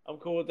me. I'm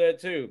cool with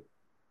that too.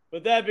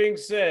 But that being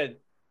said,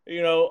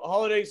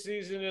 holiday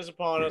season is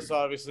upon us,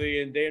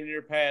 obviously, and damn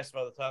near past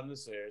by the time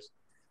this airs.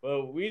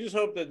 But we just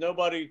hope that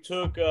nobody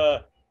took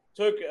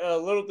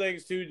little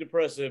things too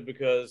depressive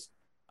because,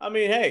 I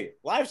mean, hey,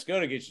 life's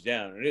gonna get you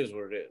down. It is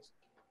what it is.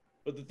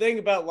 But the thing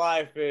about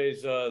life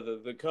is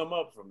the come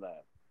up from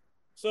that.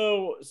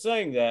 So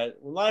saying that,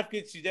 when life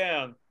gets you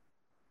down,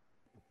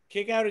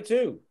 kick out at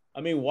 2. I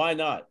mean, why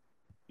not?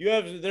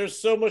 There's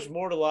so much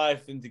more to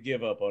life than to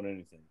give up on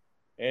anything.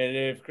 And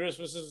if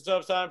Christmas is a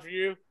tough time for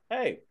you,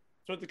 hey,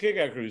 that's what the Kick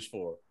Out Crew's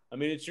for. I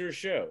mean, it's your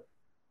show.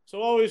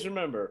 So always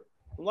remember,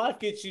 when life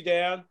gets you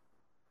down,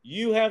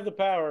 you have the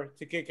power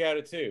to kick out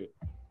at 2.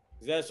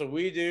 Because that's what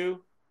we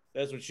do.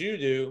 That's what you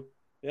do.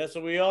 That's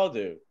what we all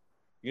do.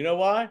 You know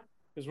why?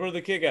 Because we're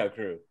the Kick Out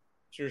Crew.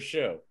 It's your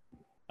show.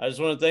 I just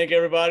want to thank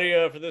everybody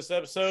for this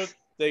episode.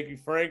 Thank you,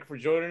 Frank, for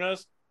joining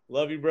us.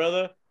 Love you,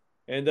 brother.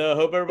 And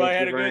hope everybody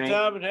had a good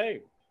time. And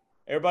hey,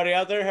 everybody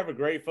out there, have a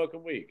great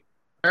fucking week.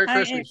 Merry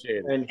Christmas.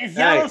 If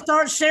y'all don't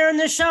start sharing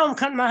this show, I'm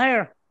cutting my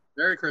hair.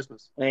 Merry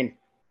Christmas. And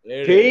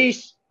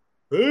peace.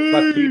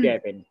 Fuck you,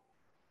 Devin.